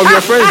are some of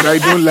your friends I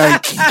don't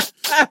like.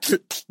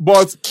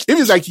 But if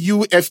it's like you,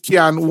 FK,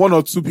 and one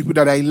or two people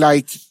that I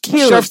like,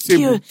 chef's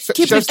table.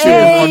 Keep Chef's it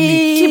table on cute.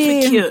 me. Keep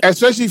it cute.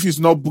 Especially if it's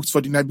not booked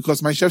for the night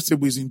because my chef's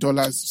table is in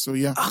dollars. So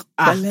yeah.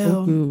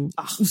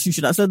 You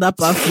should have said that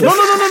part.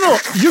 No.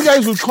 You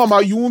guys will come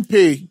out. You won't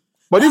pay.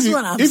 But That's if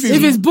what I'm if saying.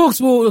 If it's books,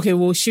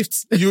 we'll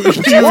shift. you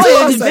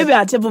Oh, maybe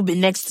our table will be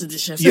next to the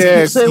chef.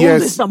 Yes, So it won't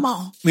be yes.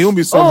 somehow. it won't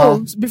be somehow.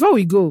 Oh, before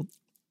we go.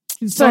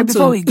 Sorry,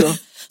 before we go.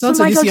 Turn to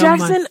Michael this young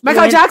Jackson. man.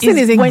 Michael Jackson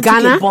is in went to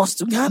Ghana. a bus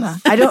to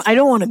Ghana. I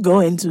don't want to go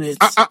into it.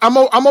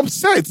 I'm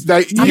upset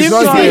that he's I'm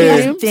not sorry.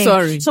 here. I'm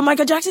sorry. So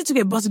Michael Jackson took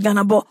a bus to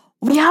Ghana, but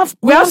we have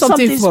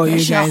something for you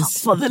special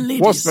guys. for the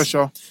ladies. What's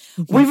special?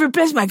 We've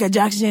replaced Michael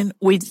Jackson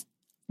with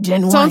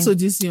Gen Turn Y. to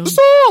this young.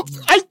 So,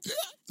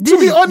 to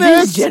be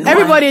honest, Gen Y.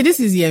 Everybody, this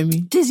is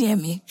Yemi. This hear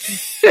me.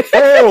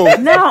 oh,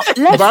 Now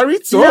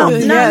baritone.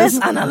 Yes.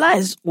 let's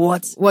analyze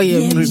what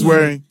Yemi He's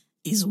wearing.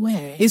 is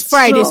wearing. It's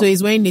Friday, so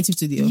he's wearing native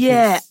to the office.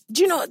 yeah.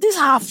 Do you know this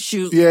half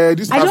shoe? Yeah,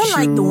 this I half don't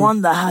like the shoe.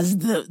 one that has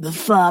the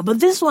fur, but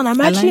this one I'm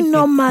actually like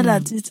not it. mad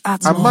at it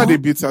at all. I'm mad a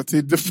bit at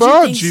it. The Do you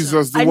fur, think so?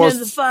 Jesus, I the know worst.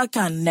 the fur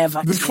can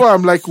never. The fur,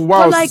 I'm like,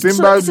 wow, But like, Simba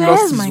so lost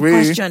here's his my way.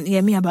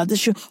 question, me about the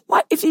shoe.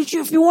 Why, if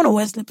you want to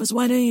wear slippers,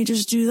 why don't you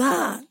just do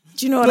that?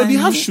 Do you know what No, I they mean?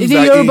 have shoes The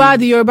that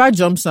Yoruba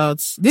jumps out.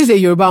 This is a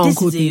Yoruba This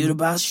uncle is a thing.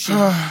 Yoruba shoe.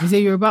 It's a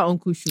Yoruba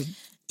uncle shoe.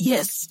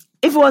 Yes.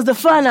 If it was the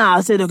fur now,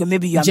 I'll say, okay,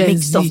 maybe you are Gen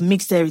mixed Z. of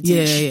mixed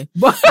heritage. Yeah.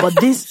 But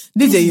this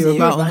This is a is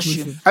Yoruba uncle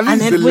shoe. shoe. At least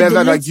then the with leather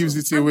that little- gives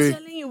it I'm away.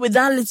 telling you, with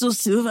that little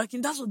silver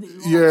king, that's what they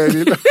love.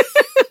 Yeah,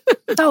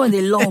 That's what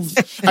they love.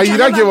 and you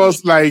don't give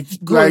us like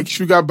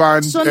sugar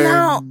band So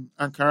now-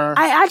 Ankara.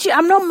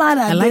 I'm not mad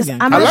at I like this. the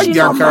I'm I like actually the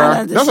not mad Ankara.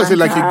 at this That's what I say,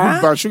 like a Ankara.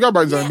 good band. Sugar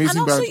band is an And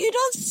amazing also, band. you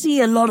don't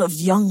see a lot of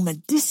young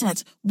men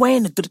decent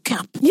wearing a good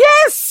cap.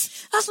 Yes!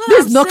 That's what This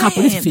I'm is not saying.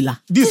 cap, this is filler.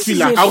 This is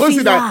filler, a I want to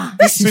say filler. that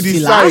this to the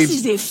filler. side. This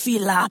is a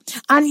filler.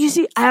 And you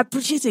see, I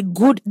appreciate a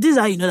good, this is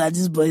how you know that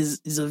this boy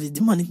is of a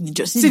demonic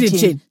nature. See the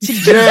chain. See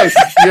the chain.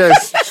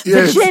 Yes.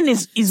 The chain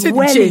is See the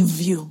well chain. in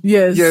view.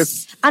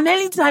 Yes. And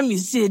anytime you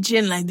see a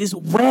chain like this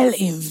well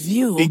in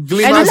view, It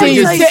glimmers Anything in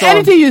you the see, sun.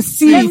 anything you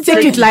see, let me tell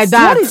take you, it like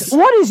that.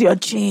 What is your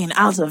chain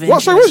out of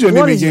interest? Sorry, what's your name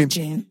What is your again?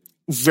 chain?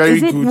 Very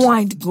Is it good.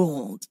 white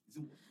gold?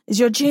 Is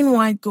your chain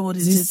white gold?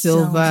 Is This it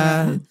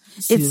silver?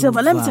 It's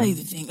silver. Let me tell you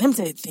Silver.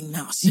 the thing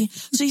now. See,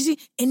 so you see,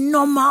 a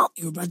normal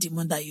Yoruba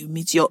demon that you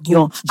meet, your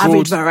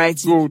average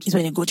variety gold. is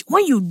when you go.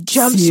 When you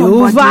jump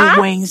Silver?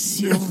 somebody wearing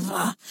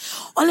silver,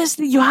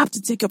 honestly, you have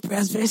to take your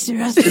prayers very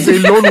seriously. It's a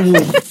lone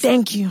wolf.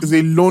 Thank you, It's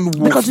a lone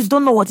wolf. because you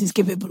don't know what he's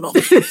capable of.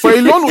 For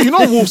a lone wolf, you know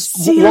wolves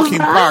walk in Silver?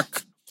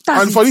 pack.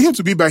 That's And for it. him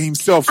to be by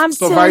himself, I'm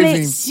surviving.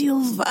 telling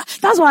silver.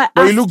 That's why. I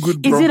But you asked, look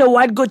good, Is bro. it a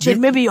white gold chain?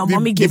 The- Maybe your the-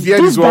 mommy the gave beard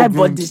you. is This well guy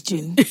bought groomed. this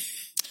chain.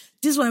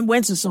 This one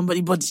went to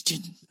somebody, bought this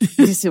chain,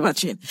 this silver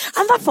chain,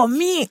 and that for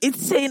me,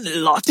 it's saying a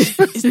lot.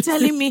 It's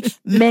telling me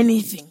many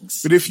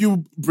things. With a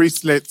few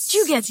bracelets.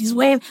 You get he's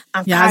wearing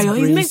Yes, Ankara.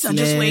 His mates are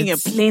just wearing a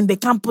bracelets. plain. They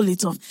can't pull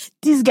it off.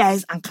 This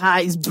guy's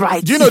Ankara is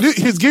bright. Do you know,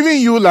 he's giving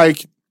you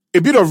like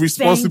a bit of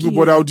responsible, you.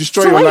 but I'll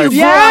destroy So your when you life. go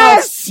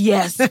Yes! out-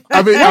 yes.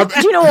 I mean,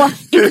 Do you know what?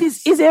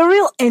 It's a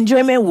real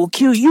enjoyment will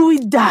kill you.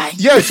 Will die.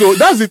 yeah, so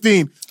that's the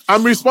thing.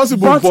 I'm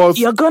responsible, But but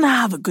you're gonna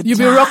have a good You'll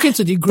be time. rocking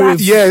to the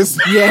grave. yes.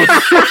 Yeah.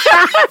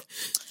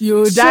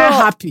 You die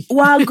happy.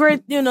 Well,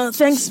 great.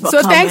 Thanks for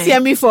So coming. thanks,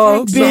 Yemi, for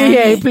Thanks, being Yemi.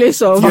 here in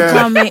place of. Yeah.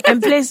 Coming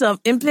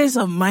in place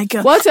of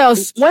Michael. What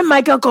else? When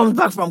Michael comes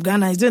back from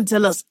Ghana, he's going to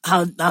tell us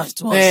how it was.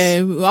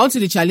 I want to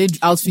the challenge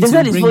outfit They to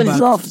said his bring phone back.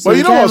 is off. So But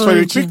you know can't what's funny?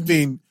 even Quick reach him.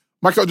 thing.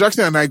 Michael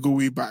Jackson and I go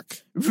way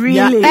back.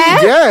 Really?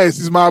 Yeah. Yes,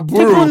 he's my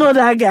People bro. know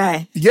that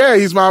guy. Yeah,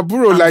 he's my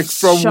bro, like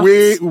from shocked.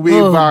 way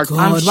Oh, back.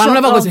 God. But I'm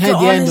never going to hear the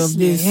end of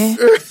honestly, this. eh?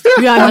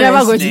 We are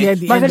never going to Honestly. hear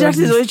the Michael end of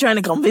Jackson is this. always trying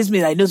to convince me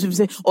that those people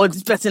say, "Oh,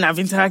 this person I've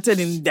interacted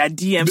in their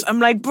DMs."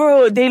 I'm like,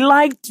 bro, they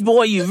liked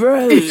what you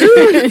wrote.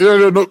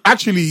 No.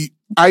 Actually,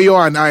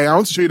 Ayo and I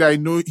want to show you that I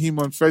know him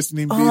on first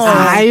name basis.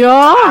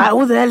 Ayo.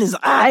 Who the hell is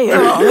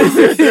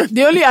Ayo?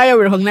 The only Ayo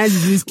we recognize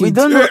is this kid. We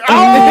don't know.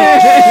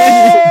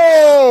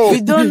 Oh!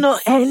 We don't know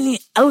any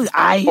Oh,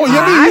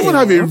 you even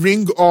have a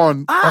ring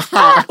on.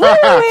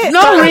 Wait.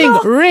 No ring,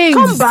 rings.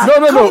 Come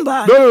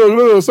back.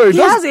 No. Sorry, He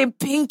has a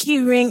pinky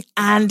ring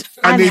and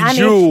a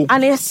jewel.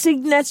 and a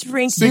signet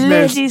ring. Signet.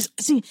 Ladies,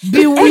 see,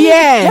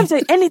 Beware. Let me tell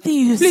you, anything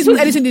you Please see. don't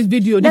edit in this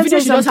video. The Let me video tell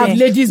should you just have something.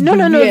 ladies No,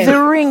 beware.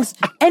 the rings.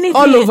 Anything.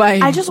 All over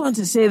him. I just want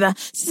to say that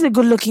this is a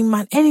good-looking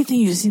man. Anything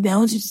you see there, I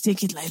want you to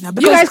take it like that. You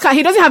Because guys can't.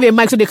 He doesn't have a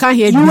mic, so they can't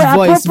hear you his were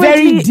voice. Very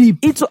appropriately- deep.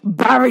 It's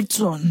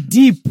baritone.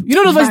 Deep. You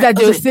know the voice that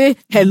they'll say,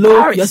 hello,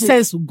 Baritone. your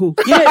sense will go.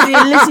 You know,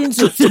 they listen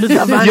to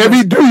Luther Vandross.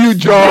 Yemi, do you,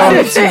 John?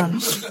 Baritone.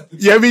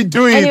 Yemi,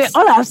 do it. Anyway,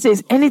 all I have to say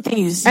is anything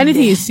you see.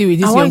 Anything there, you see with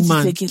this I want young you to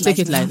man, take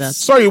it like that.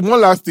 Sorry, one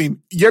last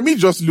thing. Yemi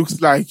just looks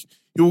like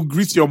he will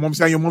greet your mom,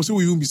 and your mom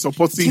will even be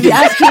supporting She'll be him.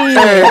 asking you,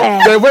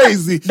 Then where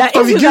is he? That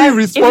Because he if giving you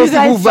responsible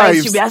guys fight,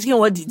 vibes. she'll be asking,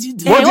 what did you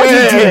do? What What did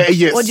did you you do? do?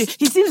 Yes. What did you-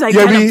 He seems like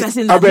the kind of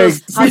person I that beg,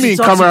 knows how see me to in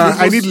talk to camera. I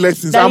people's- need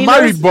lessons. that I'm he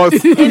married, knows-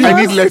 but he I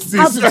knows need lessons.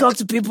 how to talk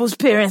to people's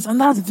parents, and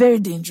that's very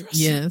dangerous.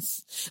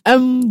 Yes.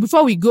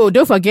 Before we go,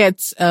 don't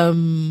forget, I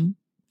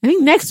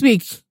think next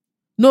week,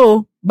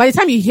 no, by the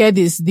time you hear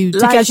this, the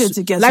Live show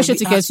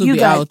tickets will you be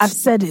guys, out. I've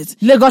said it.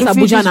 Lagos, If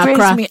you Abuja, and disgrace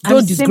Accra. me, Don't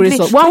I'm disgrace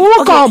simply- us. Well,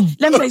 we'll come.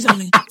 Let me tell you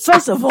something.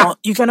 First of all,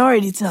 you can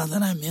already tell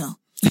that I'm ill.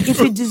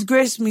 If you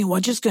disgrace me, we're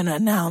just going to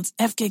announce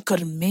FK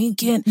couldn't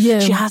make it. Yeah.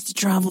 She has to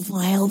travel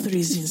for health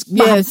reasons. Bam.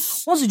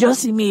 Yes. Once you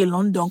just see me in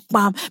London,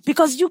 bam,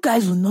 because you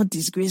guys will not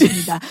disgrace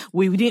me that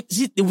we didn't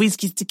see the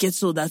whiskey ticket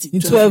sold out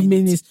in 12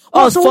 minutes.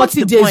 Oh, Us, so what's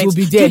 40 the days point? will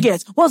be Do you there.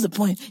 get? What's the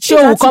point? Show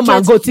If will that come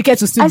and ticket- go.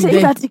 Tickets will still I be said, if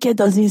there. that ticket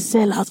doesn't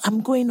sell out,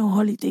 I'm going on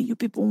holiday. You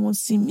people won't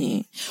see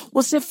me.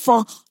 We'll say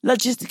for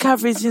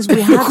logistical reasons, we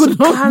had to could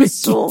not make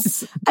cancel.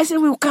 it. I said,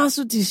 we'll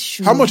cancel this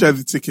show. How much are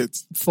the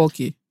tickets?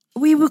 4K.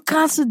 We will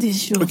cancel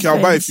this show. Okay,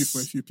 I'll buy a friends. few for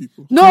a few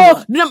people.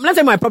 No, let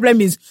me my problem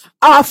is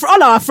all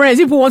our friends,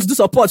 people want to do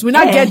support. We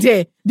not Yeah. get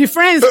there. The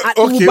friends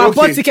okay, who bought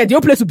okay. ticket, the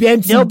whole place will be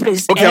empty. No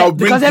place. Okay, I'll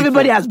bring because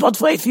everybody people. has bought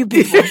for a few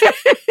people.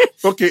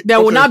 Okay. There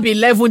will okay. not be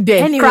 11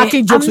 there. Anyway,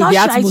 cracking jokes I'm with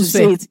not the shy to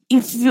say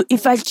atmosphere. it.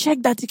 If I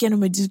check that ticket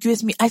number,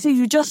 disgrace me. I say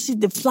you just see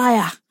the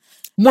flyer.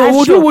 No, Live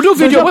we'll show. do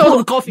video. Wait Double- on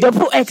the coffee.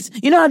 Double X.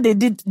 You know how they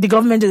did the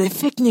government did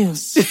fake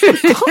news.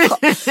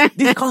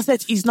 This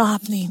concert is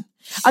not happening.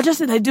 I just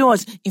said I do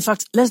what. In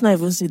fact, let's not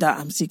even say that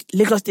I'm sick.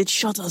 Lagos State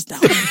shut us down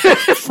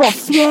for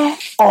fear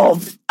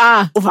of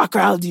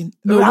overcrowding,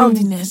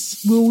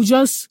 rowdiness. We will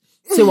just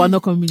say we're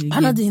not coming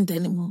I'm not again. doing it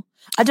anymore.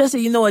 I just say,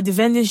 you know what, the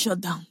vending shut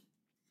down.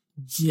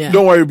 Yeah.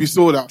 Don't worry, it'll be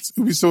sold out.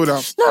 It'll be sold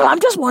out. No, I'm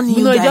just warning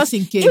you No, guys. just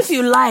in case. If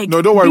you like,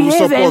 No, don't worry, we'll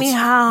behave support.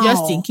 anyhow.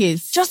 Just in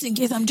case. Just in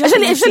case. I'm just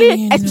Especially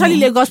letting you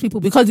know. Lagos people,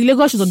 because the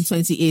Lagos is on the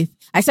 28th.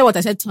 I said what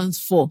I said turns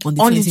 4 on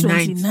the On the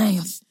 29th.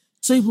 29th.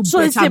 So people So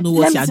it's better a, know let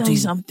what me you're tell doing.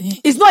 you something.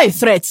 It's not a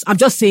threat. I'm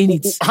just saying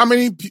it. How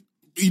many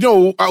you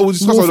know, I will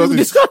discuss We'll all those things.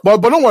 discuss.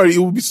 But don't worry, it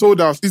will be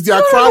sold out. It's the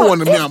Accra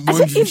one and me, I'm I said,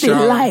 wondering. if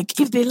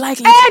they like,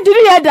 Did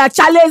you hear that,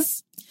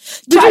 Charles?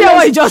 Did you hear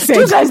what he just said?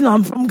 You guys know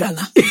I'm from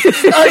Ghana.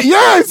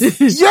 Yes!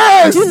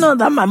 Yes! Do you know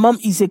that my mom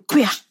is a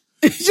queer?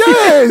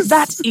 Yes!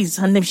 That is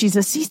her name. She's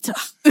a sister.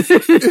 She's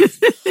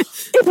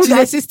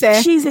a sister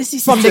She's a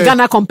sister. from the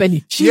Ghana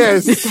company. She's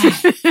Yes. a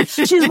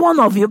sister. She's one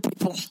of your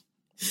people.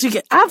 Do you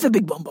get? I have a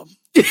big bum bum.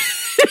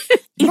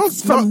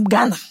 It's from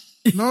Ghana.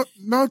 not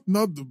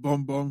the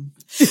bomb.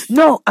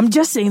 No, I'm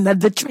just saying that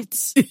the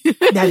traits,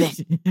 they're there.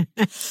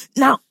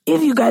 Now,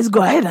 if you guys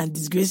go ahead and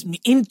disgrace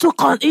me into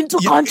countries,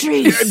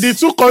 The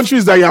two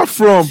countries that you're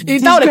from.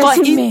 It's now they call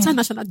Disgracing me.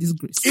 international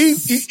disgrace.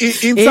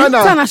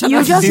 International.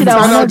 you just said that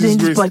we're Internal not doing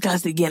this disgrace.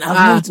 podcast again.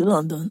 I've moved to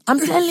London. I'm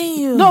telling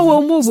you. No,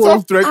 we'll move.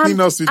 Stop threatening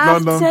us with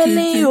I'm London.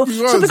 telling you. Keep-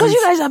 So because what's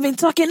you guys have been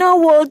talking, oh,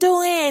 we'll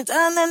do it.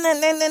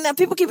 No.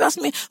 People keep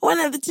asking me, when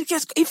are the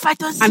tickets? If I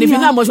don't see And if you know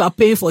her- how much we're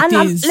paying for And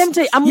things. let me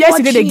tell you, I'm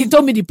yesterday watching. they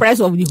told me the price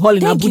of the hall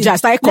in Thank Abuja. you. I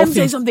started Let me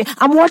tell you coughing. something.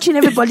 I'm watching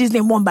everybody's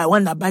name one by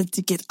one that buy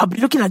tickets. I'll be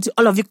looking at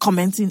all of you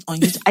commenting on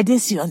YouTube. I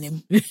didn't see your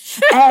name.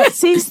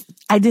 Sis,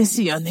 I didn't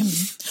see your name.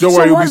 Don't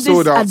worry, it'll be what's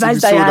sold this out. It'll be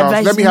advice that sold you're out. Let me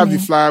advising have the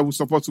flyer. We'll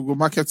support to go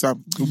market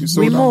time. It'll be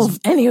sold We out. move.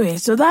 Anyway,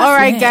 so that's All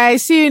right, it.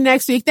 guys. See you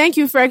next week. Thank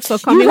you, Frex, for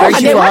coming.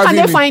 Thank you for Where can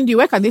having they me. find you?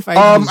 Where can they find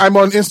you? I'm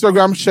on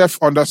Instagram,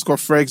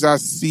 chef_Fregs.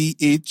 That's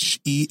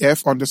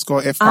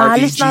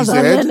CHEF_FREGZ. Listeners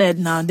are learned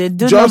now. They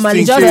do Just normally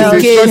in just case. in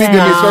They case spell it-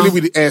 now. they spell it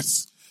with the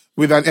S.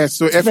 With an S.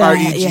 So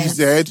FREGZ.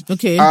 Yes.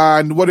 Okay.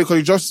 And what they call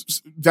it,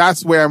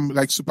 that's where I'm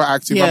like super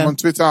active. Yeah. I'm on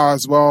Twitter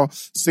as well.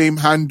 Same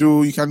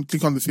handle. You can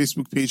click on the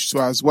Facebook page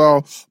too as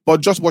well. But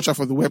just watch out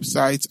for the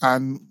website,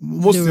 and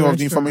most The of the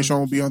restaurant. information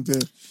will be on the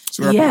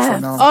Instagram page Yeah.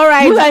 for now. All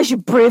right. You guys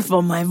should pray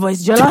for my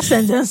voice. Jola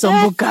sent in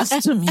some book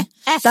cast to me.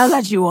 That's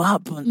actually what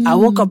happened. I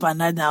woke up at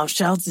night and I was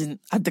shouting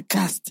at the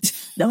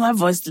cast. Then my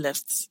voice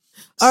left.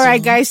 All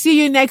right, guys.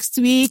 See you next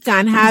week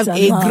and have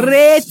Peace a and love.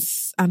 great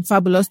and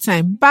fabulous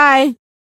time. Bye.